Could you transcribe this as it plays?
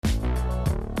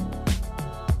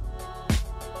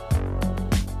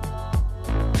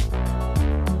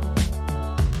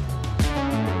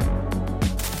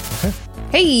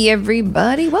Hey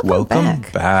everybody, welcome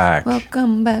back.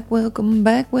 Welcome back. Welcome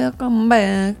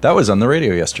back. That was on the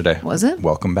radio yesterday. Was it?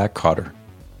 Welcome back, Cotter.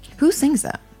 Who sings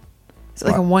that? Is it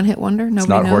like a one-hit wonder? Nobody It's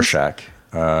not knows? Horseshack.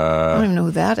 I don't even know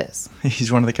who that is.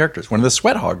 He's one of the characters. One of the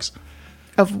Sweat Hogs.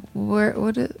 Of where?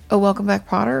 What is? Oh, Welcome Back,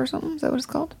 Potter or something? Is that what it's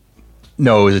called?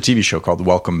 No, it was a TV show called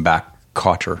Welcome Back,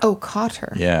 Cotter. Oh,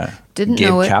 Cotter. Yeah. Didn't Gabe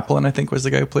know it. Kaplan, I think, was the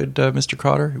guy who played Mr.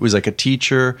 Cotter. It was like a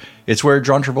teacher. It's where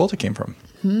John Travolta came from.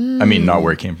 I mean, not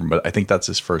where he came from, but I think that's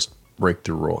his first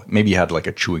breakthrough role. Maybe he had like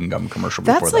a chewing gum commercial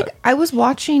before That's like, that. I was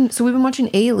watching, so we've been watching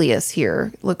Alias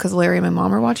here, because Larry and my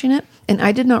mom are watching it, and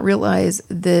I did not realize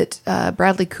that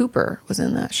Bradley Cooper was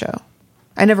in that show.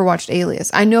 I never watched Alias.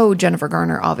 I know Jennifer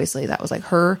Garner, obviously, that was like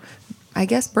her, I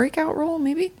guess, breakout role,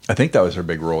 maybe? I think that was her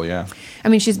big role, yeah. I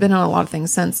mean, she's been on a lot of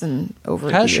things since and over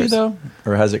the Has years. she, though?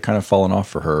 Or has it kind of fallen off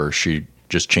for her? Or she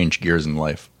just changed gears in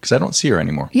life? Because I don't see her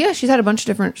anymore. Yeah, she's had a bunch of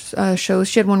different shows.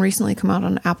 She had one recently come out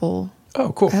on Apple.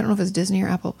 Oh, cool. I don't know if it's Disney or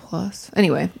Apple Plus.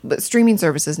 Anyway, but streaming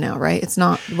services now, right? It's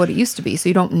not what it used to be. So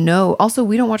you don't know. Also,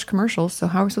 we don't watch commercials. So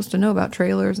how are we supposed to know about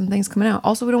trailers and things coming out?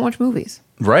 Also, we don't watch movies.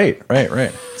 Right.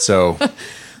 So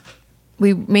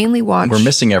We mainly watch. we're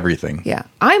missing everything. Yeah.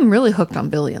 I'm really hooked on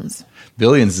Billions.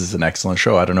 Billions is an excellent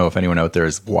show. I don't know if anyone out there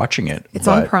is watching it. It's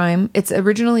but on Prime. It's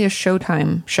originally a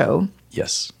Showtime show.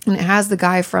 Yes. And it has the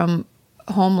guy from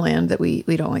Homeland that we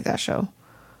don't like that show.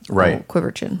 Right. Oh,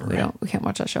 Quiverchin. We can't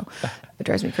watch that show. It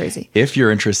drives me crazy. If you're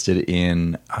interested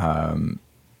in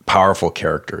powerful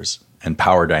characters and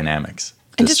power dynamics,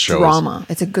 And this just show is drama.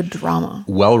 It's a good drama.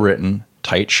 well written,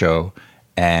 tight show,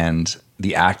 and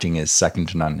the acting is second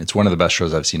to none. It's one of the best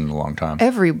shows I've seen in a long time.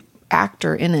 Every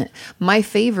actor in it. My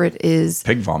favorite is,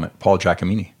 Pig Vomit, Paul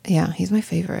Giacomini. yeah, he's my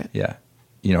favorite. Yeah.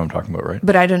 You know what I'm talking about, right?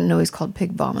 But I didn't know he's called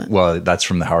Pig Vomit. Well, that's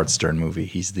from the Howard Stern movie.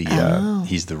 He's the Oh.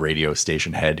 he's the radio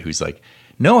station head who's like,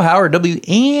 no, Howard,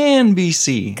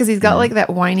 WNBC. Because he's got like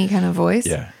that whiny kind of voice.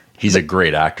 Yeah. He's a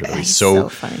great actor, though. He's He's so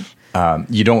funny.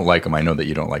 You don't like him. I know that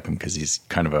you don't like him because he's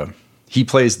kind of he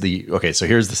plays okay, so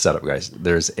here's the setup, guys.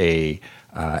 There's a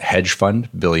hedge fund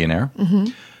billionaire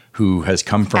who has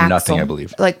come from nothing, I Axel.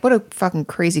 believe. Like, what a fucking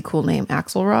crazy cool name.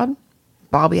 Axelrod?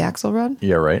 Bobby Axelrod?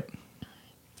 Yeah, right.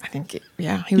 I think,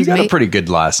 yeah. He You was got a pretty good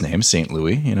last name, St.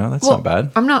 Louis. You know, that's not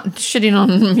bad. I'm not shitting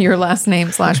on your last name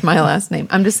 / my last name.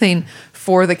 I'm just saying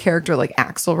for the character like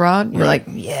Axelrod, you're Right.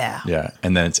 like, yeah. Yeah,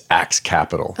 and then it's Axe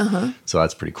Capital. So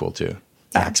that's pretty cool, too.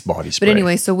 Axe body spray. But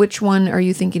anyway, so which one are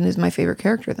you thinking is my favorite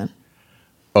character then?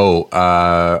 Oh,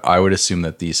 I would assume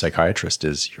that the psychiatrist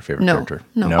is your favorite No, character.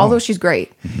 no. Although she's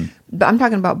great. But I'm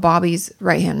talking about Bobby's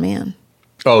right-hand man.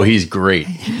 Oh, he's great.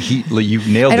 You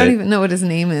nailed I it. don't even know what his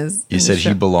name is. You in said the show.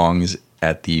 he belongs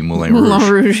at the Moulin Rouge.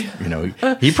 Moulin Rouge. You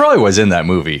know, he probably was in that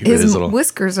movie. with His little.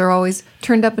 whiskers are always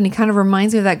turned up, and he kind of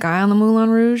reminds me of that guy on the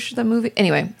Moulin Rouge, that movie.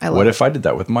 Anyway, I love What it. if I did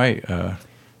that with my?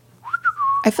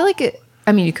 I feel like it.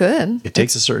 I mean, you could. It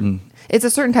takes a certain. It's a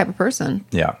certain type of person.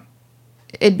 Yeah.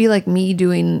 It'd be like me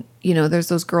doing. There's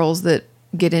those girls that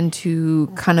get into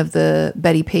kind of the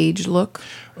Betty Page look,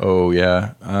 Oh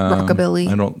yeah. rockabilly.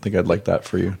 I don't think I'd like that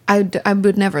for you. I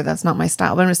would never. That's not my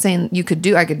style. But I'm just saying I could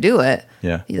do it.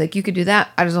 Yeah. Like you could do that.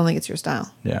 I just don't think it's your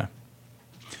style. Yeah.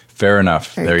 Fair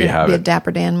enough. Or There you have be a it.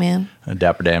 Dapper Dan man. A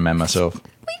dapper Dan man myself.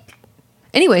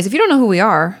 Anyways, if you don't know who we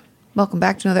are, welcome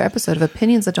back to another episode of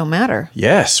Opinions That Don't Matter.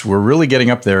 Yes, we're really getting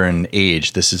up there in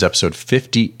age. This is episode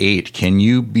 58. Can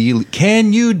you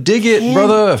dig it,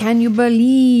 brother? Can you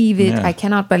believe it? Yeah. I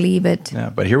cannot believe it. Yeah,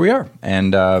 but here we are.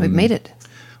 And We've made it.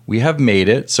 We have made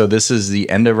it. So this is the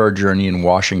end of our journey in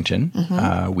Washington.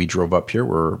 Mm-hmm. We drove up here.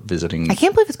 We're visiting. I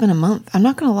can't believe it's been a month. I'm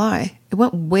not going to lie. It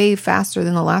went way faster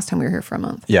than the last time we were here for a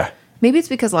month. Yeah. Maybe it's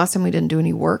because last time we didn't do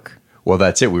any work. Well,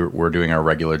 that's it. We're doing our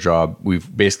regular job.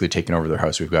 We've basically taken over their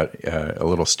house. We've got a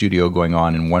little studio going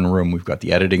on in one room. We've got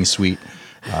the editing suite.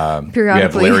 We have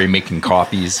Periodically. Larry making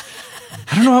copies.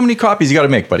 I don't know how many copies you got to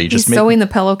make, buddy. He's sewing the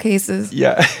pillowcases.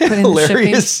 Yeah. putting the shipping.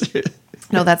 Hilarious.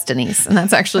 No, that's Denise. And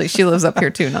that's actually, she lives up here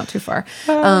too, not too far.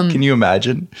 Can you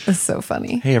imagine? It's so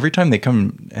funny. Hey, every time they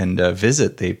come and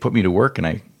visit, they put me to work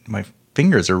and my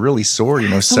fingers are really sore,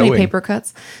 So sewing. many paper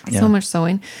cuts, Yeah. so much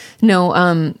sewing.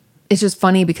 No, it's just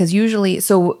funny because usually,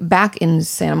 so back in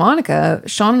Santa Monica,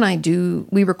 Sean and I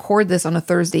we record this on a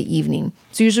Thursday evening.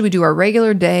 So usually we do our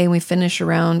regular day and we finish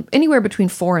around anywhere between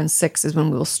 4 and 6 is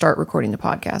when we will start recording the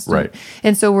podcast. Right.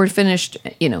 And so we're finished,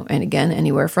 and again,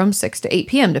 anywhere from 6 to 8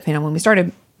 p.m., depending on when we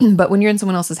started. But when you're in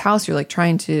someone else's house, you're like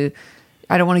trying to,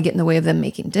 I don't want to get in the way of them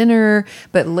making dinner.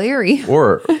 But Larry,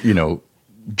 Or,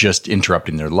 just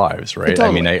interrupting their lives, right? Totally.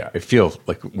 I mean, I feel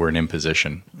like we're an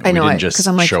imposition. I know, we didn't just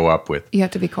I'm like, show up with, you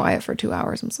have to be quiet for 2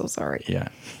 hours. I'm so sorry. yeah.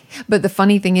 But the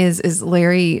funny thing is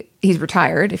Larry, he's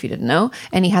retired, if you didn't know,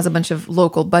 and he has a bunch of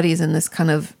local buddies in this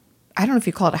kind of, I don't know if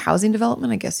you call it a housing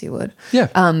development, I guess you would. Yeah.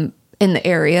 In the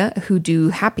area who do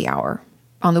happy hour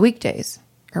on the weekdays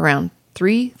around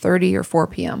 3:30 or 4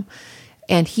 p.m.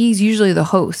 And he's usually the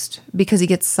host because he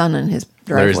gets sun in his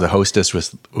driveway. There's the hostess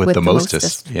with the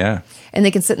mostest. Yeah. And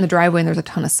they can sit in the driveway and there's a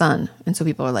ton of sun. And so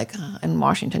people are like, in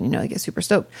Washington, they get super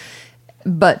stoked.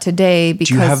 But today, because...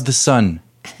 Do you have the sun?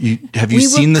 Have you we will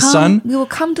seen the sun? We will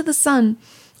come to the sun.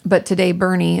 But today,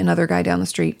 Bernie, another guy down the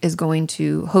street, is going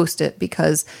to host it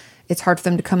because it's hard for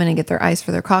them to come in and get their ice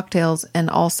for their cocktails. And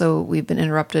also, we've been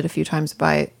interrupted a few times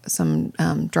by some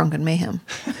drunken mayhem.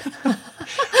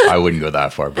 I wouldn't go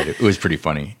that far, but it was pretty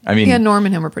funny. I mean, Yeah, Norm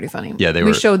and him were pretty funny. Yeah, they We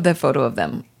were- showed the photo of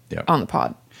them Yeah. on the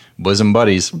pod. bosom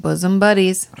buddies. Bosom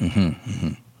buddies.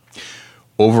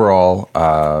 Overall,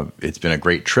 it's been a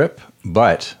great trip,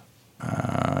 but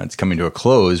it's coming to a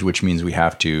close, which means we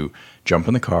have to jump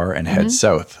in the car and head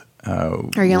south. Are you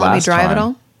going to let me drive at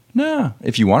all? No,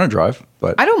 if you want to drive,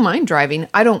 but I don't mind driving.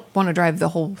 I don't want to drive the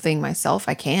whole thing myself.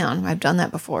 I can. I've done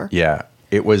that before. yeah,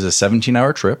 it was a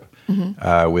 17-hour trip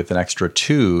Mm-hmm. with an extra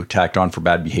 2 tacked on for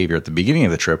bad behavior at the beginning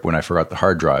of the trip when I forgot the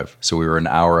hard drive. So we were an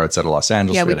hour outside of Los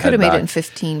Angeles. Yeah, we had to could have head made it back. in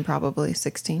 15, probably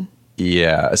 16.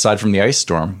 Yeah, aside from the ice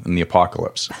storm and the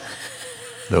apocalypse,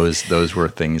 those were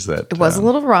things that It was a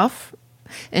little rough.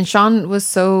 And Sean was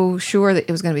so sure that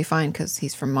it was going to be fine because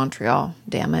he's from Montreal.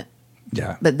 Damn it.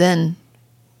 yeah. But then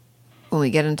when we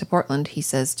get into Portland, he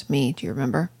says to me, do you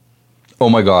remember? Oh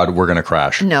my God, we're gonna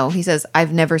crash. No, he says,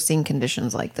 I've never seen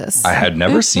conditions like this. I had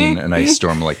never seen an ice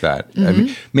storm like that. I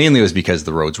mean, mainly it was because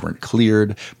the roads weren't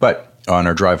cleared, but on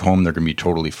our drive home, they're going to be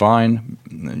totally fine.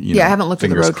 I haven't looked at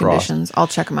the fingers road crossed. conditions. I'll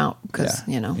check them out because,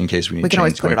 Yeah. In case we can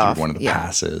always put going it through off. one of the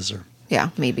passes. Or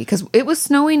Yeah, maybe. Because it was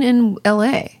snowing in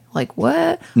LA. Like,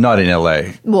 what? not in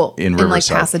LA. Well, in in like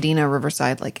Riverside. Pasadena,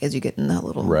 Riverside, like as you get in that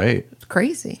little. Right. It's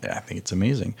crazy. Yeah, I think it's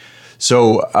amazing.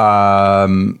 So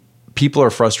people are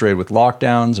frustrated with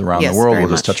lockdowns around Yes, the world. very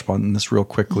We'll just much. touch upon this real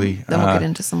quickly. Then we'll get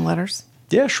into some letters.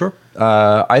 Yeah, sure.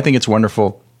 I think it's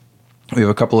wonderful. We have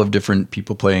a couple of different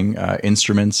people playing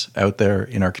instruments out there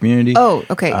in our community. Oh,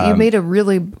 okay. You made a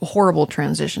really horrible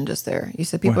transition just there. You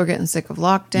said people are getting sick of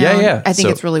lockdown. Yeah. I think So-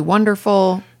 it's really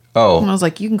wonderful. Oh. And I was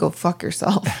like, you can go fuck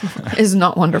yourself. It's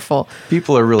not wonderful.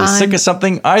 People are really sick I'm- of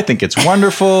something. I think it's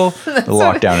wonderful. The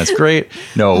lockdown is great.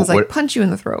 No, I was like, what, punch you in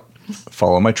the throat.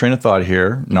 follow my train of thought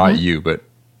here. Not you, but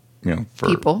for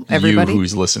People, everybody. you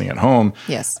who's listening at home.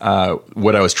 Yes.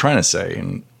 What I was trying to say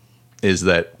is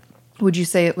that Would you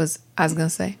say it was, I was going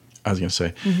to say, I was going to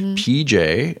say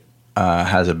PJ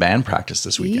has a band practice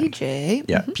this weekend. PJ.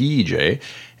 Yeah, PJ,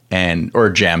 or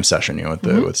a jam session,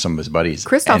 with some of his buddies.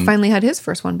 Christoph And- finally had his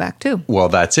first one back too. Well,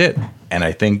 that's it. And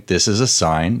I think this is a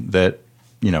sign that,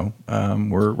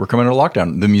 we're coming out of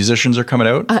lockdown. The musicians are coming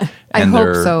out. I and hope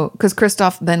they're- so, because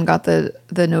Christoph then got the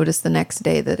notice the next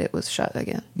day that it was shut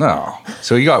again. No.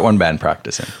 So he got one band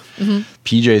practice in. Mm-hmm.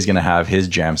 PJ is going to have his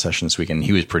jam session this weekend.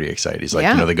 He was pretty excited. He's like,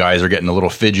 Yeah. the guys are getting a little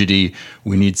fidgety.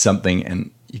 We need something. And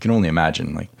you can only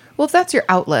imagine, like, Well, if that's your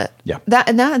outlet, Yeah. that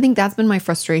I think that's been my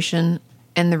frustration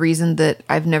and the reason that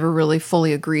I've never really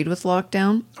fully agreed with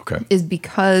lockdown. Okay. Is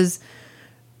because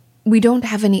we don't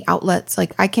have any outlets.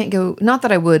 Like I can't go. Not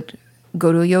that I would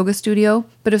go to a yoga studio,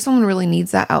 but if someone really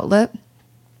needs that outlet,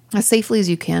 as safely as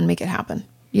you can, make it happen.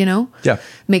 Yeah.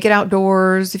 Make it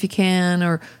outdoors if you can,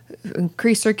 or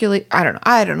increase circulate. I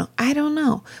don't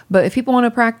know. But if people want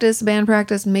to practice, band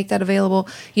practice, make that available.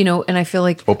 And I feel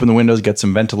like open the windows, get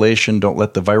some ventilation. Don't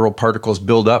let the viral particles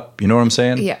build up. You know what I'm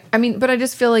saying? yeah, but I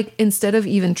just feel like instead of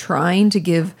even trying to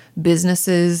give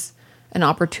businesses an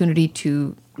opportunity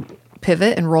to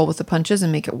pivot and roll with the punches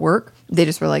and make it work, they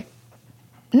just were like,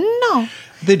 no.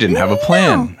 They didn't have a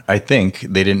plan. I think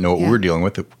they didn't know what Yeah. we were dealing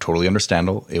with. Totally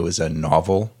understandable. It was a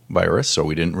novel virus, so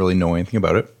we didn't really know anything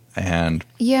about it. And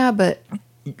Yeah, but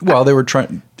well, they were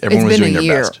trying. Everyone was been doing a their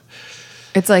year. best.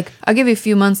 it's like, I'll give you a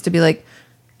few months to be like,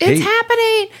 it's Hey.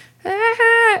 happening.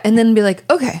 Ah, and then be like,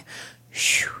 okay,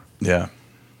 phew, Yeah.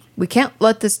 we can't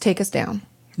let this take us down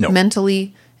No.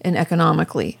 mentally and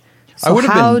economically. I So would've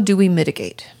how been- do we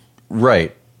mitigate?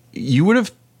 Right. You would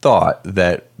have thought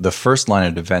that the first line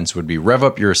of defense would be rev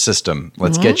up your system.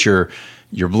 Let's get your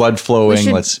blood We flowing.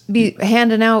 should Let's. be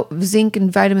handing out zinc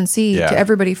and vitamin C Yeah. to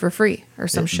everybody for free or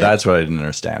some shit. That's what I didn't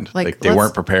understand. Like, They let's-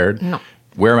 weren't prepared. No.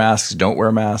 Wear masks. Don't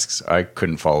wear masks. I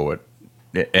couldn't follow it.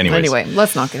 Anyways. Anyway,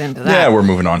 let's not get into that. Yeah, we're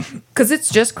moving on. Because it's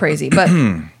just crazy. But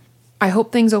I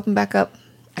hope things open back up.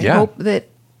 I Yeah. hope that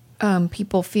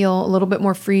people feel a little bit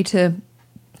more free to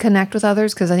connect with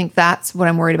others, because I think that's what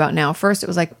I'm worried about now. First, it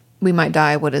was like, we might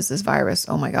die. What is this virus?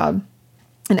 Oh my God.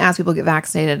 And as people get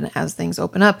vaccinated and as things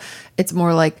open up, it's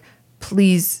more like,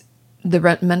 please,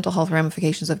 the mental health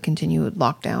ramifications of continued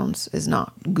lockdowns is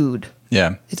not good.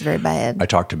 Yeah. It's very bad. I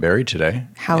talked to Barry today.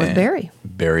 How is Barry?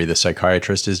 Barry, the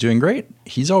psychiatrist, is doing great.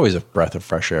 He's always a breath of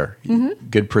fresh air.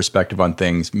 Good perspective on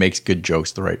things, makes good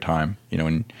jokes at the right time.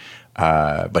 And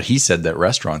but he said that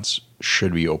restaurants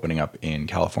should be opening up in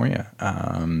California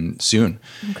soon.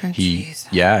 Okay.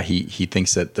 He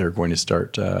thinks that they're going to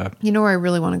start. You know where I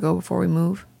really want to go before we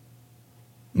move?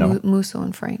 No. Musso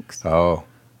and Frank's. Oh.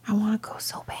 I want to go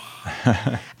so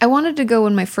bad. I wanted to go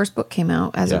when my first book came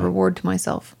out as a reward to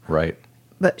myself. Right.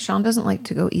 But Sean doesn't like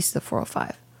to go east of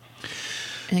 405.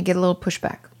 And I get a little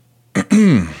pushback.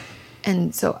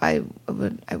 And so I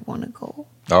want to go.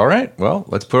 All right. Well,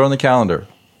 let's put it on the calendar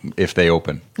if they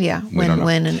open. Yeah.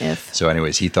 When and if. So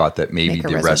anyways, he thought that maybe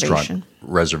the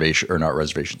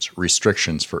reservation.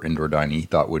 restrictions for indoor dining, he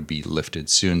thought would be lifted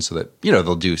soon, so that,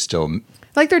 they'll do still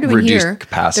like they're doing reduced here.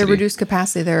 capacity. They're reduced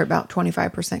capacity. They're about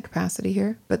 25% capacity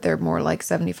here, but they're more like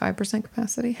 75%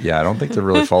 capacity. Yeah, I don't think they're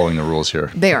really following the rules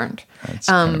here. They aren't. That's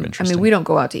kind of interesting. I mean, we don't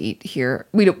go out to eat here.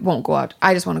 Won't go out.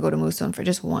 I just want to go to Musso and for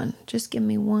just one. Just give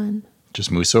me one.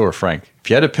 Just Musso or Frank? If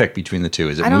you had to pick between the two,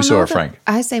 is it Musso or Frank?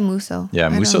 I say Musso. Yeah,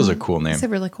 Musso's a cool name. It's a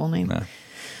really cool name. Yeah.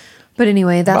 But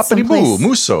anyway, that's some place.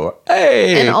 Musso.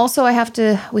 Hey. And also, we have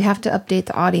to update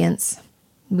the audience.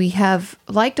 We have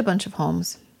liked a bunch of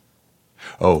homes.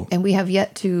 Oh. And we have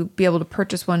yet to be able to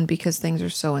purchase one because things are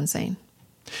so insane.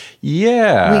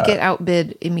 Yeah. We get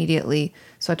outbid immediately.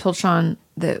 So I told Sean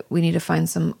that we need to find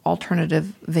some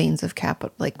alternative veins of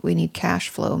capital. Like, we need cash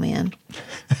flow, man.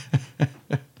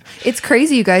 It's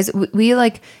crazy, you guys. We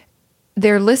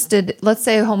they're listed. Let's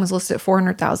say a home is listed at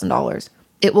 $400,000.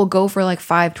 It will go for like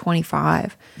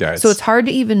 $525,000. Yeah, so it's hard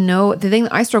to even know. The thing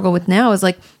that I struggle with now is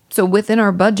so within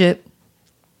our budget,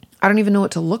 I don't even know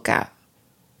what to look at.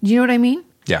 Do you know what I mean?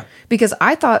 Yeah. Because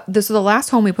I thought this was the last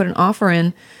home we put an offer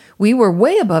in. We were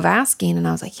way above asking, and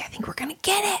I was like, yeah, I think we're going to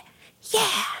get it.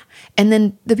 Yeah. And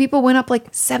then the people went up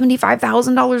like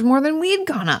 $75,000 more than we'd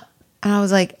gone up. And I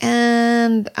was like,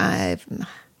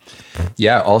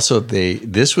 Yeah, also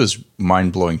this was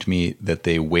mind-blowing to me that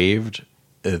they waived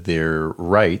their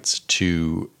rights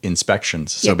to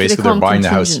inspections. So basically they're buying the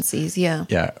house. Yeah.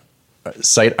 Yeah.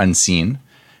 Sight unseen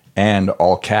and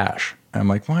all cash. I'm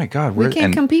like, my God, we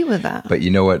can't compete with that. But you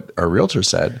know what our realtor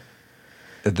said?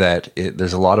 That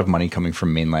there's a lot of money coming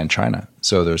from mainland China.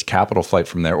 So there's capital flight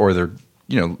from there, or they're,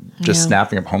 just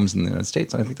snapping up homes in the United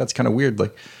States. And I think that's kind of weird.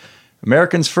 Like,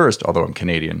 Americans first, although I'm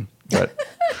Canadian, but.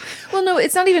 Well, no,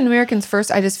 it's not even Americans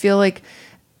first. I just feel like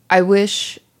I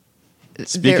wish.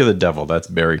 Speak of the devil. That's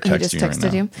Barry texting you right now. He just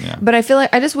texted you. Yeah. But I feel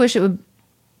like I just wish it would.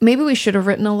 Maybe we should have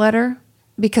written a letter,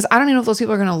 because I don't even know if those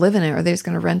people are going to live in it or they're just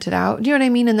going to rent it out. Do you know what I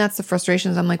mean? And that's the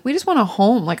frustrations. I'm like, we just want a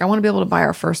home. Like, I want to be able to buy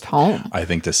our first home. I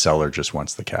think the seller just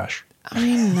wants the cash.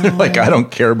 I know. Like, I don't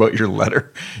care about your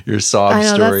letter, your sob I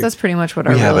know, story. That's pretty much what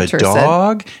our realtor said. We have a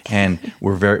dog, and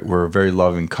we're a very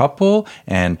loving couple,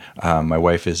 and my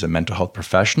wife is a mental health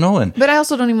professional. But I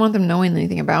also don't even want them knowing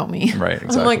anything about me. Right,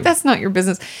 exactly. I'm like, that's not your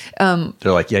business. They're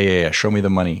like, yeah, show me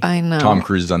the money. I know. Tom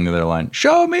Cruise is on the other line.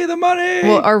 Show me the money.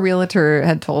 Well, our realtor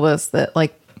had told us that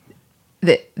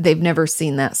that they've never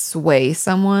seen that sway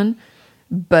someone.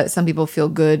 But some people feel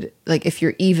good. Like, if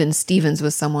you're even Stevens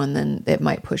with someone, then it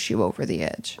might push you over the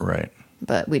edge. Right.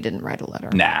 But we didn't write a letter.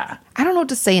 Nah. I don't know what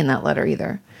to say in that letter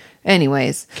either.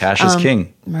 Anyways. Cash is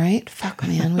king. Right? Fuck,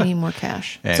 man. We need more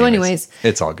cash. So anyways.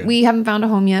 It's all good. We haven't found a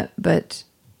home yet, but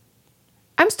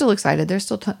I'm still excited. There's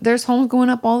still there's homes going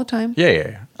up all the time.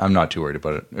 Yeah. I'm not too worried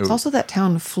about it. It's also that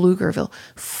town, Pflugerville.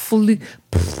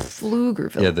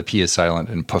 Pflugerville. Yeah, the P is silent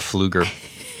in Pfluger.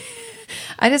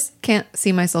 I just can't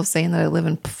see myself saying that I live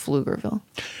in Pflugerville.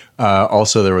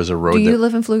 Also, there was a road. Do you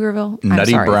live in Pflugerville?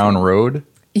 Nutty Brown Road.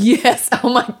 Yes.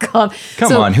 Oh my God.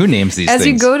 Come on. Who names these things? As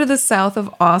you go to the south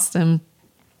of Austin,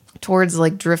 towards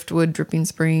like Driftwood, Dripping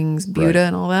Springs, Buda,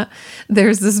 and all that,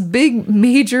 there's this big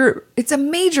it's a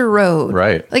major road.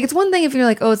 Right. Like, it's one thing if you're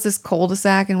like, oh, it's this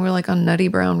cul-de-sac and we're like on Nutty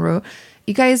Brown Road.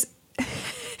 You guys,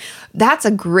 that's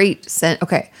a great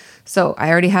Okay. So I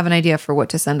already have an idea for what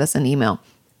to send us an email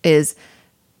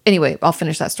Anyway, I'll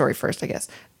finish that story first, I guess.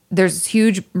 There's this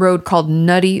huge road called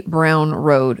Nutty Brown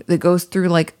Road that goes through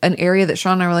like an area that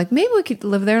Sean and I were like, maybe we could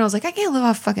live there. And I was like, I can't live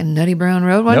off fucking Nutty Brown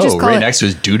Road. Why don't you just call right next to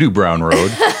is Doo-Doo Brown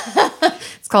Road.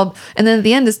 It's called, and then at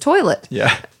the end is Toilet.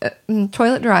 Yeah.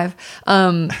 Toilet Drive.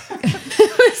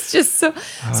 It's just so.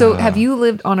 So have you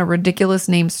lived on a ridiculous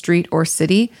named street or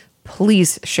city?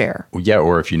 please share. Yeah,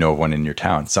 or if you know of one in your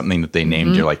town, something that they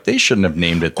named, you're like, they shouldn't have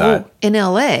named it that. In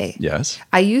LA. Yes.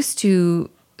 I used to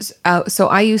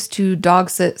dog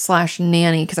sit /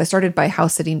 nanny because I started by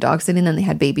house sitting, dog sitting. Then they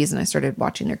had babies and I started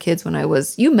watching their kids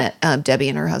you met Debbie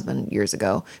and her husband years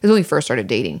ago. It was when we first started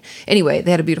dating. Anyway,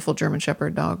 they had a beautiful German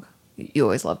Shepherd dog. You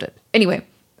always loved it. Anyway,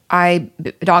 I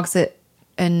dog sit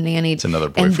and nannied. It's another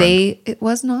boyfriend. And it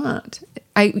was not.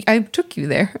 I took you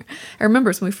there. I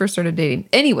remember it's when we first started dating.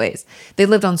 Anyways, they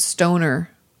lived on Stoner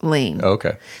Lane.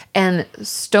 Okay. And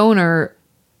Stoner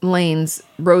Lane's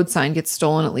road sign gets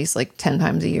stolen at least like 10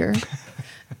 times a year.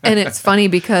 And it's funny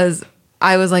because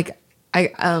I was like,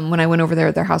 when I went over there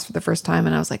at their house for the first time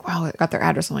and I was like, wow, I got their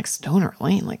address. I'm like, Stoner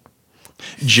Lane, like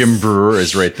Jim Brewer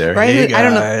is right there. right? Hey, guys. I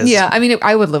don't know. Yeah. I mean,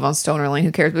 I would live on Stoner Lane.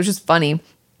 Who cares? But it was just funny.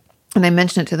 And I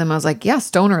mentioned it to them. I was like, yeah,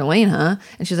 Stoner Lane, huh?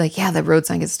 And she's like, yeah, the road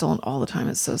sign gets stolen all the time.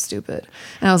 It's so stupid.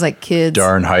 And I was like, kids.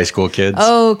 Darn high school kids.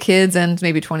 Oh, kids and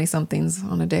maybe 20-somethings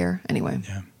on a dare. Anyway.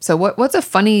 Yeah. So what's a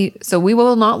funny... So we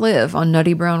will not live on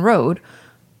Nutty Brown Road.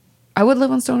 I would live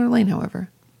on Stoner Lane, however.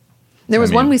 There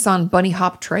was one we saw on Bunny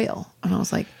Hop Trail. And I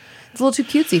was like, it's a little too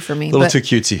cutesy for me. A little too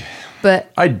cutesy.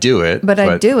 But I'd do it. But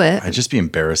I'd do it. I'd just be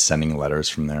embarrassed sending letters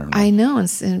from there. I know. And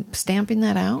stamping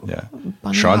that out. Yeah.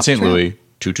 Bunny Sean Hop St. Trail. Louis,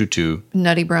 222.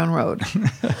 Nutty Brown Road.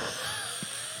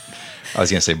 I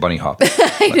was going to say Bunny Hop.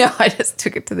 I know. I just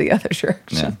took it to the other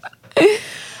direction.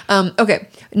 Yeah. Okay.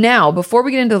 Now, before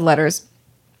we get into the letters,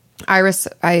 Iris,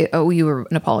 I owe you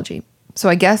an apology. So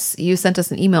I guess you sent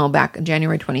us an email back on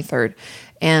January 23rd.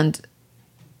 And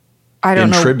I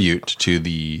don't know. In tribute to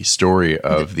the story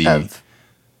of the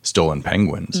stolen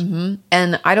penguins. Mm-hmm.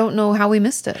 And I don't know how we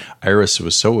missed it. Iris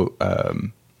was so...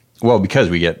 because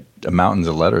we get mountains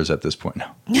of letters at this point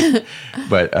now.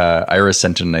 But Iris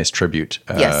sent a nice tribute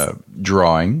Yes.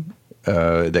 drawing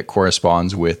that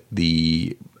corresponds with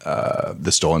the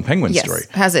stolen penguin Yes. story.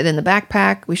 Has it in the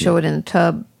backpack. We show it in a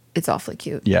tub. It's awfully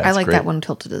cute. Yeah, I it's like great. that one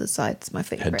tilted to the side. It's my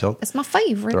favorite. Head tilt? It's my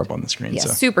favorite. They're up on the screen. Yeah,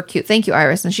 So. super cute. Thank you,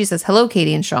 Iris. And she says, hello,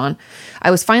 Katie and Sean.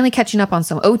 I was finally catching up on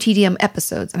some OTDM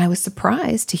episodes, and I was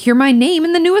surprised to hear my name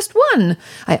in the newest one.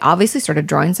 I obviously started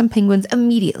drawing some penguins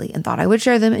immediately and thought I would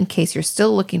share them in case you're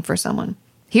still looking for someone.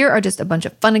 Here are just a bunch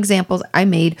of fun examples I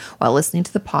made while listening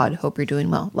to the pod. Hope you're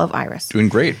doing well. Love, Iris. Doing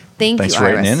great. Thanks Thanks you, for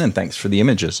writing Iris. in, and thanks for the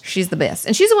images. She's the best.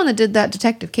 And she's the one that did that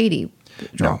Detective Katie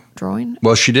drawing.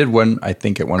 Well, she did one, I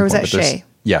think, at one Or was point. that but there's- Shay?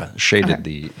 Yeah, Shay Okay.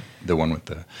 did the one with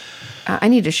the... I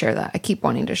need to share that. I keep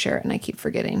wanting to share it and I keep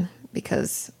forgetting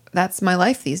because that's my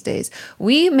life these days.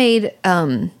 We made,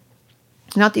 not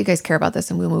that you guys care about this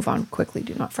and we'll move on quickly,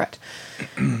 do not fret.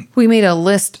 We made a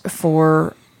list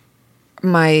for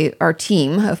our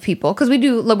team of people because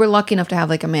we're lucky enough to have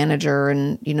like a manager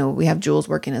and, we have Jules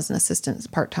working as an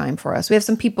assistant part-time for us. We have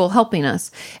some people helping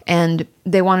us and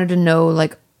they wanted to know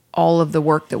like all of the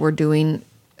work that we're doing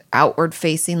outward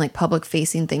facing, like public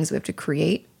facing things we have to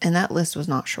create. And that list was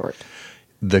not short.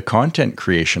 The content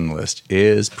creation list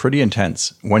is pretty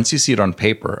intense. Once you see it on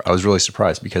paper, I was really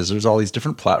surprised because there's all these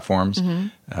different platforms.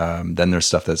 Mm-hmm. Then there's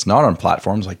stuff that's not on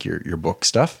platforms, like your book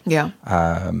stuff. Yeah.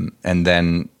 And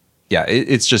then,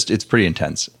 it's pretty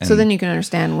intense. And So then you can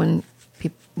understand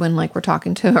when like we're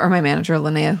talking to my manager,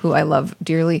 Linnea, who I love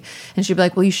dearly, and she'd be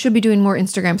like, well, you should be doing more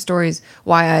Instagram stories.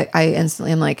 Why I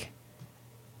instantly am like,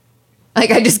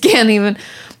 I just can't even,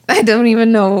 I don't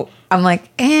even know. I'm like,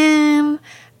 I'm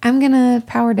going to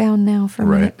power down now for a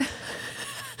minute.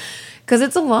 Because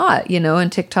it's a lot,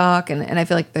 and TikTok. And I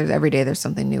feel like every day there's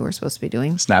something new we're supposed to be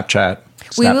doing. Snapchat.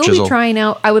 We will Chisel. be trying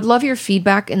out. I would love your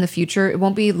feedback in the future. It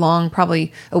won't be long,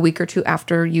 probably a week or two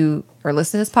after you are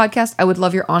listening to this podcast. I would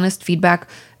love your honest feedback.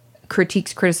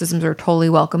 Critiques, criticisms are totally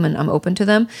welcome and I'm open to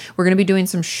them. We're going to be doing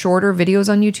some shorter videos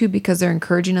on YouTube because they're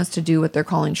encouraging us to do what they're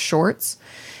calling shorts.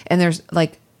 And there's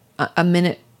like a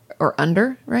minute or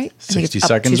under, right? 60 up to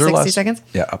seconds or 60 less. seconds.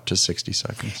 Yeah, up to 60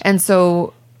 seconds. And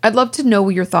so I'd love to know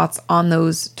your thoughts on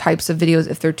those types of videos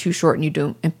if they're too short and you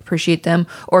don't appreciate them,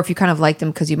 or if you kind of like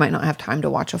them because you might not have time to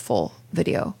watch a full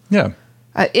video. Yeah.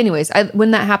 Anyways,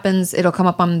 when that happens, it'll come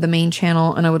up on the main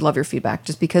channel, and I would love your feedback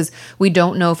just because we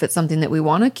don't know if it's something that we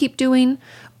want to keep doing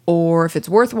or if it's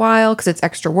worthwhile because it's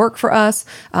extra work for us.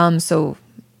 So,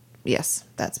 yes,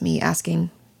 that's me asking.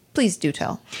 Please do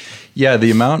tell. Yeah,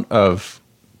 the amount of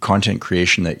content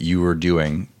creation that you were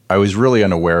doing, I was really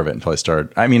unaware of it until I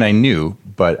started. I mean, I knew,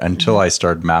 but until I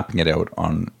started mapping it out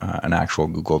on an actual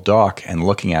Google Doc and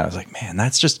looking at it, I was like, man,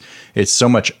 it's so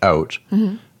much out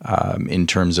in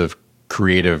terms of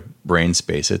creative brain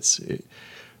space.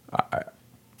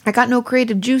 I got no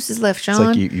creative juices left, Sean.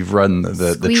 It's like you've run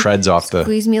the treads off the...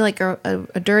 Squeeze me like a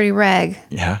dirty rag.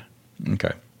 Yeah?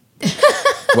 Okay.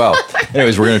 Well,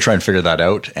 anyways, we're going to try and figure that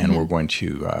out, and we're going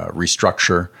to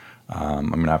restructure. I'm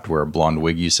going to have to wear a blonde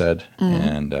wig, you said,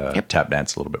 and tap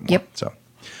dance a little bit more. Yep. So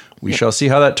we shall see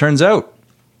how that turns out.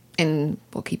 And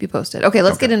we'll keep you posted. Okay,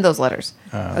 let's get into those letters.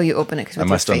 You open it. 'Cause with I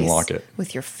must your face, unlock it.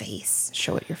 with your face.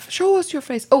 Show us your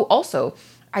face. Oh, also,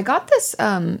 I got this.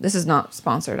 This is not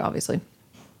sponsored, obviously,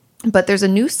 but there's a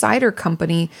new cider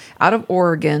company out of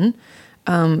Oregon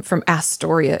from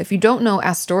Astoria. If you don't know,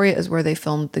 Astoria is where they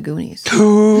filmed The Goonies.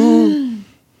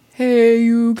 Hey,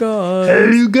 you guys.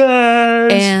 Hey, you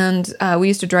guys. And we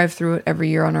used to drive through it every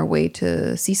year on our way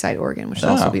to Seaside, Oregon, which is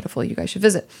also beautiful. You guys should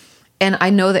visit. And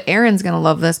I know that Aaron's going to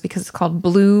love this because it's called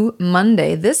Blue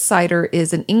Monday. This cider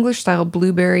is an English-style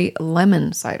blueberry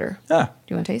lemon cider. Do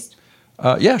you want to taste?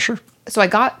 Yeah, sure. So I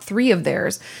got 3 of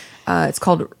theirs. It's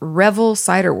called Revel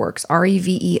Cider Works,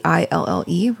 Reveille,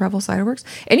 Revel Cider Works.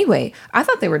 Anyway, I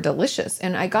thought they were delicious.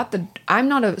 And I'm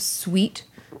not a sweet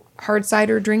hard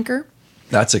cider drinker.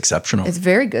 That's exceptional. It's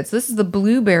very good. So this is the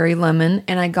blueberry lemon.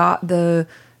 And I got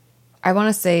I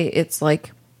want to say it's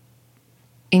like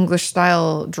English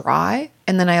style dry,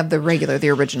 and then I have the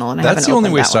original, and That's the only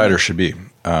way cider should be.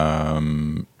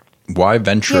 Why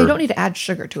venture? Yeah, you don't need to add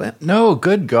sugar to it. No,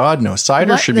 good God, no.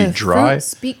 Cider should be dry. Fruit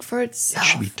speak for itself. It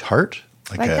should be tart.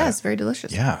 It's very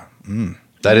delicious. Yeah,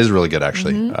 that is really good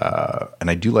actually. And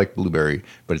I do like blueberry,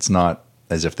 but it's not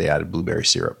as if they added blueberry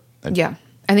syrup. Yeah,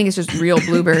 I think it's just real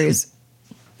blueberries.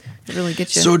 It really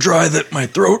gets you. So dry that my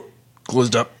throat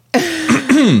closed up.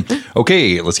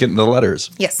 Okay, let's get into the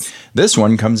letters. Yes. This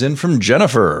one comes in from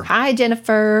Jennifer. Hi,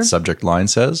 Jennifer. Subject line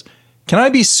says, "Can I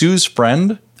be Sue's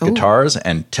friend? Guitars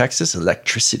and Texas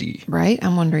electricity." Right?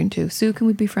 I'm wondering too. Sue, can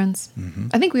we be friends?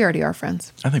 I think we already are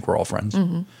friends. I think we're all friends.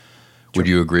 Would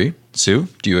you agree, Sue?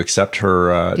 Do you accept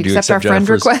her? Do you accept our friend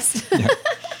Jennifer's request?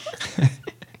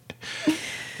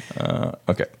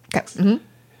 Okay. Okay.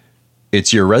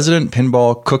 It's your resident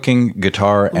pinball, cooking,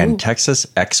 guitar, and Texas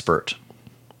expert.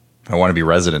 I want to be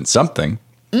resident something.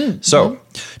 So,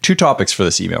 2 topics for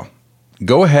this email.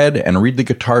 Go ahead and read the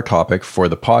guitar topic for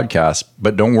the podcast,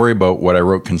 but don't worry about what I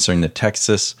wrote concerning the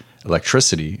Texas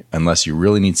electricity unless you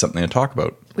really need something to talk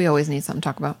about. We always need something to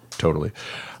talk about. Totally.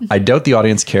 I doubt the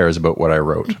audience cares about what I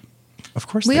wrote. Of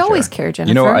course we always care, Jennifer.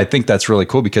 You know, I think that's really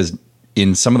cool because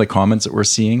in some of the comments that we're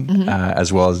seeing,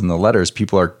 as well as in the letters,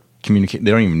 people are communicating.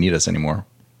 They don't even need us anymore.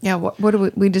 Yeah, what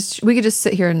do we could just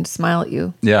sit here and smile at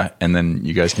you. Yeah, and then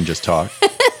you guys can just talk.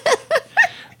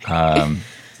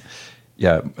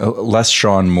 Yeah, less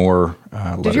Sean, more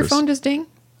letters. Did your phone just ding?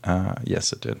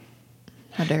 Yes, it did.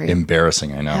 How dare you?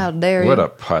 Embarrassing, I know. How dare you? What a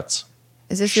putz.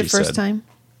 Is this your first said. time?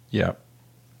 Yeah.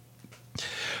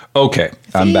 Okay,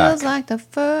 I'm back. Feels like the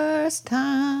first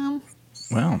time.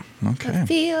 Well, okay. It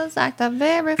feels like the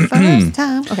very first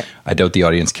time. Okay. I doubt the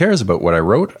audience cares about what I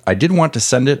wrote. I did want to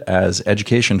send it as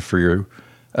education for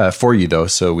you though,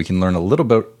 so we can learn a little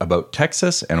bit about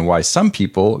Texas and why some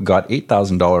people got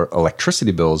 $8,000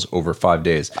 electricity bills over 5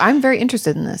 days. I'm very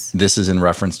interested in this. This is in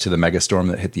reference to the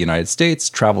megastorm that hit the United States,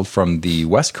 traveled from the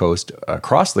West Coast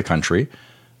across the country.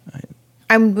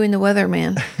 I'm doing the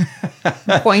weatherman.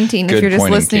 Pointing. Good If you're just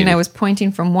pointing, listening, Katie. I was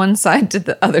pointing from one side to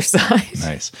the other side.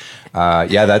 Nice.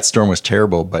 Yeah, that storm was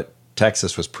terrible, but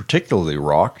Texas was particularly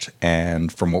rocked.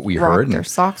 And from what we heard, Rocked their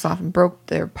socks off and broke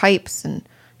their pipes and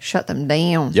shut them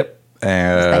down. Yep.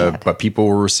 But people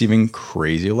were receiving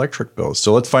crazy electric bills.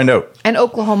 So let's find out. And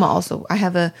Oklahoma also. I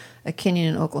have a Kenyan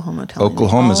in Oklahoma telling me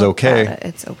Oklahoma's all okay. about it.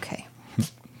 It's okay.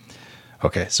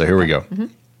 Okay, so here we go.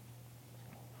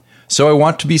 So I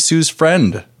want to be Sue's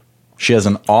friend. She has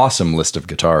an awesome list of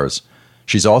guitars.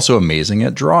 She's also amazing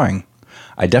at drawing.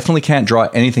 I definitely can't draw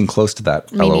anything close to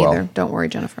that. Me LOL. neither. Don't worry,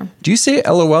 Jennifer. Do you say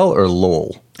LOL or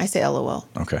LOL? I say LOL.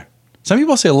 Okay. Some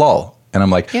people say LOL. And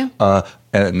I'm like, Yeah.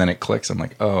 And then it clicks. I'm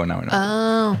like, oh, now I know.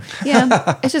 Oh,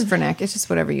 yeah. It's just vernacular. It's just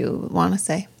whatever you want to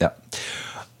say. Yeah.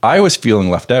 I was feeling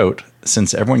left out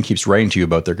since everyone keeps writing to you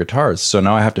about their guitars. So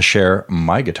now I have to share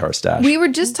my guitar stash. We were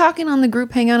just talking on the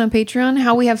group hangout on Patreon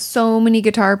how we have so many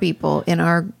guitar people in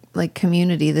our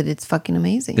community that it's fucking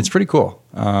amazing. It's pretty cool.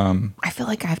 I feel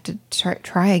like I have to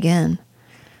try again.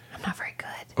 I'm not very good.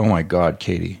 Oh my God,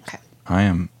 Katie. Okay.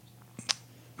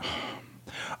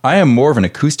 I am more of an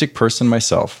acoustic person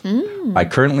myself. I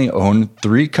currently own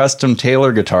 3 custom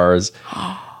Taylor guitars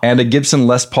and a Gibson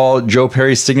Les Paul Joe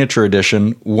Perry Signature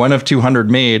Edition, one of 200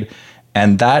 made,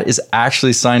 and that is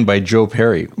actually signed by Joe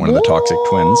Perry, one of the Toxic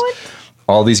Twins.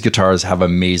 All these guitars have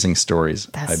amazing stories.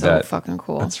 That's I so bet. fucking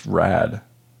cool. That's rad.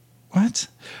 What?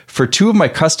 For 2 of my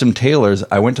custom Taylors,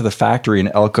 I went to the factory in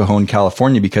El Cajon,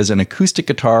 California, because an acoustic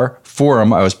guitar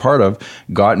forum I was part of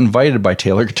got invited by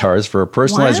Taylor Guitars for a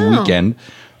personalized Wow. weekend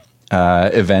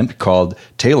event called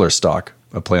Taylor Stock.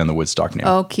 a play on the Woodstock name.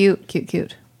 Oh, cute, cute,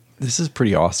 cute. This is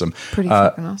pretty awesome. Pretty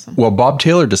fucking awesome. Well, Bob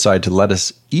Taylor decided to let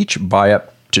us each buy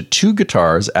up to 2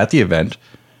 guitars at the event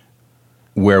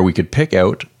where we could pick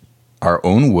out our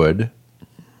own wood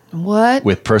What?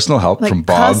 with personal help Like from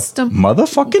Bob custom-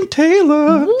 motherfucking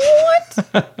Taylor.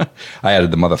 What? I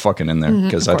added the motherfucking in there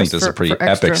because I think course, this is a pretty for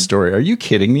extra. epic story. Are you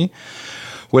kidding me?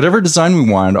 Whatever design we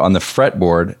wanted on the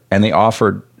fretboard and they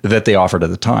offered at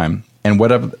the time, and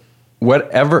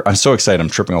whatever I'm so excited, I'm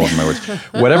tripping all over my words.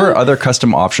 Whatever other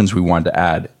custom options we wanted to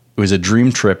add, it was a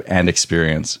dream trip and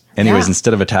experience. Anyways, Yeah.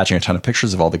 Instead of attaching a ton of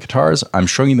pictures of all the guitars, I'm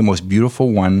showing you the most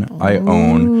beautiful one I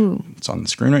own. It's on the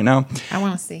screen right now. I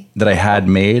want to see. That I had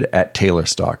made at Taylor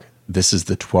Stock. This is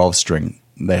the 12 string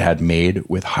that I had made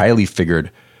with highly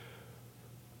figured,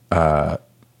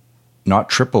 not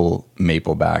triple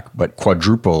maple back, but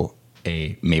quadruple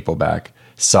A maple back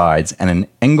sides and an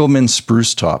Engelmann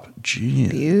spruce top. Jeez.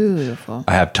 Beautiful.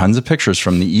 I have tons of pictures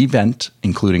from the event,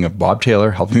 including of Bob Taylor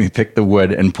helping me pick the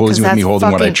wood and posing with That's me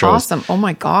holding what I fucking chose. awesome. Oh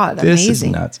my God. This Amazing.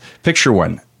 is nuts. Picture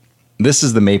 1. This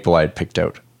is the maple I had picked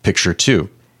out. Picture 2.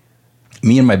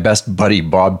 Me and my best buddy,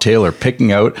 Bob Taylor,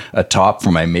 picking out a top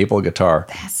for my maple guitar.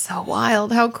 That's so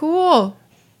wild. How cool.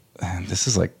 And this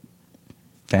is like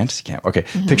fantasy camp. Okay,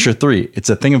 Mm-hmm. Picture 3. It's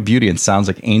a thing of beauty and sounds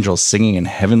like angels singing in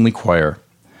heavenly choir.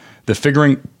 The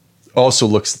figuring also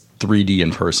looks 3D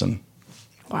in person.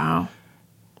 Wow.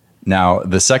 Now,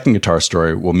 the second guitar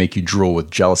story will make you drool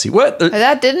with jealousy. What?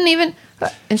 That didn't even.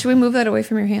 And should we move that away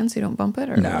from your hand so you don't bump it?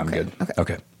 Or? No, I'm Okay. good.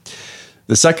 Okay.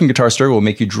 The second guitar story will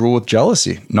make you drool with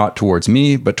jealousy, not towards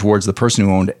me, but towards the person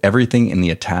who owned everything in the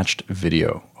attached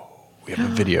video. Oh, we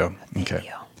have a video. Okay.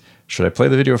 Video. Should I play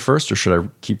the video first or should I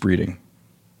keep reading?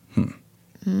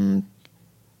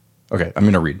 Okay, I'm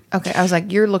going to read. Okay. I was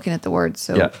like, you're looking at the words,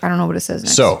 so Yeah. I don't know what it says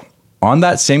next. So, on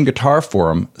that same guitar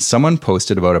forum, someone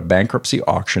posted about a bankruptcy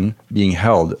auction being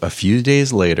held a few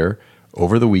days later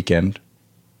over the weekend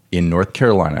in North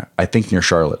Carolina, I think near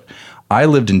Charlotte. I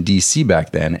lived in DC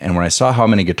back then, and when I saw how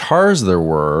many guitars there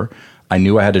were, I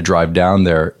knew I had to drive down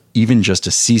there even just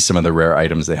to see some of the rare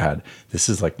items they had. This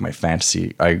is like my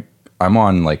fantasy. I'm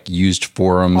on like used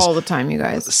forums, all the time, you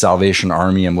guys. Salvation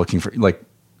Army. I'm looking for like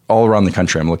all around the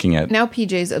country. I'm looking at. Now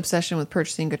PJ's obsession with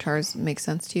purchasing guitars makes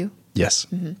sense to you. Yes,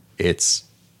 it's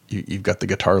you've got the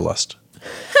guitar lust.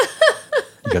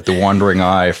 You got the wandering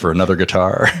eye for another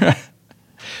guitar.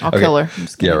 I'll kill her. I'm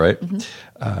just kidding. Yeah,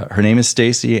 right. Her name is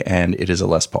Stacy, and it is a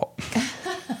Les Paul.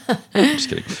 Just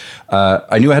kidding.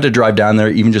 I knew I had to drive down there,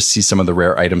 even just see some of the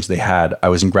rare items they had. I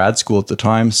was in grad school at the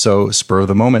time, so spur of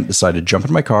the moment, decided to jump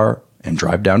in my car and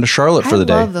drive down to Charlotte for the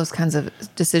day. I love those kinds of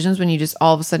decisions when you just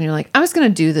all of a sudden you're like, I'm just going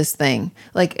to do this thing.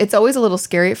 Like, it's always a little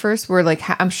scary at first. Where like,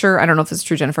 I'm sure, I don't know if it's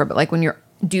true, Jennifer, but like when you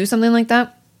do something like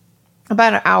that,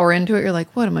 about an hour into it, you're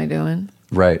like, what am I doing?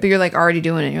 Right. But you're like already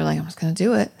doing it. You're like, I'm just going to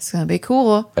do it. It's going to be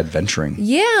cool. Adventuring.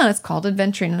 Yeah, it's called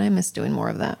adventuring, and I miss doing more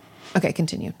of that. Okay,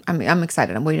 continue. I'm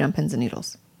excited. I'm waiting on pins and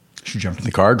needles. She jumped in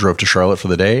the car, drove to Charlotte for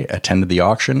the day, attended the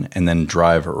auction, and then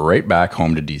drive right back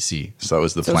home to DC. So that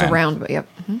was the So it plan. was around, but yep.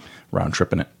 Mhm. Round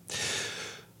tripping it.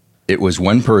 It was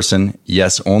one person,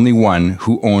 yes, only one,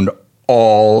 who owned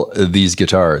all of these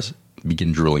guitars.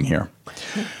 Begin drooling here.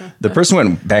 The person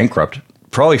went bankrupt,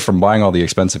 probably from buying all the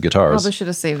expensive guitars. Probably should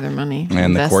have saved their money. And the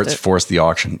invest courts it. forced the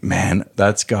auction. Man,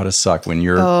 that's got to suck when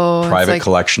your it's private like-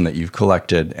 collection that you've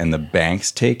collected and the banks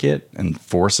take it and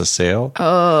force a sale.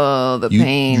 Oh, the You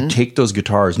pain. take those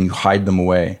guitars and you hide them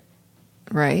away.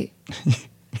 Right.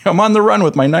 I'm on the run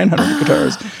with my 900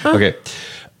 guitars. Okay.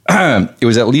 It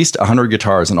was at least 100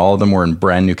 guitars, and all of them were in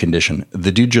brand new condition.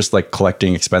 The dude just liked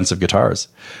collecting expensive guitars.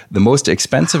 The most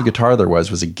expensive guitar there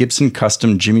was a Gibson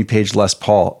Custom Jimmy Page Les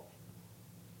Paul.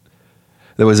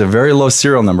 There was a very low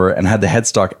serial number and had the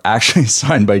headstock actually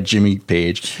signed by Jimmy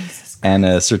Page and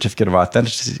a certificate of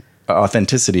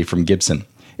authenticity from Gibson.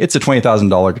 It's a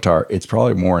 $20,000 guitar. It's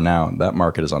probably more now. That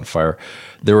market is on fire.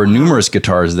 There were numerous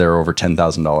guitars there over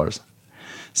 $10,000.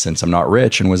 Since I'm not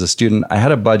rich and was a student, I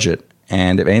had a budget,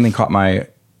 and if anything caught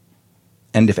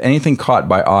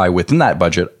my eye within that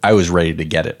budget, I was ready to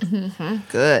get it.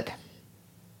 Good.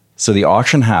 So the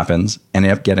auction happens, and I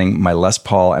end up getting my Les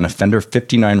Paul and a Fender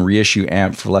 59 reissue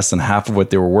amp for less than half of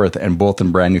what they were worth, and both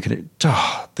in brand new condition.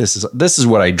 Oh, this is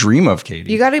what I dream of,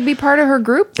 Katie. You got to be part of her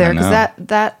group there, I because know.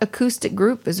 that acoustic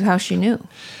group is how she knew.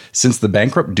 Since the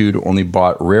bankrupt dude only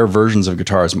bought rare versions of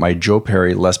guitars, my Joe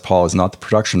Perry Les Paul is not the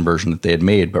production version that they had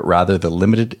made, but rather the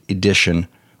limited edition,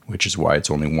 which is why it's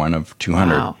only one of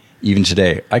 200. Wow. Even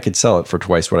today, I could sell it for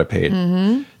twice what I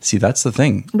paid. See, that's the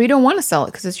thing. But you don't want to sell it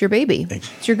because it's your baby.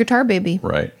 It's your guitar baby.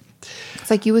 Right.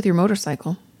 It's like you with your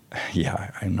motorcycle.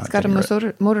 Yeah, I'm not Got a getting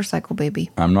rid- motorcycle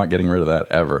baby. I'm not getting rid of that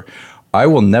ever. I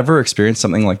will never experience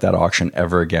something like that auction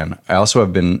ever again. I also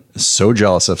have been so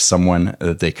jealous of someone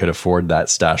that they could afford that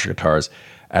stash of guitars,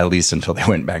 at least until they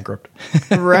went bankrupt.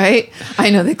 Right? I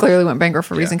know they clearly went bankrupt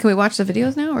for a reason. Can we watch the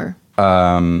videos now, or?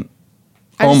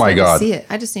 Oh my God. See it.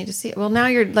 I just need to see it. Well, now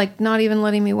you're like not even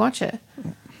letting me watch it.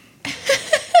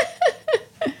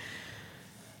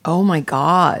 Oh my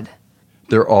God.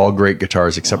 They're all great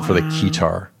guitars except for the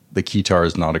Keytar. The Keytar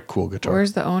is not a cool guitar.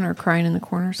 Where's the owner crying in the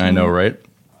corner somewhere? I know, right?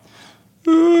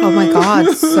 Oh my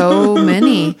God. So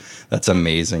many. That's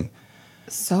amazing.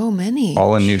 So many.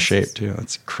 All in new shape too.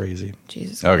 That's crazy.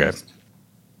 Jesus Okay. Christ.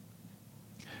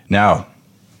 Now,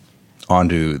 on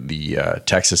to the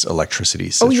Texas electricity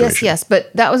situation. Oh, yes.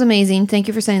 But that was amazing. Thank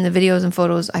you for sending the videos and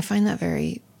photos. I find that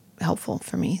very helpful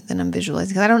for me. Then I'm visualizing.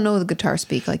 Because I don't know the guitar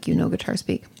speak like you know guitar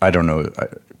speak. I don't know.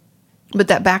 But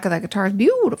that back of that guitar is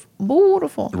beautiful.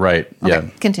 Beautiful. Right. Okay, Yeah.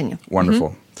 continue.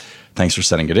 Wonderful. Thanks for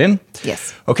sending it in.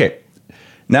 Yes. Okay.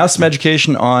 Now some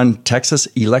education on Texas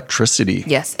electricity.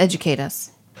 Yes. Educate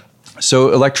us.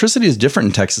 So electricity is different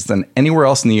in Texas than anywhere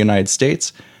else in the United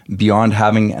States beyond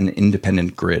having an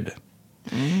independent grid.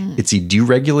 It's a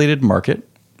deregulated market,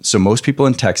 so most people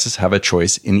in Texas have a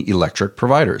choice in electric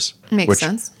providers. Makes which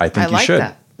sense. I think you like should.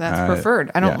 That. That's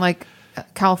preferred. I don't like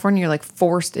California. You're like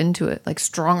forced into it, like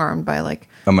strong armed by like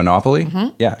A monopoly?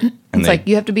 Yeah. And it's like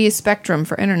you have to be a Spectrum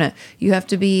for internet. You have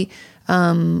to be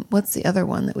what's the other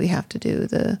one that we have to do?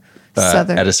 The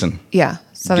Southern Edison. Yeah,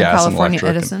 Southern Gas and California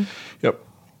electric Edison. Yep.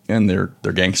 And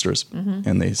they're gangsters.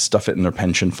 And they stuff it in their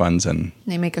pension funds and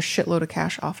They make a shitload of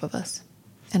cash off of us.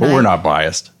 And but we're not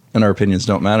biased, and our opinions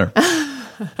don't matter.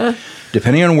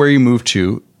 Depending on where you move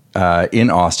to in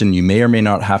Austin, you may or may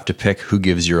not have to pick who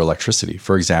gives your electricity.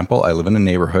 For example, I live in a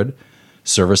neighborhood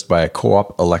serviced by a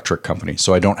co-op electric company,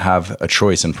 so I don't have a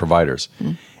choice in providers.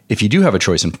 If you do have a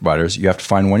choice in providers, you have to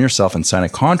find one yourself and sign a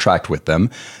contract with them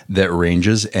that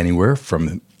ranges anywhere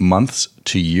from months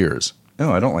to years.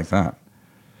 Oh, I don't like that.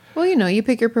 Well, you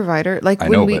pick your provider. Like I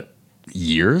when know, we but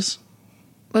years?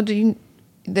 well,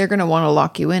 they're going to want to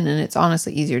lock you in, and it's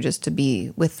honestly easier just to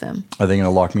be with them. Are they going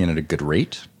to lock me in at a good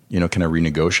rate? Can I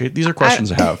renegotiate? These are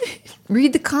questions I have.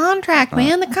 Read the contract,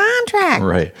 man. The contract.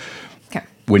 Right. Okay.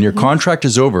 When your contract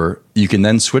is over, you can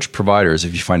then switch providers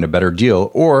if you find a better deal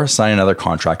or sign another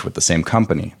contract with the same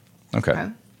company.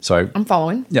 Okay. So I'm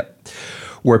following.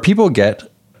 where people got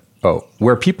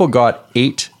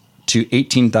 $8,000 to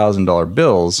 $18,000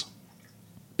 bills,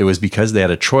 it was because they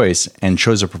had a choice and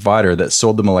chose a provider that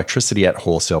sold them electricity at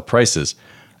wholesale prices,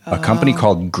 a company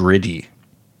called Griddy.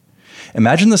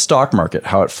 Imagine the stock market,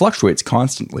 how it fluctuates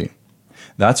constantly.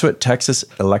 That's what Texas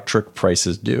electric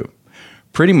prices do.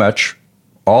 Pretty much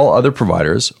all other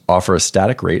providers offer a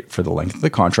static rate for the length of the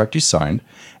contract you signed,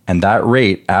 and that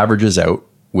rate averages out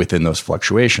within those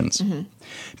fluctuations.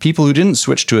 People who didn't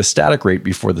switch to a static rate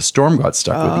before the storm got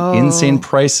stuck with the insane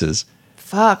prices.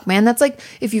 Fuck, man. That's like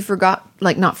if you forgot,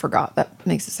 like not forgot, that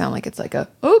makes it sound like it's like a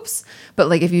oops. But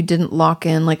like if you didn't lock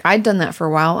in, like I'd done that for a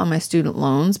while on my student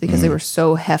loans because they were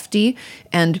so hefty,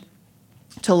 and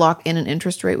to lock in an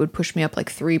interest rate would push me up like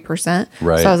 3%.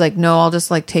 Right. So I was like, no, I'll just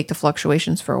like take the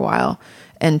fluctuations for a while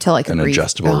until I can An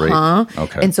adjustable rate.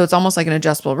 Okay. And so it's almost like an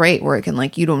adjustable rate where it can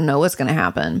like, you don't know what's going to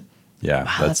happen. Yeah.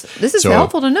 This is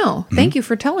helpful to know. Thank you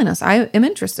for telling us. I am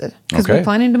interested because we're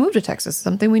planning to move to Texas.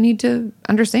 Something we need to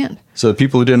understand. So the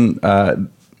people who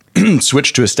didn't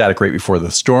switch to a static rate before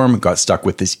the storm got stuck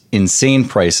with these insane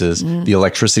prices the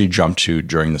electricity jumped to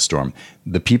during the storm.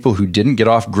 The people who didn't get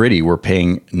off Griddy were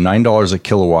paying $9 a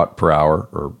kilowatt per hour,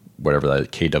 or whatever that is,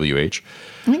 kWh.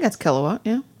 I think that's kilowatt,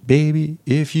 yeah. Baby,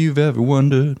 if you've ever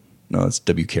wondered. No, it's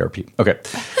WKRP. Okay.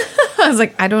 I was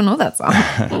like, I don't know that song.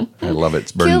 I love it.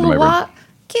 It's burned into my brain.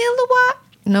 Kilowatt.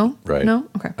 No. Right. No.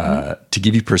 Okay. To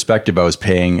give you perspective, I was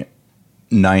paying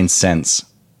 9 cents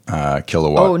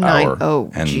kilowatt hour.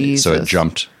 Oh, and Jesus. so it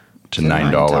jumped to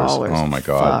 $9. Oh my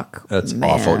God. Fuck, That's man.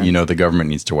 awful. The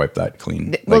government needs to wipe that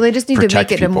clean. Well, Like, they just need to make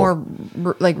protect it a people.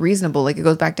 more like reasonable. Like it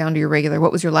goes back down to your regular.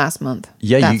 What was your last month?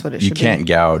 Yeah, That's what it you should can't be.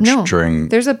 gouge No, during.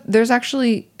 There's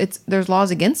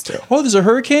laws against it. Oh, there's a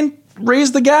hurricane?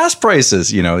 Raise the gas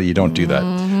prices. You don't do that.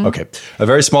 Okay. A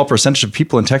very small percentage of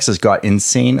people in Texas got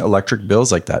insane electric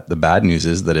bills like that. The bad news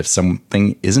is that if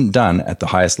something isn't done at the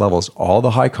highest levels, all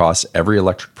the high costs every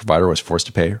electric provider was forced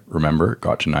to pay, remember, it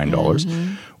got to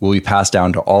 $9, will be passed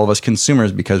down to all of us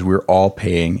consumers because we're all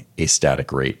paying a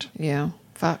static rate. Yeah.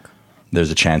 Fuck.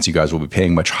 There's a chance you guys will be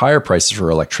paying much higher prices for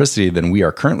electricity than we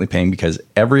are currently paying because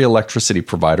every electricity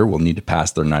provider will need to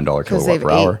pass their $9 kilowatt per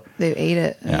hour. They've ate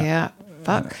it. Yeah.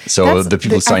 Fuck. So the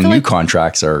people who sign new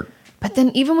contracts are. But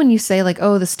then even when you say like,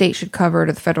 oh, the state should cover it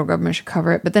or the federal government should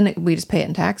cover it, but then we just pay it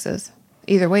in taxes.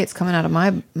 Either way, it's coming out of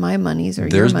my monies or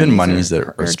There's your been monies monies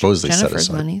that are supposedly set Jennifer's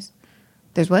aside. monies.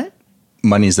 There's what?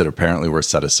 Monies that apparently were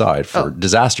set aside for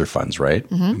disaster funds, right?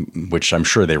 Which I'm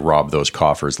sure they robbed those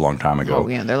coffers a long time ago. Oh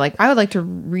yeah, they're like, I would like to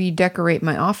redecorate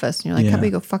my office, and you're like, how about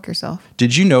you go fuck yourself?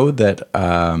 Did you know that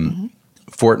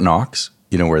Fort Knox,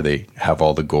 you know, where they have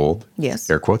all the gold, Yes.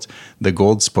 air quotes, the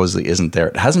gold supposedly isn't there.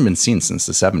 It hasn't been seen since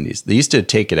the 70s. They used to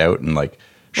take it out and like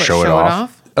show it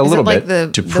off a Is little it like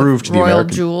bit to prove to the royal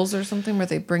American. jewels or something where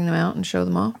they bring them out and show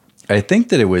them off. I think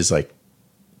that it was like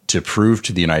to prove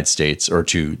to the United States or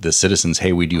to the citizens,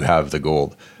 hey, we do have the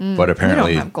gold. But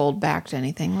apparently, We don't have gold backed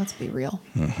anything. Let's be real.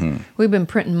 We've been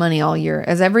printing money all year,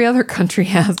 as every other country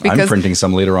has. I'm Because printing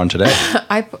some later on today.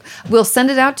 we'll send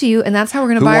it out to you, and that's how we're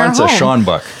going to Who buy wants our a home. Sean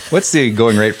buck? What's the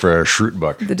going rate for a Schrute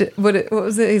buck? What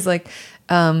was it? He's like,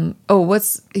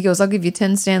 he goes, I'll give you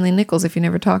 10 Stanley nickels if you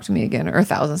never talk to me again, or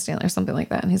 1,000 Stanley or something like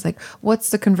that. And he's like, what's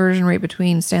the conversion rate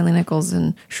between Stanley nickels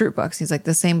and Schrute bucks? He's like,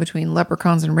 the same between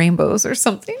leprechauns and rainbows or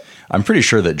something. I'm pretty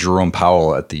sure that Jerome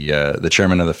Powell, at the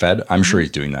chairman of the Fed, I'm sure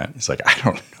he's doing that. He's like, I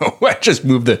don't know. I just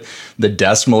move the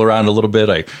decimal around a little bit.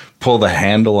 I pull the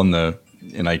handle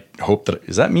and I hope that,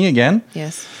 is that me again?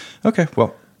 Yes. Okay.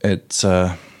 Well, it's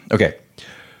okay.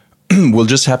 We'll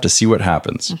just have to see what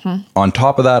happens. On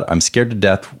top of that, I'm scared to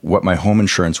death what my home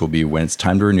insurance will be when it's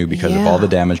time to renew because of all the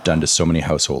damage done to so many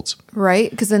households.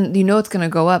 Right? Because then you know it's going to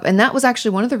go up. And that was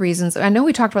actually one of the reasons. I know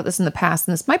we talked about this in the past,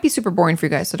 and this might be super boring for you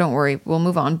guys, so don't worry. We'll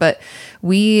move on. But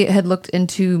we had looked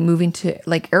into moving to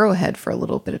like Arrowhead for a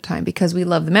little bit of time because we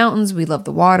love the mountains, we love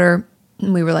the water.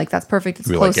 And we were like, that's perfect. It's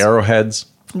We close. like arrowheads.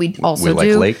 We also we like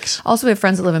do. lakes. Also, we have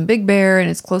friends that live in Big Bear, and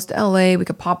it's close to LA. We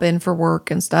could pop in for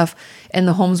work and stuff. And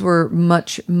the homes were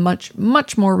much, much,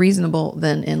 much more reasonable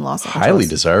than in Los Angeles. Highly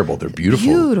desirable. They're beautiful.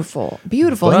 Beautiful,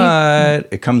 beautiful. And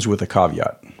But it comes with a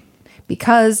caveat.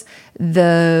 because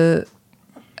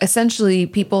essentially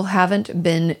people haven't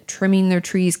been trimming their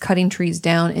trees, cutting trees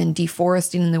down, and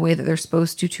deforesting in the way that they're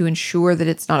supposed to ensure that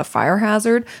it's not a fire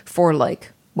hazard for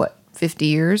 50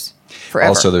 years, forever.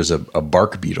 Also, there's a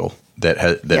bark beetle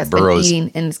that burrows.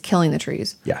 and is killing the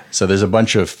trees. Yeah. So there's a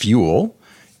bunch of fuel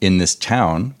in this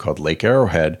town called Lake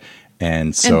Arrowhead.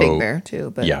 And so And Big Bear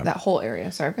too, but yeah. that whole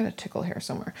area. Sorry, I've got a tickle here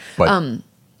somewhere. But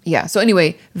Yeah. So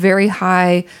anyway, very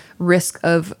high risk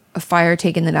of a fire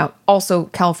taking that out. Also,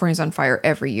 California's on fire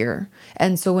every year.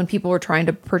 And so when people were trying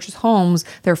to purchase homes,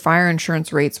 their fire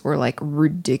insurance rates were like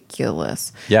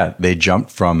ridiculous. yeah, they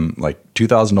jumped from like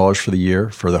 $2,000 for the year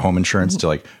for the home insurance to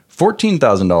like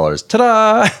 $14,000.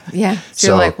 Ta-da! Yeah. So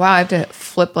you're like, wow, I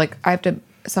have to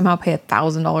somehow pay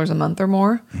 $1,000 a month or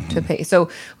more to pay. So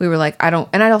we were like,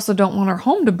 I also don't want our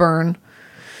home to burn.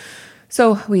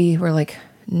 So we were like,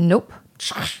 nope.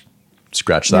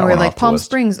 Scratch that Now one we're like off the Palm list.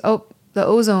 Springs. Oh, the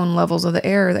ozone levels of the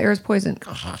air is poison.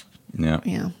 Yeah.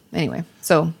 Yeah. Anyway,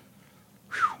 so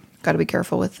got to be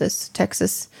careful with this,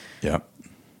 Texas. Yeah.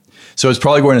 So it's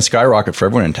probably going to skyrocket for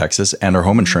everyone in Texas, and our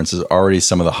home insurance is already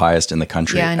some of the highest in the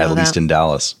country, Yeah, I know at least that. in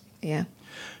Dallas. Yeah.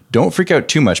 Don't freak out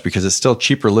too much because it's still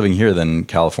cheaper living here than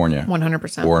California.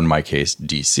 100%. Or in my case,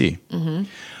 DC.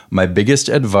 My biggest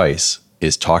advice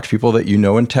is talk to people that you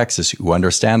know in Texas who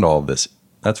understand all of this.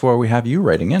 That's why we have you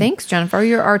writing in. Thanks, Jennifer.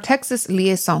 You're our Texas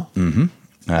liaison. Mm-hmm.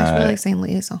 I just really like saying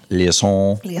liaison.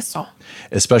 Liaison. Liaison.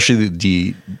 Especially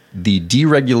the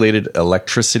deregulated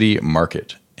electricity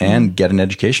market and get an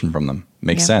education from them.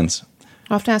 Makes Yeah. sense.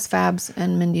 I'll have to ask Fabs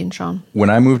and Mindy and Sean.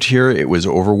 When I moved here, it was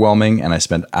overwhelming, and I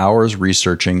spent hours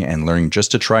researching and learning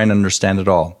just to try and understand it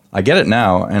all. I get it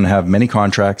now and have many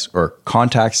contacts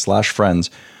 / friends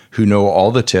who know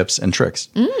all the tips and tricks.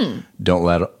 Don't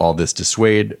let all this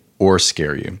dissuade or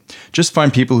scare you. Just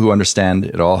find people who understand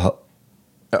it all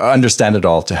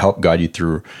to help guide you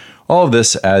through all of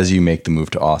this as you make the move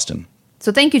to Austin.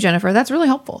 So thank you, Jennifer. That's really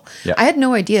helpful. Yeah. I had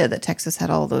no idea that Texas had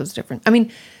all those different. I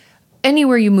mean,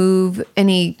 anywhere you move,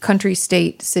 any country,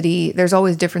 state, city, there's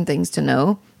always different things to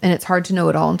know, and it's hard to know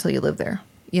it all until you live there.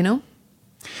 You know?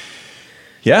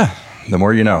 Yeah, the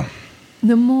more you know.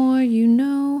 The more you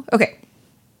know. Okay.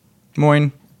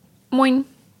 Moin. Moin.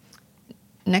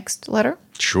 Next letter.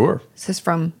 Sure. This is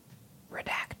from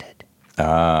Redacted.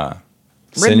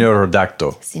 Senor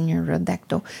Redacto. Senior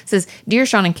Redacto. It says, Dear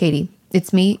Sean and Katie,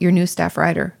 it's me, your new staff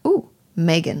writer. Ooh,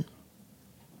 Megan.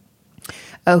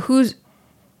 A Hoosier?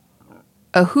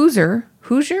 A Hoosier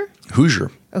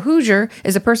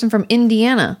is a person from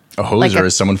Indiana. A hoser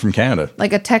is someone from Canada.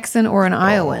 Like a Texan or an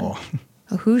Iowan.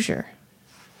 A Hoosier.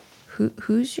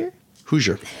 Hoosier?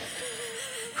 Hoosier.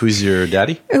 Who's your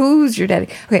daddy? Who's your daddy?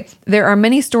 Okay, there are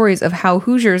many stories of how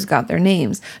Hoosiers got their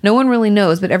names. No one really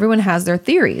knows, but everyone has their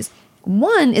theories.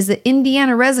 One is that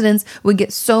Indiana residents would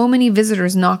get so many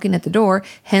visitors knocking at the door,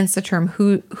 hence the term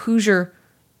Hoosier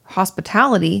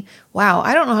hospitality. Wow,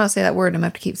 I don't know how to say that word. I'm going to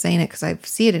have to keep saying it because I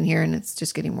see it in here and it's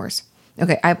just getting worse.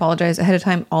 Okay, I apologize ahead of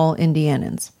time, all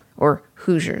Indianans or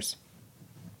Hoosiers.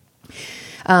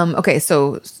 Okay,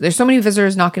 so there's so many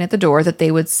visitors knocking at the door that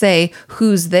they would say,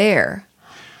 "Who's there?"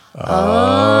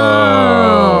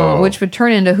 Oh. Which would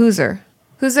turn into Hoosier.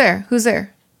 Who's there? Who's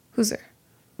there? Who's there?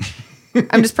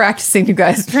 I'm just practicing, you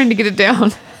guys, trying to get it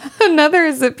down. Another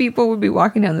is that people would be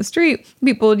walking down the street.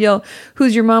 People would yell,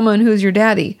 "Who's your mama and who's your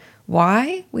daddy?"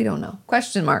 Why? We don't know.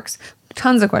 Question marks.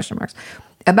 Tons of question marks.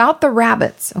 About the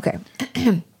rabbits. Okay.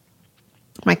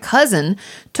 My cousin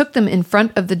took them in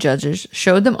front of the judges,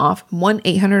 showed them off, won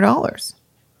 $800.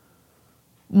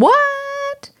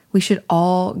 What? We should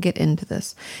all get into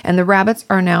this. And the rabbits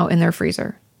are now in their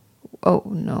freezer. Oh,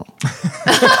 no.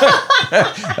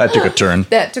 That took a turn.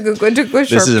 That took a sharp turn.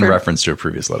 This is in reference to a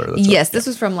previous letter. That's yes, this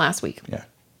was from last week. Yeah.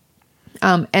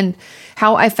 And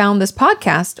how I found this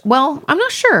podcast, well, I'm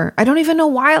not sure. I don't even know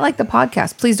why I like the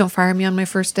podcast. Please don't fire me on my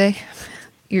first day.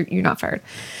 You're not fired.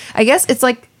 I guess it's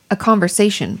like a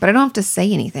conversation, but I don't have to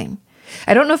say anything.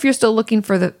 I don't know if you're still looking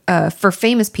for for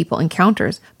famous people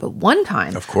encounters, but one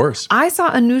time, of course, I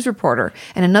saw a news reporter,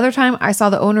 and another time I saw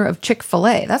the owner of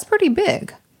Chick-fil-A. That's pretty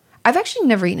big. I've actually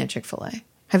never eaten at Chick-fil-A.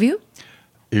 Have you?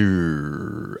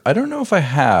 I don't know if I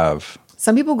have.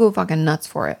 Some people go fucking nuts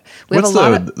for it. What's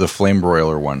the flame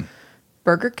broiler one?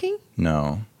 Burger King?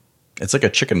 No. It's like a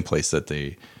chicken place that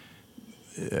they...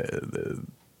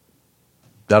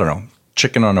 I don't know.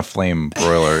 Chicken on a flame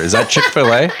broiler. Is that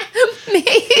Chick-fil-A?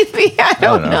 Maybe. I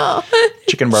don't know.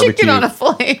 Chicken barbecue. Chicken on a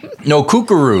flame. No,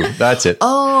 Kookaroo. That's it.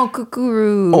 Oh,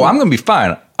 Kookaroo. Oh, I'm going to be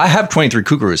fine. I have 23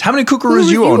 Kookaroos. How many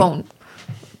Kookaroos you own?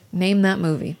 Name that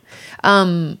movie.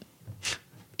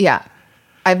 Yeah.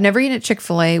 I've never eaten at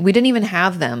Chick-fil-A. We didn't even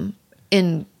have them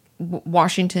in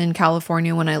Washington,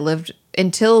 California when I lived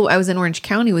until I was in Orange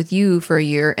County with you for a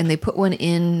year, and they put one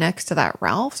in next to that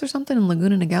Ralph's or something in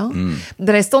Laguna Niguel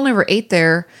that I still never ate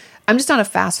there. I'm just not a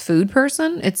fast food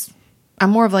person. I'm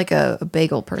more of like a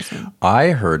bagel person.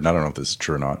 I heard, and I don't know if this is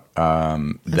true or not,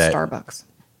 that Starbucks.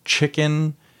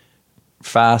 Chicken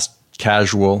fast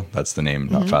casual, that's the name,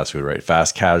 not fast food, right?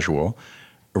 Fast casual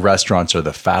restaurants are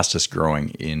the fastest growing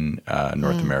in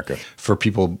North America for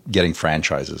people getting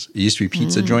franchises. It used to be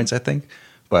pizza joints, I think,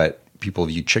 but people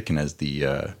view chicken as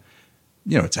the,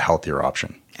 it's a healthier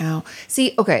option. Oh,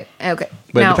 see, okay. But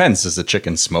now, it depends. Does the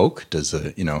chicken smoke? Does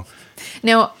the,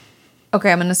 Now,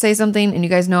 okay, I'm going to say something, and you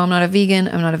guys know I'm not a vegan,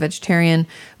 I'm not a vegetarian,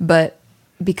 but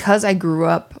because I grew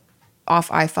up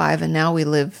off I-5 and now we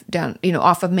live down,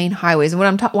 off of main highways.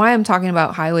 And why I'm talking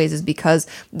about highways is because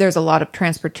there's a lot of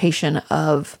transportation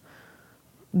of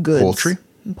goods.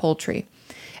 Poultry.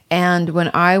 And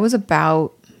when I was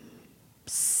about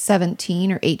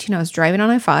 17 or 18, I was driving on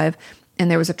I-5 and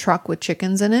there was a truck with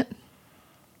chickens in it.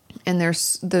 And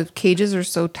the cages are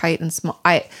so tight and small.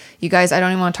 You guys, I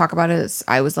don't even want to talk about it.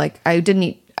 I was like, I didn't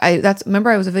eat.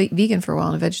 Remember I was a vegan for a while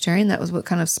and a vegetarian. That was what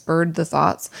kind of spurred the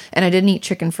thoughts. And I didn't eat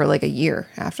chicken for like a year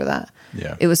after that.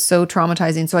 Yeah. It was so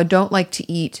traumatizing. So I don't like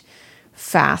to eat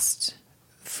fast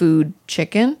food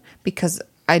chicken because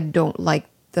I don't like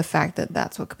the fact that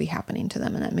that's what could be happening to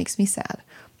them. And that makes me sad.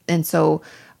 And so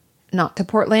not to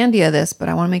Portlandia this, but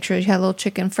I want to make sure you had a little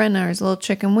chicken friend or a little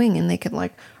chicken wing and they could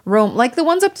like roam like the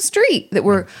ones up the street that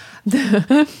were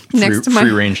next to my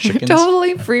free range chickens.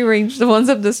 Totally free range. The ones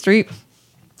up the street.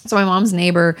 So my mom's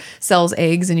neighbor sells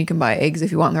eggs and you can buy eggs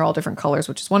if you want. And they're all different colors,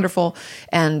 which is wonderful.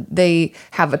 And they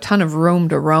have a ton of room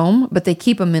to roam, but they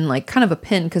keep them in like kind of a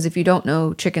pen. Cause if you don't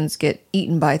know, chickens get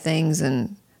eaten by things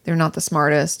and they're not the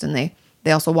smartest. And they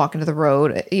also walk into the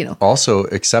road, Also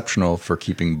exceptional for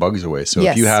keeping bugs away. So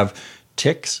yes. If you have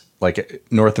ticks, like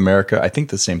North America, I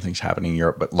think the same thing's happening in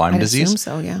Europe, but Lyme disease. I assume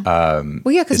so, yeah.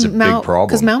 Well, yeah, is a big problem.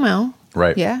 Because Mau.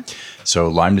 Right. Yeah. So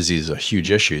Lyme disease is a huge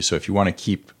issue. So if you want to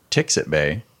keep ticks at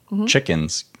bay,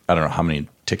 chickens, I don't know how many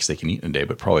ticks they can eat in a day,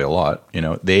 but probably a lot.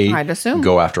 They I'd assume.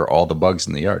 Go after all the bugs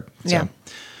in the yard. So. Yeah.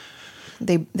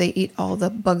 They eat all the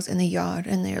bugs in the yard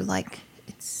and they're like,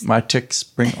 my ticks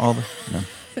bring all the... No.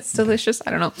 It's delicious.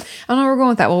 I don't know where we're going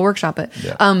with that. We'll workshop it.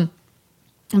 Yeah.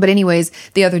 But anyways,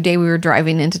 the other day we were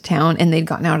driving into town and they'd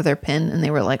gotten out of their pen and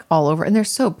they were like all over and they're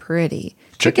so pretty.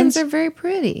 Chickens are very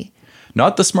pretty.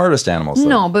 Not the smartest animals, though.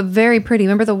 No, but very pretty.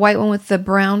 Remember the white one with the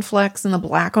brown flecks and the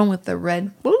black one with the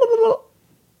red?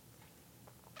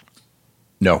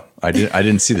 No, I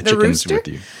didn't see the chickens rooster? with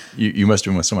you. You must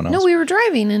have been with someone else. No, we were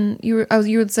driving and you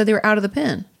had said they were out of the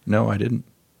pen. No, I didn't.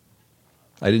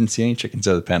 I didn't see any chickens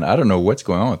out of the pen. I don't know what's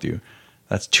going on with you.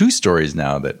 That's 2 stories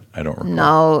now that I don't recall.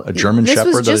 No. A German This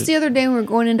Shepherd. was just the other day when we were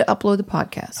going in to upload the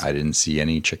podcast. I didn't see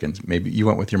any chickens. Maybe you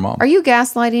went with your mom. Are you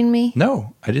gaslighting me?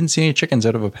 No, I didn't see any chickens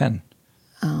out of a pen.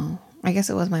 Oh, I guess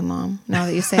it was my mom, now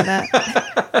that you say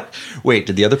that. Wait,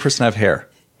 did the other person have hair?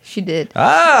 She did.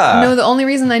 Ah! No, the only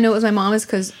reason I know it was my mom is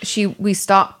because we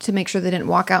stopped to make sure they didn't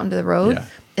walk out into the road. Yeah.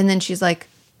 And then she's like,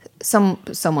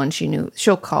 someone she knew,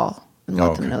 she'll call and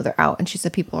let them know they're out. And she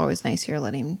said, people are always nice here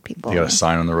letting people. You got a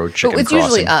sign on the road, chicken But it's crossing.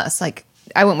 usually us. Like,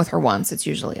 I went with her once. It's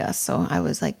usually us. So I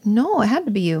was like, no, it had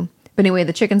to be you. But anyway,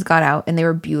 the chickens got out and they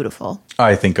were beautiful.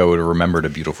 I think I would have remembered a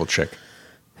beautiful chick.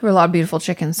 There were a lot of beautiful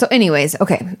chickens. So anyways,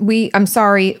 okay. I'm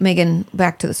sorry, Megan,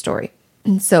 back to the story.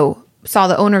 And so saw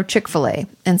the owner of Chick-fil-A.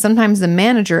 And sometimes the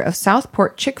manager of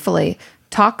Southport Chick-fil-A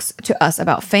talks to us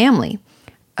about family.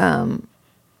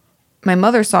 My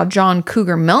mother saw John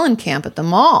Cougar Mellencamp at the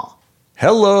mall.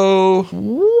 Hello.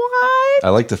 What? I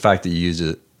like the fact that you use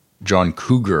it, John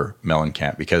Cougar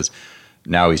Mellencamp, because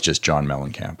now he's just John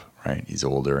Mellencamp, right? He's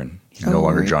older and he's no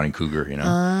longer Johnny Cougar, you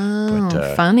know.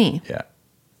 Oh, funny. Yeah.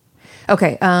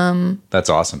 Okay. That's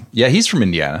awesome. Yeah, he's from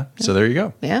Indiana. So there you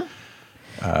go. Yeah.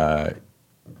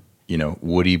 You know,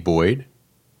 Woody Boyd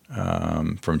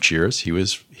from Cheers. He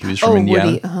was from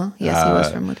Indiana. Woody. Yes, he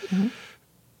was from Woody.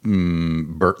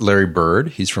 Larry Bird.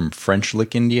 He's from French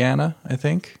Lick, Indiana, I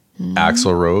think.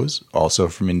 Axl Rose, also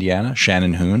from Indiana.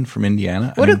 Shannon Hoon from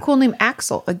Indiana. What a cool name,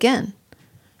 Axel. Again.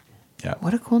 Yeah.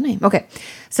 What a cool name. Okay.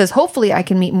 Says, hopefully I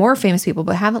can meet more famous people,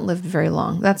 but haven't lived very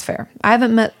long. That's fair. I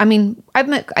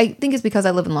think it's because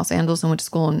I live in Los Angeles and went to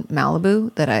school in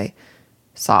Malibu that I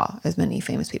saw as many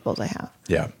famous people as I have.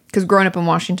 Yeah. Because growing up in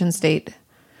Washington State,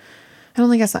 I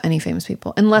don't think I saw any famous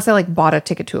people unless I bought a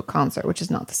ticket to a concert, which is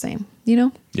not the same, you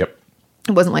know? Yep.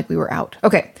 It wasn't like we were out.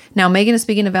 Okay. Now Megan is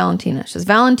speaking to Valentina. She says,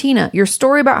 Valentina, your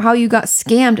story about how you got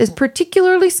scammed is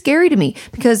particularly scary to me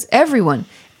because everyone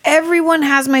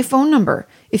has my phone number.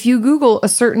 If you Google a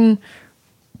certain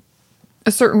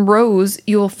Rose,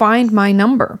 you'll find my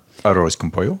number. Arroz con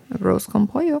pollo. Rose con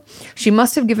pollo. She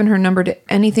must have given her number to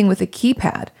anything with a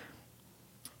keypad.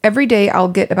 Every day I'll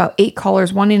get about 8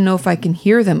 callers wanting to know if I can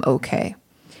hear them okay.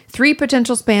 3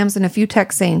 potential spams and a few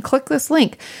texts saying, click this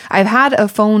link. I've had a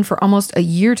phone for almost a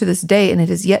year to this day and it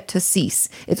is yet to cease.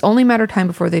 It's only a matter of time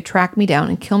before they track me down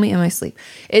and kill me in my sleep.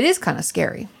 It is kind of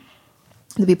scary.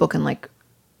 The people can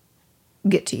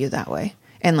get to you that way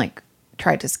and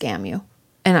try to scam you.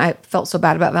 And I felt so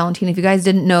bad about Valentina. If you guys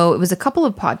didn't know, it was a couple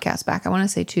of podcasts back. I want to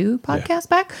say 2 podcasts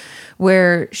back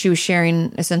where she was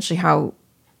sharing essentially how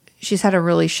she's had a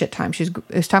really shit time. It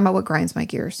was talking about what grinds my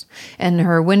gears. And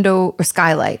her window or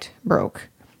skylight broke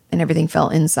and everything fell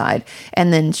inside.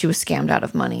 And then she was scammed out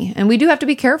of money. And we do have to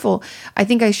be careful. I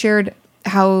think I shared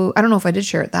how, I don't know if I did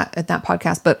share it at that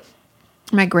podcast, but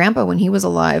my grandpa, when he was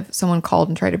alive, someone called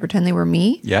and tried to pretend they were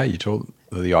me. Yeah, you told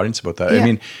the audience about that. Yeah. I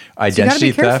mean,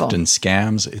 identity So theft and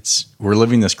scams, we're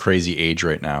living this crazy age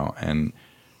right now. And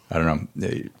I don't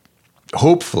know,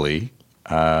 hopefully,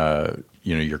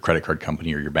 your credit card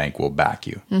company or your bank will back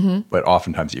you. Mm-hmm. But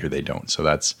oftentimes you hear they don't. So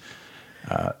that's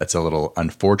a little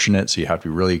unfortunate. So you have to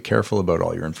be really careful about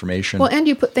all your information. Well, and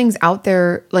you put things out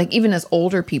there, even as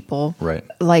older people. Right.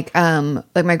 Like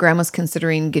my grandma's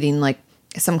considering getting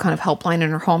some kind of helpline in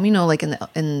her home,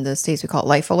 in the States we call it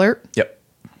Life Alert. Yep.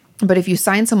 But if you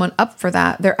sign someone up for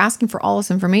that, they're asking for all this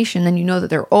information. Then you know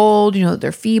that they're old, you know that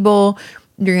they're feeble.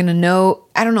 You're going to know,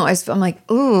 I don't know. I'm like,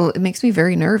 oh, it makes me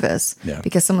very nervous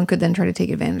because someone could then try to take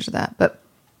advantage of that. But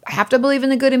I have to believe in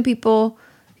the good in people.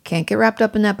 Can't get wrapped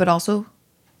up in that, but also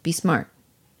be smart.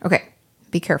 Okay.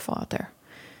 Be careful out there.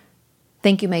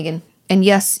 Thank you, Megan. And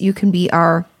yes, you can be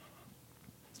our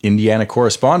Indiana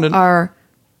correspondent. Our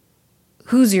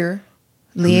Hoosier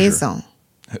liaison.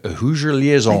 Hoosier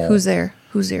liaison. Who's there?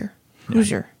 Hoosier.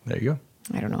 Hoosier. There you go.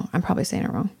 I don't know. I'm probably saying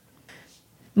it wrong.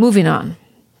 Moving on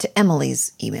to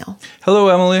Emily's email. Hello,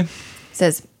 Emily. It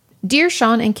says, Dear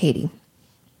Sean and Katie,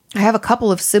 I have a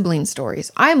couple of sibling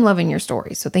stories. I am loving your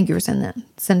stories, so thank you for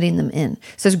sending them in.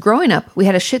 It says, growing up, we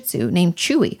had a Shih Tzu named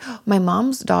Chewy. My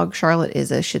mom's dog, Charlotte,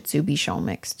 is a Shih Tzu Bichon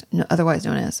mixed, otherwise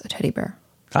known as a teddy bear.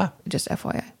 Just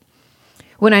FYI.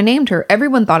 When I named her,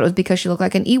 everyone thought it was because she looked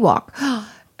like an Ewok.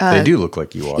 They do look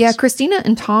like Ewoks. Yeah, Christina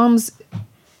and Tom's,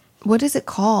 what is it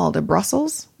called? A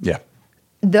Brussels? Yeah.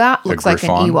 That looks like an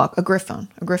Griffon? Ewok. A Griffon.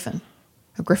 A Griffon.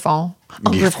 A Griffon. A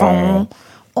Griffon.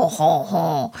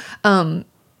 Griffon.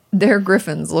 Their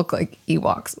Griffons look like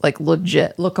Ewoks.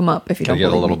 Legit. Look them up if you don't Get a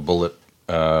believe little me. bullet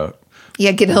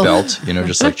Get a belt,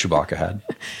 just like Chewbacca had.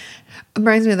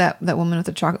 Reminds me of that woman with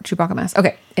the Chewbacca mask.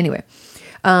 Okay, anyway.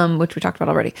 which we talked about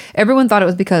already. Everyone thought it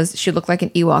was because she looked like an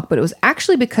Ewok, but it was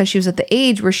actually because she was at the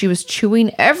age where she was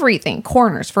chewing everything: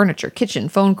 corners, furniture, kitchen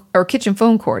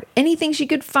phone cord, anything she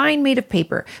could find made of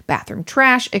paper, bathroom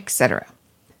trash, etc.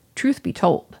 Truth be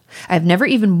told, I've never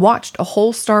even watched a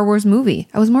whole Star Wars movie.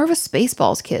 I was more of a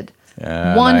Spaceballs kid.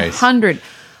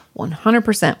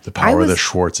 100%. The power of the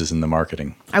Schwartz is in the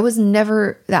marketing. I wasn't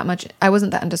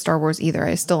that into Star Wars either.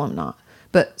 I still am not.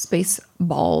 But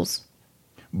Spaceballs.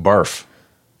 Barf.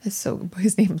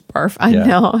 His name's Barf. I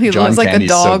know. He looks like a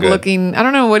dog looking. I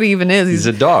don't know what he even is. He's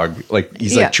a dog.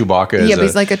 He's like Chewbacca. Yeah, but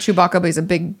he's like a Chewbacca, but he's a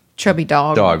big chubby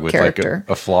dog with character. like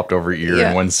a flopped over ear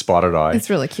and one spotted eye. It's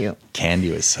really cute.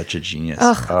 Candy was such a genius.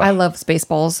 I love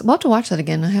Spaceballs. We'll have to watch that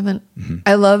again. I haven't.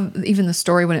 I love even the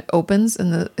story when it opens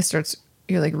and it starts.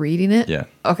 You're like reading it. Yeah.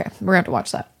 Okay, we're gonna have to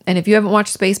watch that. And if you haven't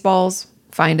watched Spaceballs,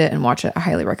 find it and watch it. I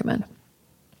highly recommend.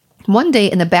 One day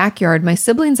in the backyard, my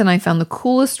siblings and I found the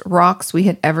coolest rocks we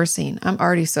had ever seen. I'm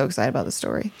already so excited about the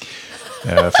story.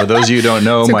 For those of you who don't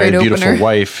know, my beautiful opener.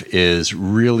 wife is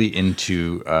really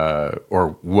into,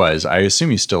 or was, I assume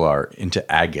you still are, into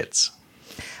agates.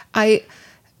 I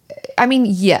mean,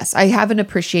 yes, I have an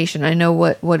appreciation. I know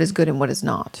what is good and what is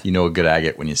not. You know a good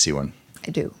agate when you see one.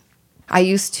 I do. I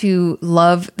used to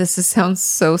love, sounds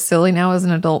so silly now as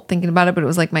an adult thinking about it, but it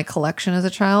was like my collection as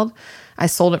a child. I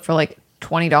sold it for like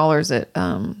 $20 at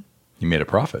you made a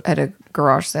profit at a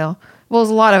garage sale. Well, it was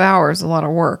a lot of hours, a lot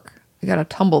of work. You got to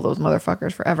tumble those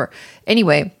motherfuckers forever.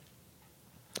 Anyway,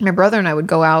 my brother and I would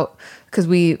go out because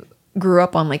we grew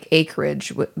up on like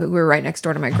acreage. We were right next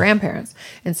door to my grandparents.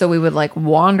 And so we would like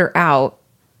wander out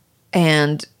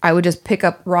and I would just pick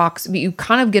up rocks. You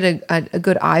kind of get a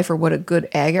good eye for what a good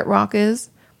agate rock is.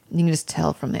 You can just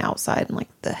tell from the outside and like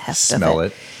the heft Smell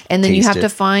of it. And then you have it. to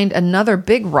find another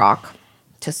big rock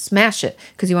to smash it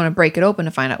because you want to break it open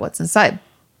to find out what's inside.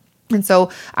 And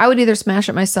so I would either smash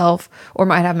it myself or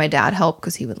I'd have my dad help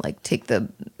because he would like take the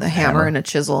hammer and a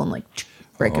chisel and like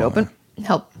break it open,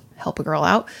 help a girl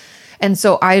out. And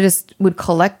so I just would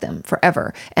collect them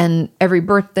forever. And every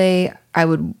birthday I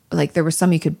would there was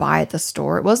some you could buy at the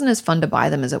store. It wasn't as fun to buy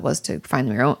them as it was to find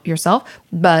them yourself.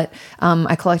 But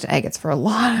I collected agates for a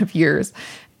lot of years.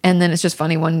 And then it's just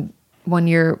funny one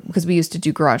year because we used to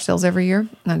do garage sales every year.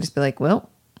 And I'd just be like, well,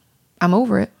 I'm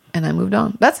over it. And I moved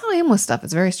on. That's how I am with stuff.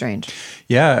 It's very strange.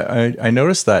 Yeah, I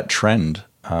noticed that trend.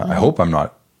 I hope I'm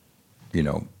not,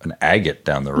 an agate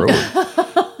down the road.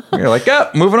 You're like,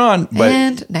 moving on. But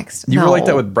and next. You were like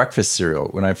that with breakfast cereal.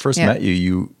 When I first met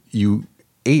you, you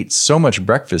ate so much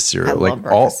breakfast cereal. I love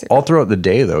breakfast cereal. All throughout the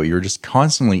day, though, you were just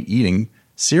constantly eating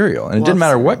cereal. And it didn't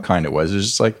matter what kind it was. It was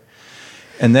just like,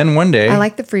 and then one day. I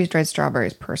like the freeze-dried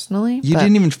strawberries personally. You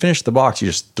didn't even finish the box. You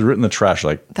just threw it in the trash.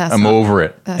 Like, I'm over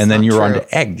it. That's and then you were true. on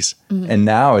to eggs. Mm-hmm. And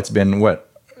now it's been,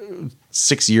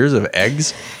 6 years of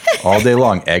eggs all day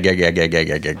long. Egg.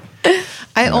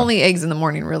 I only eat eggs in the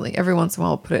morning, really. Every once in a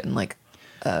while, I'll put it in like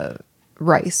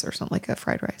rice or something, like a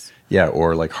fried rice. Yeah,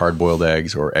 or like hard-boiled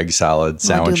eggs or egg salad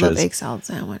sandwiches. I do love egg salad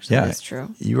sandwich. That's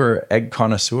true. You are an egg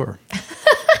connoisseur.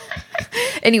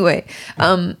 Anyway,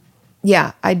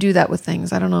 yeah, I do that with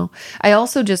things. I don't know. I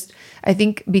also I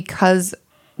think because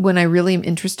when I really am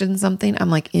interested in something,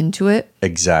 I'm like into it.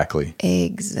 Exactly.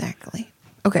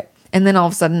 Okay. And then all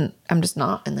of a sudden, I'm just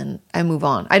not. And then I move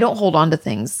on. I don't hold on to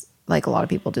things like a lot of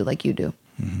people do, like you do.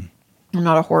 Mm-hmm. I'm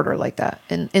not a hoarder like that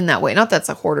in that way. Not that's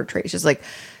a hoarder trait. It's just like,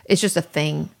 it's just a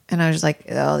thing. And I was just like,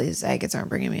 oh, these agates aren't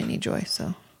bringing me any joy.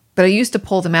 So, but I used to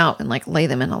pull them out and like lay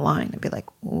them in a line and be like,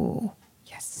 ooh,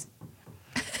 yes.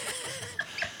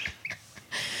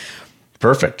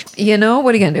 Perfect. What are you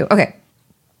going to do? Okay.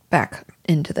 Back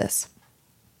into this.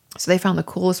 So they found the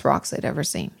coolest rocks they'd ever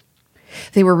seen.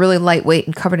 They were really lightweight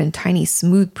and covered in tiny,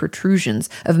 smooth protrusions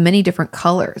of many different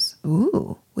colors.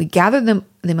 Ooh. We gathered them.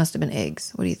 They must have been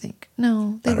eggs. What do you think?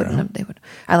 No, they wouldn't have. They would.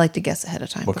 I like to guess ahead of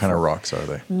time. What kind of rocks are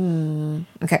they?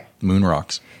 Okay. Moon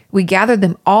rocks. We gathered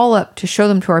them all up to show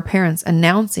them to our parents,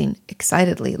 announcing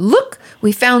excitedly, "Look,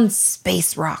 we found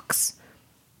space rocks."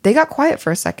 They got quiet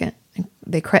for a second.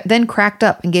 They then cracked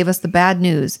up and gave us the bad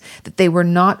news that they were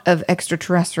not of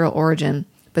extraterrestrial origin,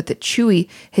 but that Chewie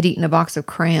had eaten a box of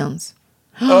crayons.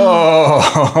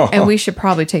 Oh. And we should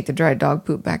probably take the dried dog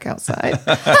poop back outside.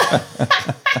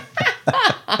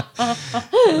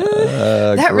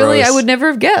 That really, I would never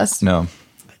have guessed. No.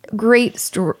 Great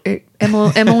story.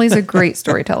 Emily's a great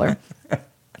storyteller.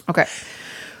 Okay.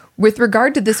 With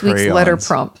regard to this week's letter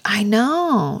prompt, I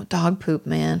know, dog poop,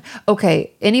 man.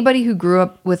 Okay, anybody who grew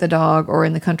up with a dog or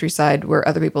in the countryside where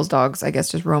other people's dogs, I guess,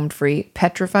 just roamed free,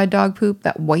 petrified dog poop,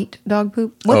 that white dog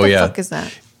poop. What the fuck is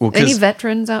that? Well, any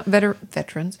veterans out?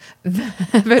 Veterans? I'm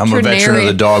a veteran of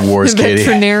the dog wars, Katie.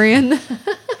 Veterinarian.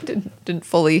 didn't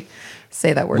fully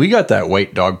say that word. We got that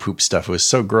white dog poop stuff. It was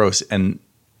so gross. And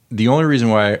the only reason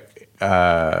why,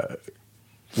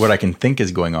 what I can think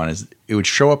is going on is it would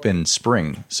show up in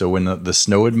spring. So when the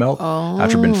snow would melt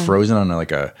after been frozen on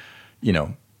like a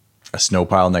snow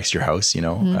pile next to your house, when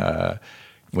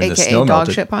AKA the snow dog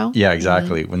melted. shit pile? Yeah,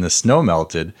 exactly. When the snow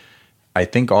melted, I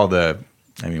think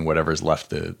whatever's left,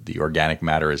 the organic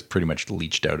matter is pretty much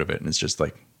leached out of it. And it's just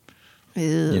like,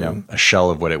 Ew. a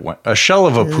shell of what it went, a shell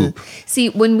of a poop. See,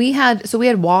 when we had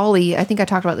Wally, I think I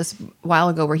talked about this a while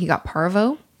ago where he got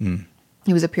parvo.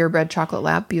 He was a purebred chocolate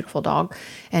lab, beautiful dog,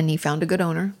 and he found a good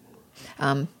owner.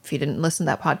 If you didn't listen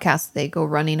to that podcast, they go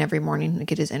running every morning to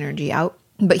get his energy out.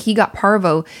 But he got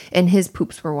parvo and his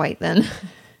poops were white then.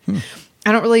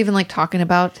 I don't really even like talking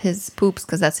about his poops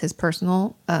because that's his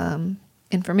personal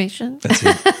information.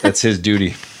 That's his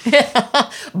duty.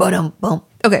 Boom.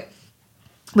 Okay.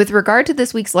 With regard to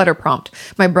this week's letter prompt,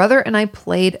 my brother and I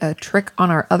played a trick on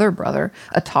our other brother,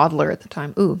 a toddler at the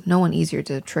time. Ooh, no one easier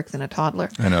to trick than a toddler.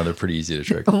 I know, they're pretty easy to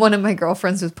trick. One of my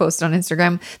girlfriends was posted on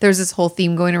Instagram. There's this whole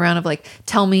theme going around of like,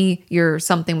 tell me you're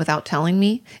something without telling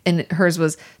me. And hers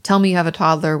was, tell me you have a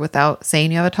toddler without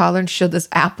saying you have a toddler. And she showed this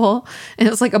apple. And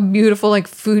it was like a beautiful like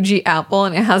Fuji apple.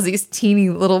 And it has these teeny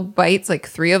little bites, like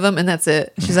 3 of them. And that's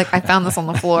it. She's like, I found this on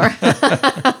the floor.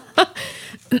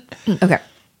 Okay.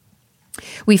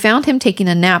 We found him taking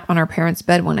a nap on our parents'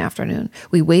 bed one afternoon.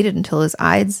 We waited until his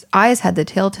eyes had the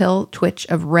telltale twitch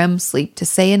of REM sleep to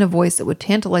say in a voice that would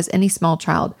tantalize any small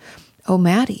child, "Oh,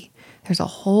 Maddie, there's a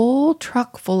whole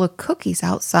truck full of cookies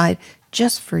outside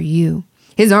just for you."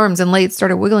 His arms and legs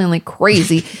started wiggling like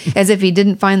crazy, as if we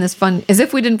didn't find this funny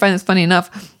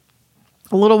enough.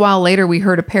 A little while later, we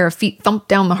heard a pair of feet thump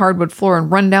down the hardwood floor and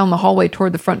run down the hallway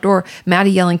toward the front door, Maddie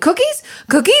yelling, "Cookies?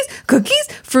 Cookies? Cookies?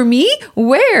 For me?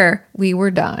 Where?" We were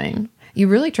dying. You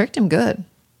really tricked him good.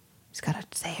 He's got to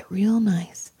say it real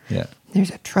nice. Yeah.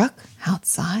 There's a truck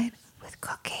outside with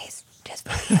cookies just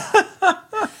for you.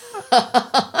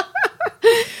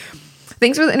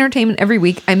 Thanks for the entertainment every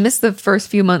week. I missed the first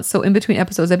few months, so in between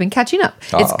episodes, I've been catching up.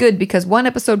 It's good because 1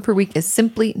 episode per week is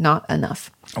simply not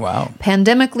enough. Wow.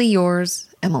 Pandemically yours,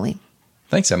 Emily.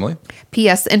 Thanks, Emily.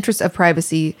 P.S. The interest of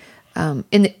privacy. In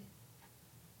the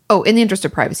interest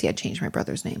of privacy, I changed my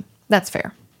brother's name. That's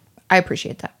fair. I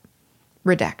appreciate that.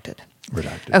 Redacted.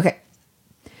 Okay.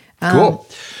 Cool.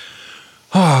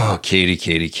 Oh,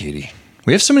 Katie.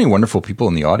 We have so many wonderful people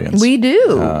in the audience. We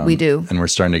do. We do. And we're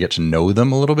starting to get to know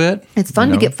them a little bit. It's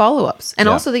fun to get follow-ups. And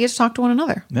also they get to talk to one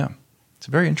another. Yeah. It's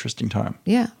a very interesting time.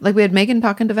 Yeah. Like we had Megan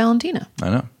talking to Valentina.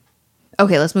 I know.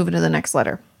 Okay, let's move into the next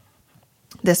letter.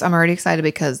 This, I'm already excited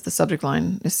because the subject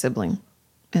line is sibling.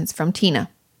 And it's from Tina.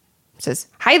 It says,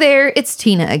 "Hi there, it's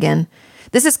Tina again.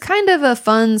 This is kind of a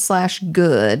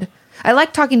fun/good. I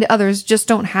like talking to others, just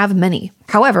don't have many.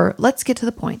 However, let's get to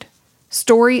the point.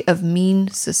 Story of mean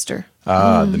sister."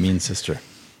 The mean sister.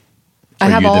 Are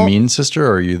you the mean sister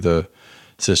or are you the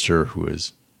sister who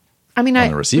is on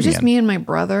the receiving just end? Me and my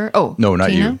brother. Oh, no, not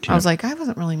Tina? you. Tina. I was like, I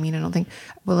wasn't really mean, I don't think.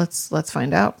 Well, let's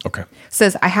find out. Okay.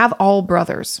 Says, I have all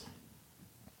brothers.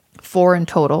 4 in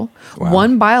total. Wow.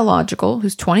 1 biological,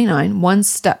 who's 29. 1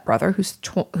 stepbrother,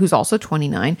 who's also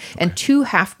 29. And 2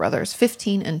 half brothers,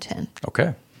 15 and 10.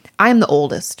 Okay. I am the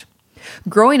oldest.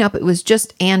 Growing up, it was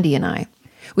just Andy and I.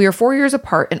 We are 4 years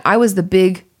apart, and I was the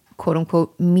big, quote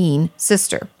unquote, mean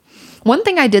sister. One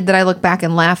thing I did that I look back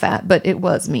and laugh at, but it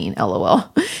was mean,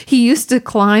 LOL. He used to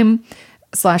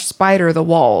climb/spider the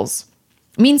walls.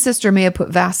 Mean sister may have put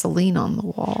Vaseline on the